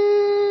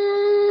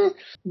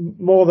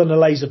more than a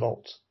laser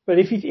bolt. But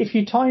if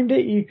you timed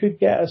it, you could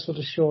get a sort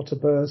of shorter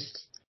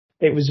burst.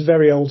 It was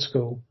very old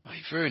school. Oh,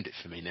 you've ruined it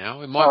for me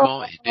now. In my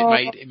mind,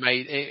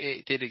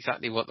 it did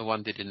exactly what the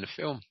one did in the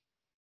film.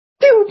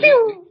 Pew,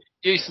 pew.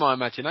 Use my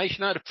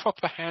imagination. I had a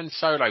proper Han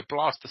Solo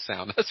blaster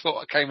sound. That's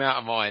what came out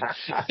of mine.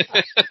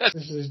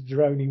 This is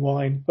drony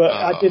whine, but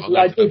I did put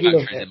love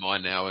batteries it. in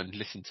mine now and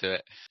listen to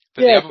it.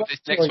 But this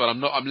next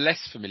one, I'm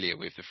less familiar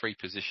with, the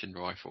 3-position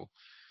rifle.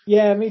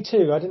 Yeah, me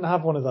too. I didn't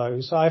have one of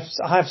those. I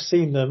have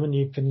seen them, and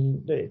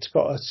it's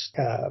got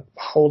a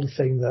holder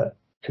thing that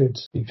could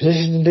be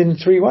positioned in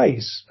 3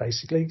 ways,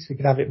 basically. So you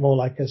can have it more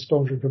like a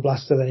Stormtrooper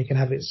blaster, then you can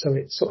have it so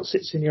it sort of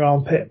sits in your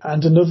armpit,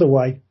 and another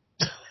way,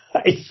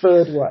 a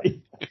third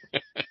way.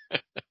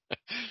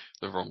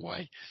 The wrong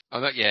way.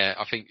 I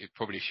think it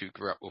probably should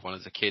grew up with one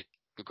as a kid.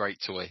 A great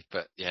toy,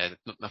 but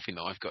nothing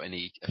that I've got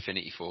any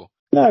affinity for.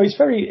 No, it's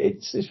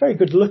very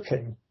good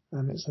looking,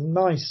 and it's a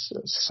nice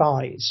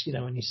size,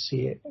 when you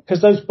see it,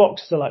 because those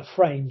boxes are like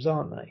frames,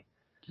 aren't they?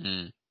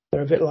 Mm.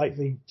 They're a bit like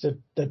the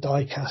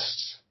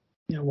die-cast,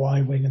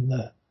 Y-wing and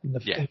the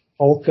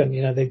Falcon.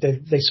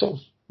 They sort of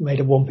made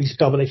a one-piece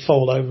double. They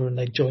fold over and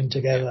they join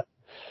together.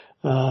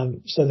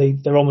 So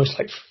they're almost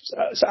like,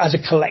 as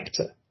a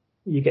collector,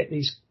 you get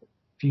these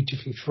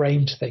beautifully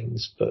framed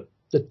things, but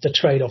the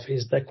trade-off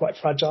is they're quite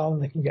fragile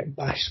and they can get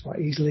bashed quite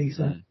easily.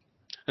 So.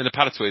 And the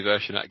Palitoy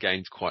version of that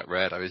game's quite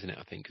rare, though, isn't it?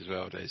 I think as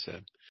well. They're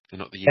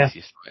not the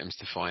easiest items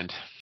to find.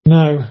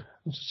 No, not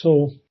at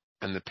all.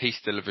 And the piece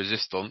de la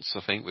resistance,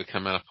 I think we're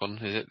coming up on.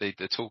 Is it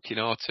the talking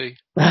R2?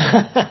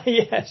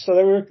 Yeah. So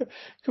there were a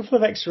couple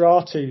of extra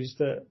R2s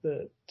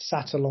that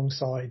sat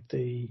alongside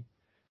the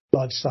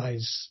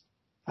large-size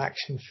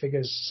action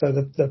figures. So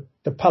the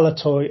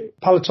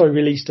Palitoy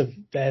released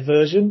their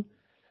version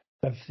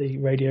of the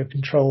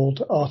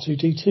radio-controlled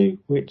R2-D2,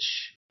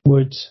 which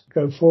would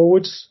go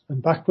forwards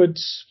and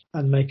backwards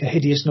and make a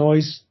hideous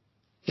noise.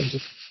 And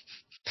just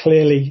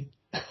clearly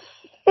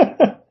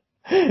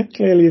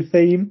a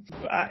theme.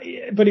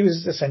 But it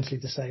was essentially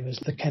the same as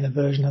the Kenner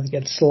version. I think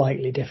it had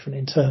slightly different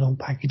internal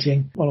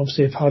packaging. Well,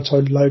 obviously a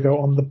Palitoy logo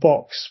on the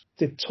box.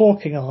 The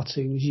talking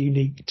R2 was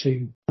unique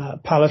to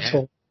Palitoy.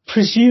 Yeah.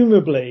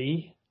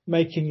 Presumably,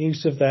 making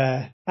use of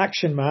their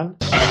Action Man,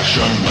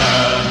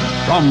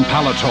 From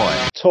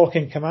Palitoy.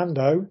 Talking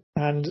Commando,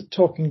 and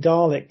Talking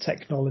Dalek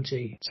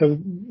technology. So it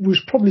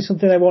was probably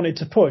something they wanted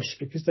to push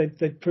because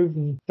they'd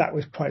proven that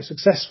was quite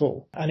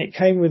successful. And it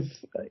came with,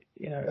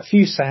 a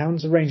few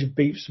sounds, a range of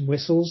beeps and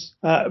whistles.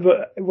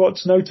 But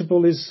what's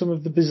notable is some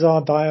of the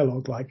bizarre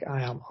dialogue, like,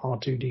 I am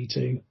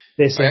R2-D2.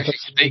 This He actually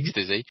speaks,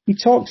 does he? He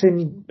talks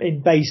in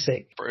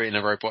basic. In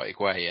a robotic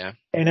way, yeah.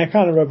 In a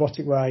kind of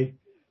robotic way.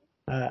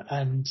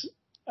 And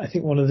I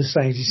think one of the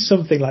sayings is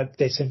something like,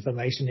 this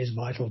information is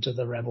vital to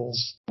the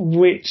rebels,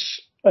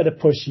 which at a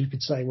push you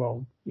could say,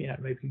 well,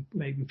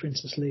 maybe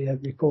Princess Leia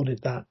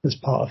recorded that as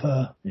part of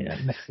her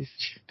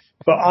message.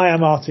 But I am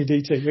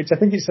R2-D2, which I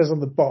think it says on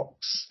the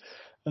box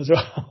as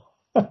well.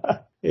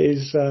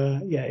 is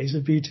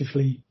a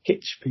beautifully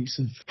kitsch piece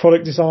of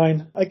product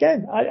design.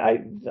 Again,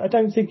 I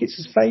don't think it's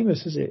as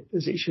famous as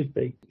it should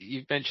be.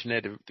 You've mentioned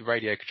there the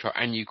radio control,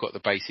 and you've got the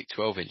basic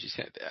 12 inches.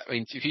 I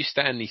mean, if you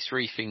stand these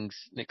three things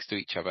next to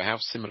each other, how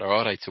similar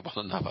are they to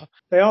one another?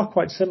 They are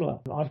quite similar.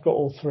 I've got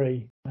all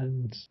three,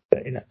 and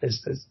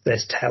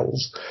there's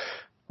tells,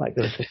 like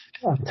the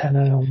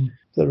antenna on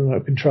the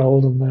remote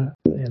controlled and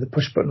the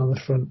push button on the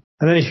front.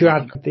 And then if you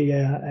add the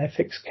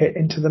Airfix kit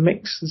into the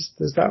mix,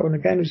 there's that one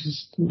again, which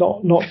is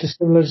not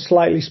dissimilar,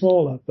 slightly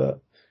smaller,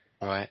 but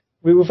right.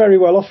 We were very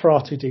well off for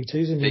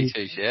R2-D2s.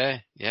 D2s,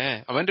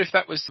 yeah. I wonder if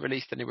that was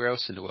released anywhere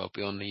else in the world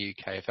beyond the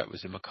UK, if that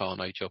was a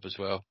Meccano job as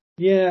well.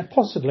 Yeah,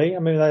 possibly. I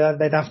mean,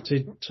 they'd have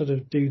to sort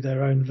of do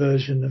their own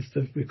version of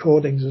the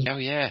recordings. Oh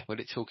yeah, well,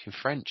 it's talking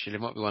French, and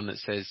it might be one that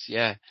says,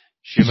 yeah,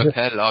 Je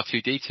m'appelle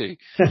R2-D2.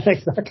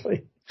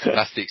 Exactly.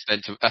 That's the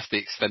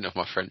extent of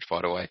my French,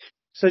 by the way.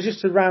 So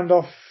just to round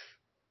off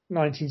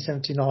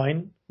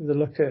 1979 with a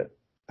look at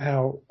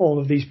how all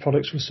of these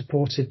products were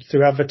supported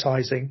through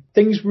advertising,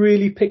 things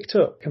really picked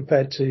up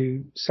compared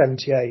to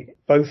 78,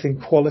 both in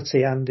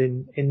quality and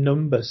in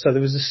numbers. So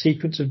there was a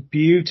sequence of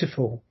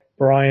beautiful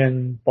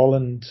Brian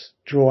Bolland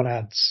drawn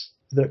ads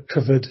that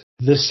covered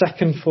the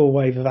second full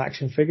wave of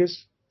action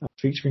figures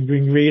featuring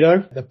Green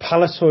Greedo, the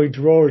Palitoy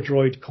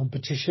Draw-A-Droid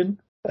competition,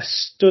 a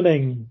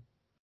stunning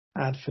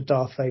ad for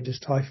Darth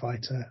Vader's TIE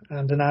Fighter,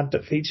 and an ad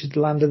that featured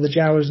Land of the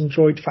Jawas and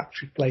Droid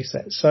Factory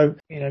playsets. So,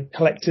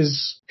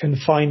 collectors can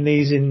find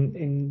these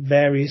in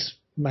various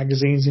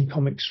magazines and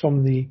comics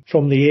from the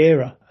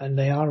era, and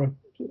they are a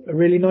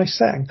really nice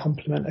set and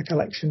complement a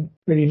collection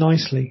really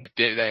nicely.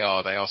 They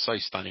are so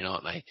stunning,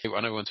 aren't they? I know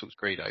everyone talks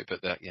Greedo,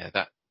 but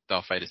that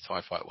Darth Vader's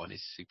TIE Fighter one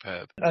is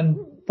superb. And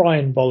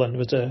Brian Bolland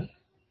was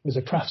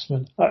a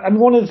craftsman.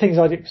 And one of the things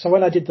I did, so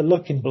when I did the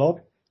Looking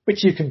blog,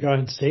 which you can go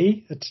and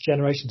see at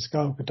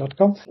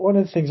generationskyrocket.com. One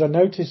of the things I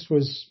noticed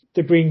was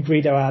the Green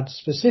Greedo ad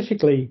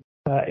specifically.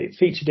 It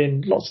featured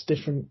in lots of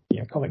different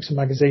comics and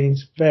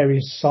magazines,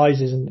 various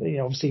sizes, and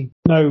obviously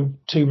no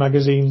two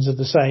magazines are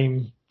the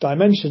same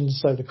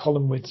dimensions, so the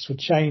column widths would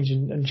change.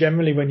 And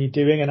generally when you're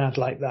doing an ad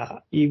like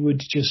that, you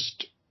would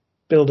just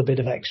build a bit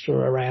of extra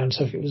around.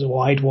 So if it was a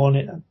wide one,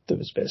 there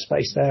was a bit of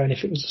space there, and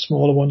if it was a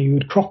smaller one, you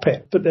would crop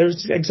it. But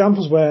there's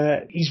examples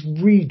where he's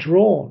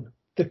redrawn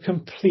the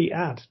complete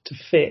ad to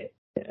fit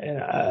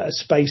a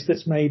space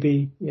that's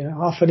maybe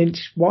half an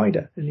inch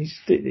wider, and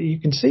you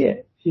can see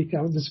it.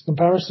 There's a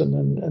comparison,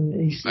 and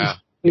he's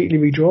completely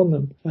redrawn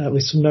them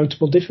with some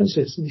notable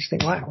differences. And you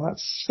think, wow,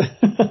 that's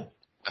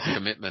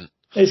commitment.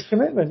 It's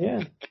commitment,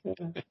 yeah.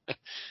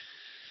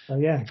 So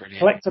yeah, brilliant.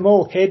 Collect them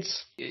all,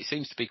 kids. It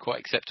seems to be quite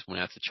acceptable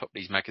now to chop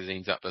these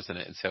magazines up, doesn't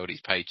it, and sell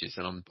these pages?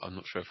 And I'm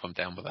not sure if I'm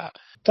down with that.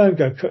 Don't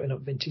go cutting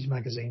up vintage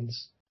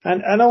magazines.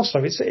 And also,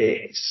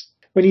 it's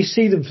when you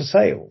see them for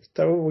sale,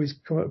 they always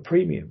come at a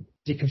premium.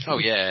 You can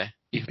probably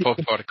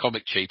buy a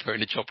comic cheaper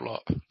in a job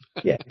lot.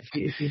 Yeah,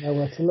 if you know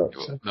where to look.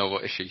 Know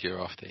what issues you're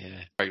after,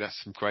 yeah.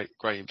 That's some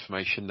great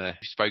information there.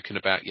 You've spoken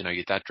about, your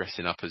dad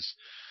dressing up as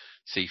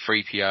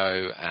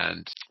C-3PO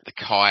and the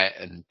kite,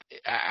 and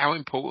how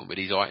important were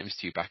these items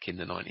to you back in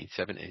the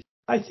 1970s?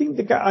 I think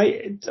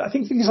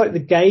things like the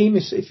game,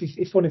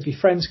 if one of your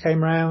friends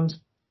came round,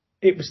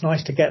 it was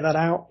nice to get that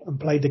out and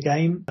play the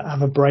game,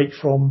 have a break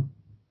from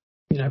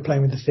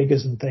playing with the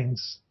figures and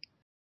things.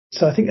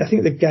 So I think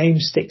the game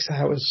sticks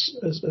out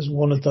as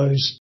one of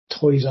those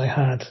toys I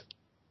had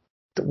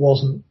that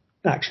wasn't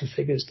action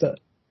figures,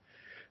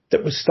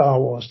 that was Star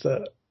Wars,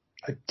 that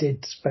I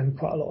did spend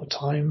quite a lot of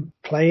time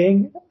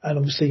playing. And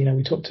obviously,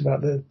 we talked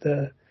about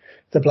the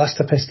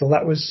blaster pistol.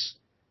 That was,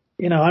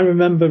 I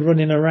remember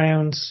running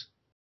around,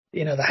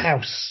 the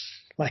house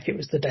like it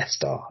was the Death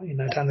Star,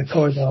 down the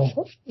corridor,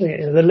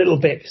 the little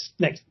bit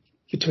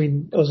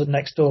between us and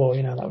next door,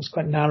 that was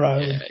quite narrow.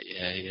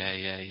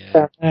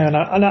 Yeah.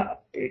 And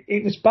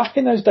it was back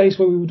in those days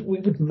where we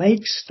would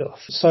make stuff.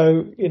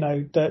 So,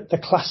 the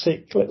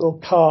classic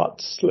little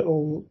carts,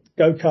 little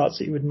go-karts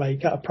that you would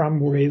make out of pram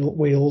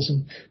wheels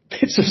and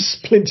bits of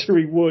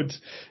splintery wood.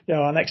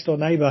 Our next door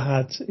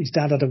neighbour his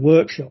dad had a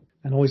workshop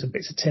and always had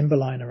bits of timber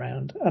lying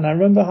around. And I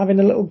remember having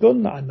a little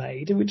gun that I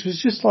made, which was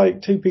just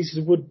like two pieces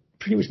of wood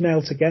pretty much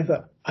nailed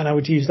together. And I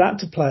would use that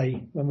to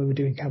play when we were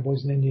doing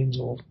Cowboys and Indians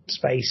or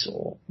Space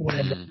or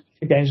whatever.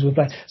 games were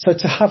playing. So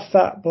to have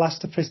that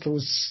blaster pistol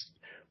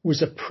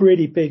was a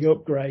pretty big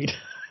upgrade.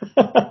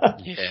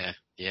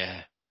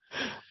 Yeah.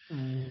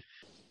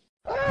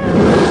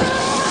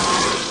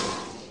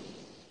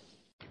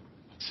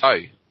 So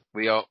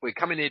we're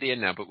coming near the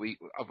end now, but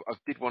I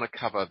did want to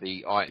cover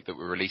the items that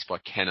were released by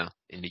Kenner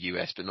in the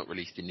US, but not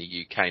released in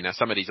the UK. Now,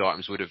 some of these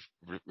items would have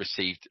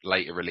received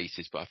later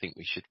releases, but I think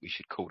we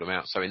should call them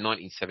out. So in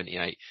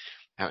 1978,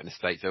 out in the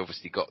States, they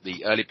obviously got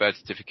the early bird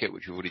certificate,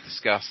 which we've already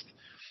discussed.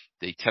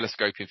 The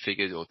telescoping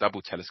figures or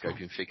double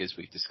telescoping figures,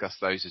 we've discussed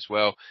those as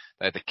well.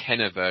 They had the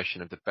Kenner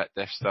version of the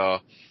Death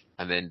Star,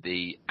 and then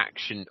the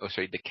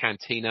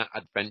Cantina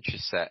Adventure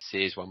set,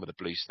 Sears one with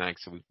the blue snag.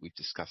 So we've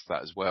discussed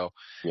that as well.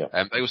 Yeah.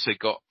 They also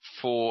got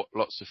 4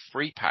 lots of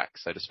free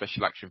packs, so the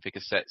special action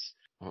figure sets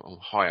are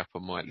high up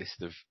on my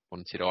list of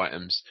wanted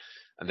items.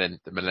 And then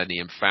the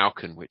Millennium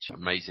Falcon, which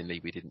amazingly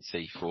we didn't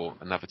see for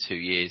another 2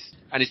 years.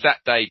 And is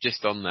that, Dave,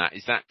 just on that,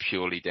 is that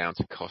purely down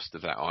to cost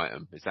of that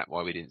item? Is that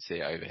why we didn't see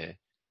it over here?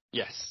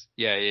 Yes.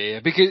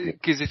 Yeah.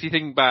 Because if you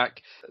think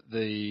back,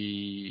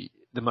 the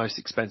most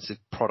expensive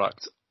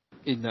product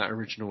in that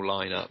original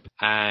lineup,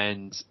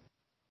 and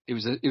it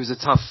was a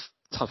tough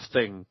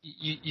thing.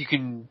 You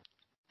can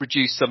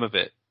reduce some of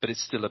it, but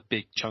it's still a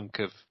big chunk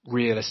of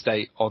real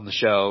estate on the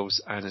shelves,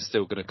 and it's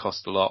still going to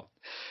cost a lot.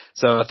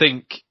 So I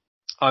think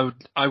I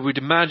would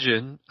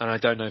imagine, and I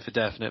don't know for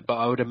definite, but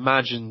I would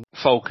imagine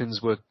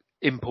Falcons were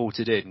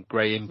imported in,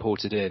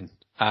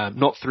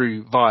 not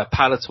via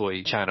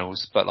Palitoy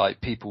channels, but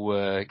like people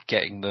were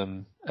getting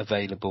them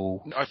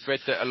available. I've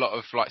read that a lot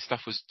of like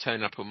stuff was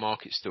turning up on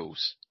market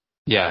stalls.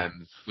 Yeah.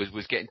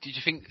 Was getting. Did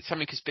you think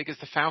something as big as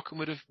the Falcon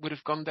would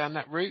have gone down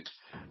that route?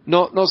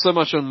 Not so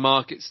much on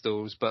market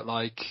stalls, but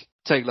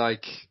take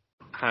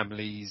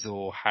Hamleys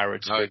or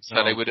Harrods. No,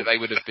 so they would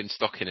have been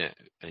stocking it.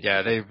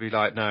 Yeah, they'd be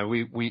like, no,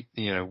 we we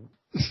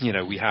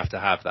have to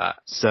have that.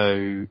 So,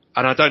 and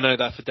I don't know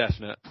that for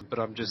definite, but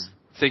I'm just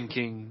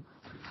thinking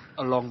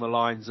along the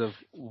lines of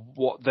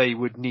what they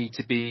would need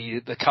to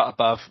be the cut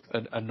above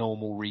a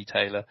normal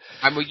retailer.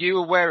 And were you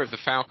aware of the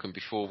Falcon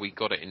before we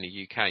got it in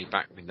the UK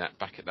back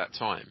at that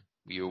time?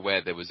 Were you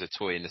aware there was a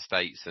toy in the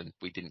States and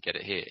we didn't get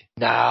it here?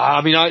 Nah,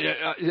 I mean,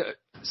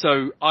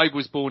 so I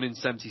was born in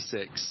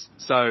 '76,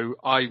 so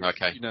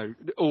okay.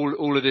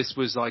 All of this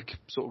was like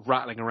sort of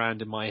rattling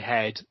around in my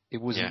head.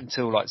 It wasn't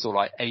until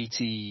like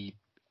 80.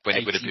 When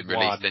it would have been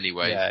released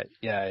anyway.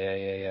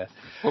 Yeah.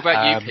 What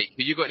about you, Pete?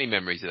 Have you got any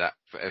memories of that,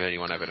 of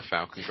anyone having a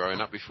Falcon growing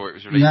up before it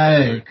was released?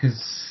 No,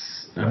 because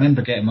I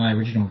remember getting my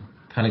original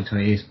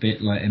Palitoy East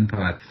bit like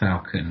Empire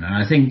Falcon, and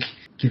I think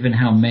given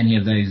how many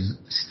of those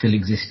still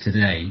exist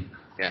today,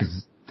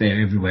 because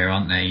they're everywhere,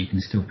 aren't they? You can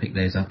still pick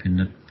those up in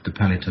the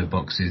Palitoy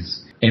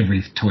boxes.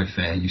 Every toy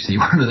fair you see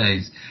one of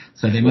those.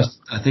 So they must.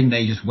 I think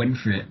they just went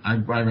for it. I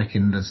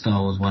reckon the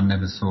Star Wars one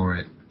never saw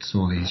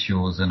these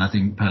shores, and I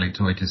think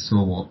Palitoy just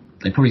saw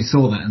they probably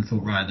saw that and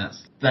thought, right,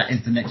 that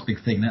is the next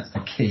big thing. That's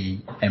the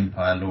key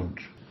Empire launch.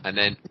 And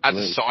then, as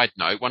a side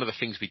note, one of the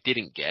things we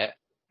didn't get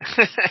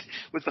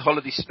was the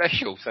holiday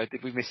special. So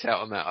did we miss out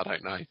on that? I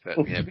don't know,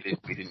 but yeah,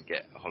 we didn't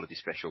get a holiday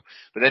special.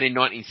 But then in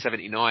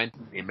 1979,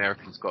 the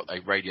Americans got a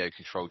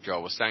radio-controlled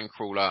Jawa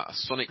Sandcrawler, a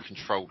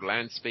sonic-controlled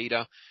land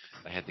speeder.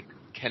 They had the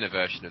Kenner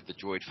version of the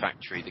Droid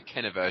Factory, the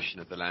Kenner version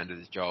of the Land of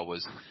the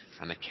Jawas,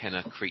 and the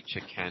Kenner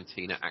Creature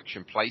Cantina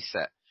Action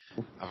Playset.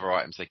 Other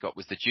items they got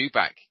was the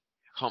Dewback.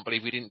 I can't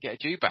believe we didn't get a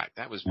Dewback.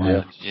 That was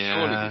one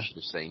surely we should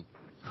have seen.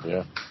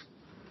 Yeah.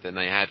 Then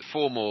they had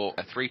 4 more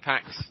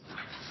 3-packs.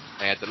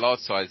 They had the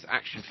large-size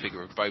action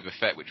figure of Boba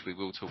Fett, which we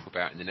will talk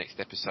about in the next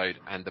episode,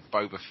 and the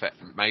Boba Fett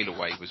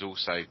mail-away was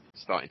also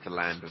starting to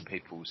land on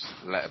people's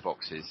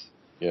letterboxes.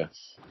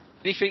 Yes.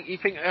 You think?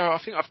 I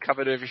think I've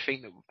covered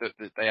everything that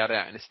they had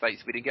out in the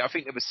States we didn't get. I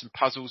think there was some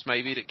puzzles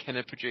maybe that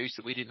Kenner produced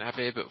that we didn't have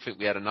here, but I think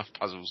we had enough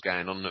puzzles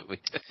going on that we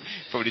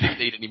probably didn't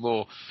need any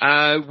more.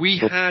 We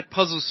had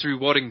puzzles through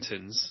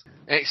Waddington's.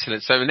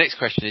 Excellent. So the next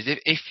question is,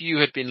 if you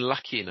had been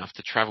lucky enough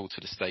to travel to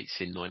the States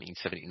in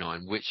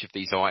 1979, which of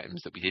these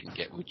items that we didn't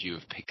get would you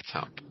have picked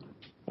up?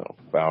 Oh,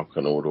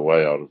 Falcon all the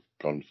way I'd have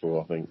gone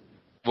for, I think.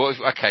 Well,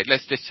 okay,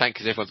 let's just take,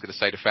 because everyone's going to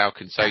say the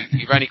Falcon. So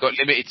you've only got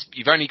limited case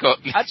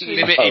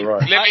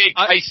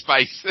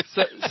space.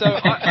 For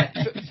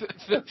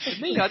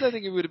me, I don't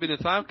think it would have been a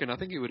Falcon. I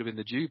think it would have been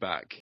the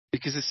Dewback,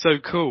 because it's so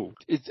cool.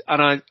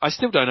 And I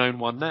still don't own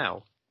one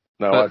now.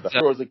 No,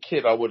 as a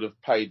kid, I would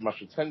have paid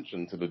much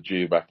attention to the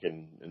Dewback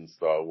in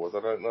Star Wars.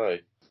 I don't know.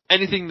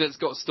 Anything that's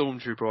got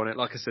Stormtrooper on it,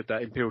 like I said,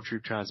 that Imperial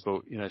Troop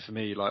Transport, for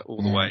me, like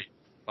all the way.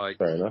 Like,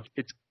 fair enough.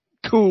 It's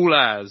cool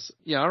as.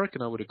 Yeah, I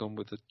reckon I would have gone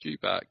with the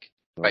Dewback.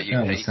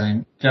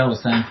 Joe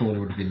was saying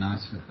Crawler would have been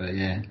nice, but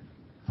yeah.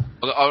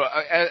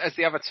 As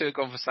the other two have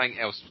gone for something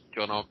else,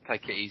 John, I'll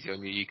take it easy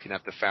on you. You can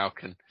have the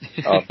Falcon.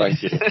 Oh,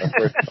 thank you. That's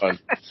very kind.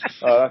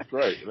 Oh, that's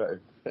great. That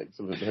is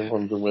excellent.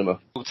 Everyone's a winner.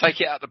 We'll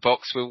take it out of the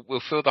box.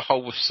 We'll fill the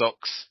hole with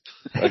socks.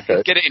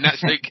 Okay. Get it in that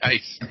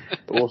suitcase.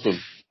 Awesome.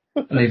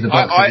 Leave the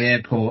box at the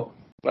airport.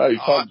 No, you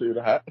can't do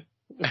that.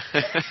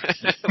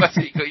 That's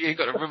it, you've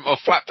got to or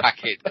flat pack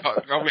it,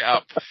 roll it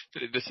up,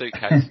 put it in the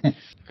suitcase.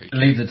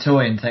 Leave the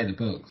toy and take the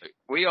book.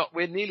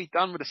 We're nearly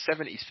done with the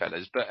 70s,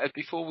 fellas. But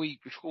before we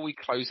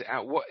close it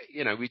out,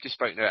 we just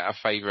spoke about our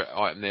favourite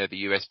item there, the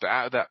US. But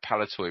out of that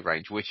Palitoy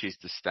range, which is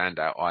the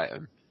standout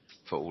item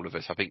for all of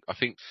us? I think I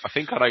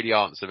know the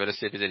answer, but let's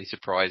see if there's any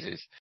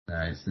surprises. No,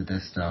 it's the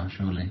Death Star,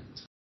 surely.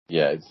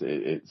 Yeah,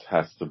 it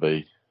has to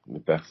be the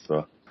Death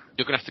Star.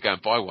 You're gonna have to go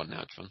and buy one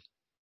now, John.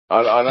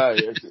 I know.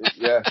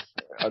 Yeah,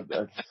 I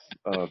don't.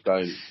 I've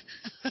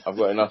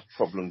got enough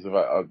problems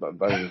about. I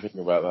don't even think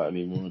about that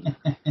anymore.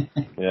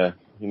 Yeah,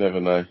 you never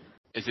know.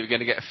 Is it going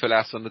to get a full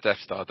house on the Death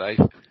Star, Dave?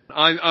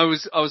 I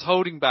was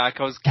holding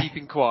back. I was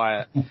keeping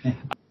quiet.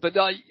 But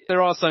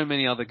there are so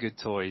many other good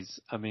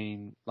toys. I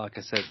mean, like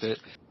I said,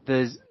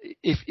 there's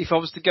if I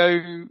was to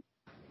go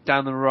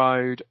down the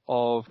road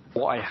of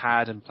what I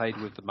had and played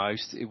with the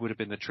most, it would have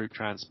been the troop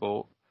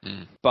transport.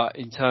 But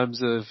in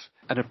terms of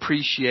an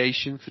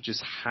appreciation for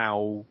just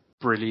how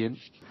brilliant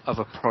of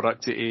a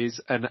product it is,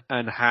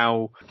 and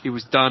how it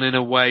was done in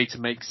a way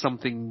to make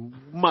something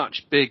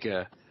much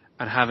bigger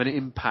and have an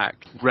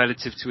impact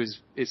relative to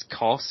its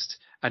cost,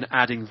 and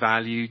adding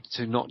value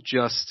to not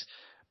just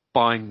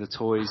buying the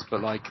toys,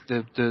 but like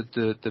the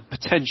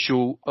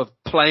potential of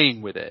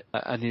playing with it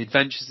and the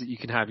adventures that you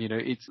can have.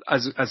 It's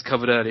as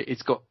covered earlier,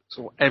 it's got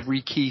sort of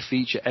every key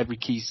feature, every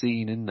key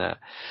scene in there.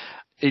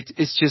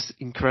 It's just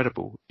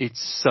incredible. It's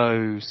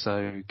so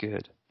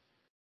good.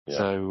 Yeah.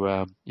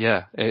 So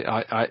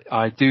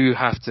I do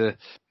have to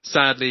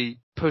sadly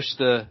push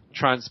the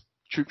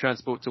troop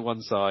transport to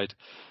one side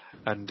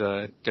and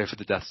go for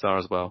the Death Star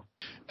as well.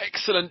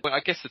 Excellent. Well, I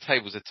guess the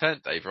tables are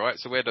turned, Dave, right?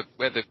 So where the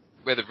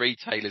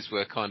retailers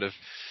were kind of,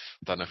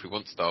 I don't know if we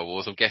want Star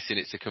Wars, I'm guessing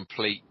it's a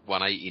complete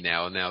 180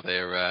 now, and now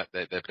they're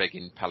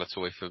begging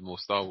Palitoy for more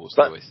Star Wars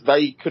toys.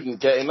 They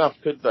couldn't get enough,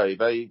 could they?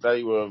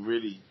 They were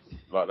really,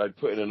 like, they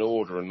put in an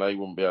order and they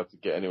wouldn't be able to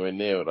get anywhere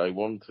near what they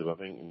wanted, I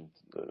think.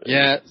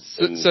 Yeah,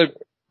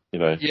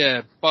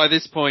 by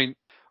this point,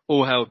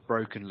 all hell had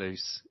broken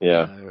loose.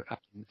 Yeah.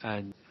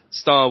 And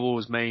Star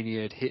Wars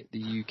mania had hit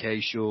the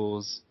UK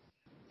shores,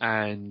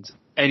 and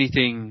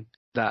anything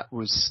that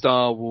was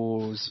Star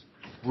Wars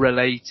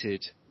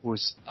related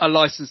was a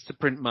license to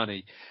print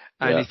money.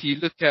 And if you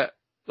look at,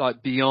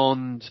 like,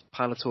 beyond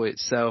Palitoy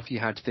itself, you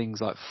had things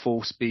like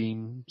Force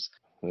Beams.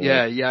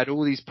 Yeah, you had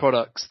all these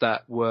products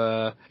that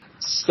were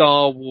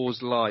Star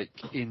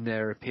Wars-like in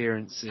their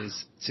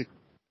appearances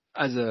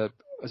as a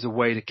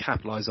way to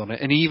capitalize on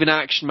it. And even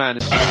Action Man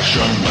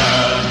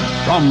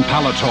from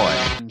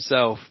Palitoy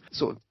himself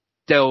sort of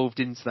delved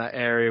into that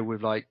area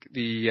with, like,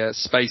 the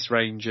Space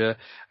Ranger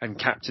and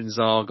Captain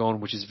Zargon,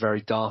 which is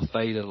very Darth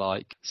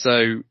Vader-like.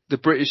 So the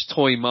British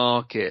toy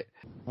market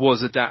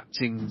was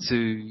adapting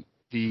to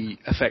the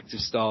effect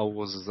of Star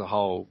Wars as a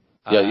whole.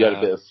 Yeah, you had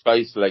a bit of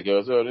space Lego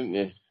as well, didn't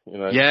you?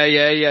 Yeah.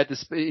 The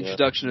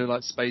introduction of,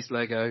 like, space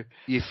Lego,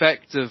 the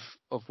effect of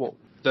what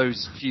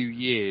those few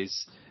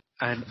years,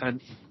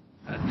 and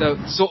the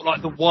sort of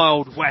like the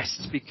Wild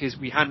West, because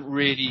we hadn't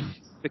really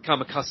become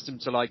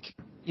accustomed to, like,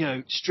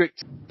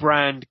 strict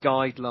brand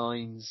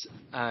guidelines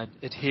and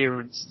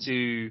adherence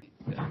to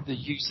the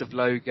use of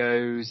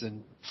logos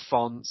and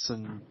fonts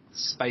and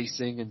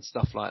spacing and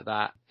stuff like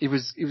that. It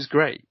was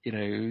great. It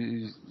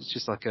was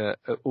just like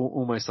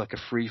almost like a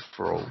free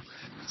for all.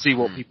 See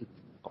what people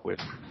come up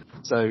with.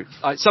 So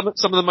some of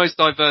the most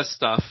diverse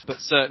stuff, but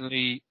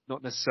certainly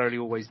not necessarily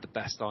always the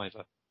best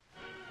either.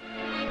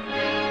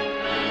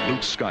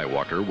 Luke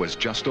Skywalker was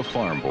just a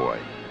farm boy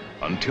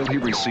until he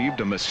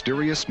received a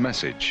mysterious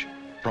message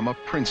from a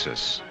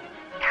princess.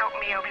 Help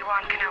me,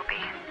 Obi-Wan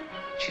Kenobi.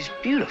 She's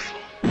beautiful.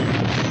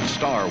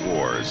 Star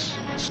Wars,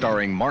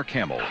 starring Mark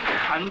Hamill.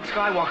 I'm Luke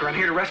Skywalker. I'm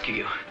here to rescue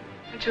you.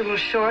 Aren't you a little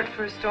short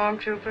for a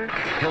stormtrooper?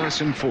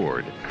 Harrison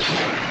Ford.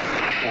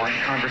 Boring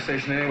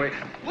conversation anyway.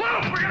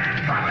 Luke, we're gonna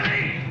have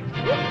company!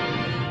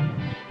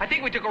 I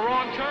think we took a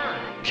wrong turn.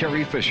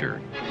 Carrie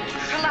Fisher.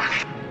 Good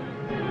luck.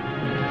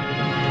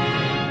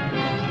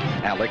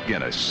 Alec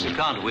Guinness. You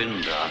can't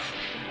win, Darth.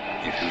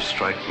 If you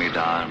strike me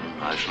down,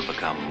 I shall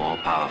become more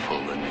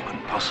powerful than you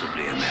can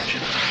possibly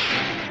imagine.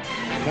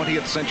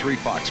 20th Century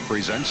Fox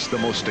presents the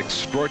most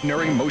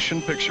extraordinary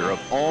motion picture of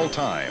all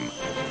time,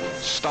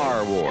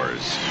 Star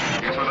Wars.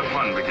 Here's where the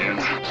fun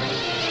begins.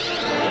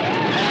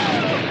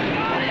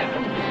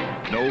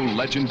 No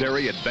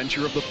legendary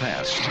adventure of the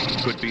past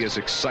could be as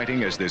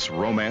exciting as this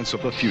romance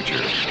of the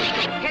future.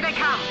 Here they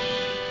come.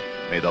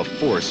 May the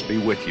Force be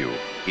with you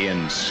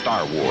in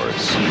Star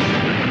Wars.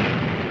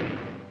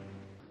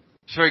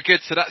 Very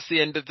good. So that's the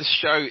end of the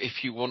show.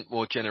 If you want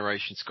more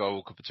Generation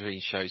Skywalker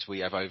Between shows, we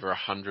have over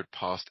 100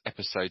 past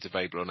episodes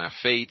available on our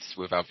feeds,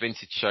 with our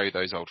vintage show,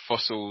 Those Old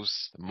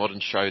Fossils, the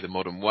modern show, The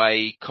Modern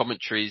Way,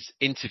 commentaries,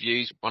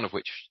 interviews, one of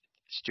which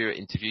Stuart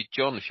interviewed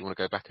John, if you want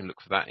to go back and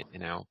look for that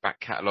in our back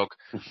catalogue.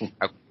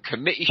 Our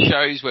committee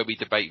shows, where we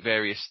debate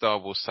various Star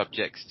Wars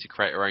subjects to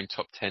create our own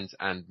top 10s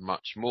and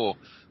much more.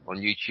 On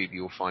YouTube,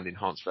 you will find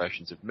enhanced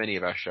versions of many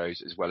of our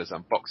shows, as well as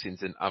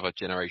unboxings and other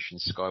Generation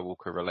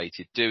Skywalker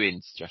related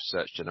doings. Just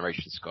search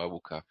Generation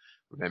Skywalker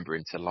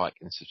remembering to like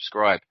and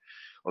subscribe.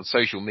 On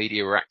social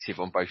media, we're active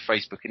on both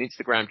Facebook and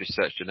Instagram. Just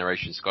search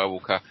Generation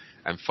Skywalker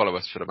and follow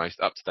us for the most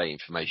up-to-date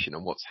information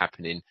on what's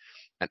happening.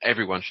 And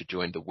everyone should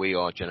join the We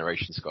Are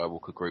Generation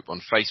Skywalker group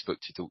on Facebook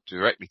to talk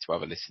directly to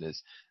other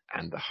listeners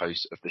and the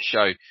host of the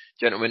show.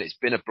 Gentlemen, it's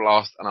been a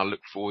blast, and I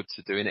look forward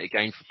to doing it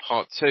again for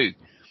part 2.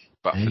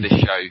 But for this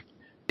show,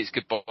 it's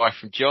goodbye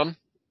from John.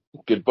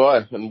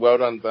 Goodbye, and well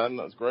done, Dan.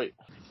 That was great.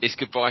 It's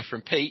goodbye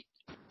from Pete.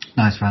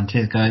 Nice run.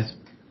 Cheers, guys.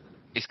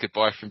 It's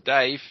goodbye from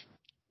Dave.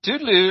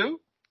 Toodaloo.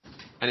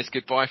 And it's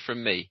goodbye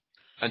from me.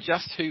 And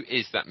just who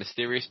is that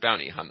mysterious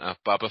bounty hunter,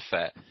 Boba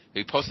Fett,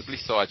 who possibly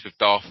sides with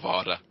Darth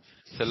Vader?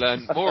 To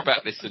learn more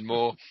about this and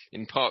more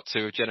in part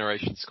 2 of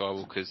Generation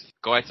Skywalker's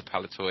Guide to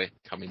Palitoy,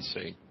 coming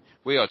soon.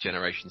 We are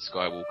Generation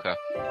Skywalker,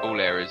 all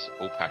eras,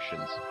 all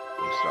passions,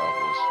 all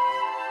Star Wars.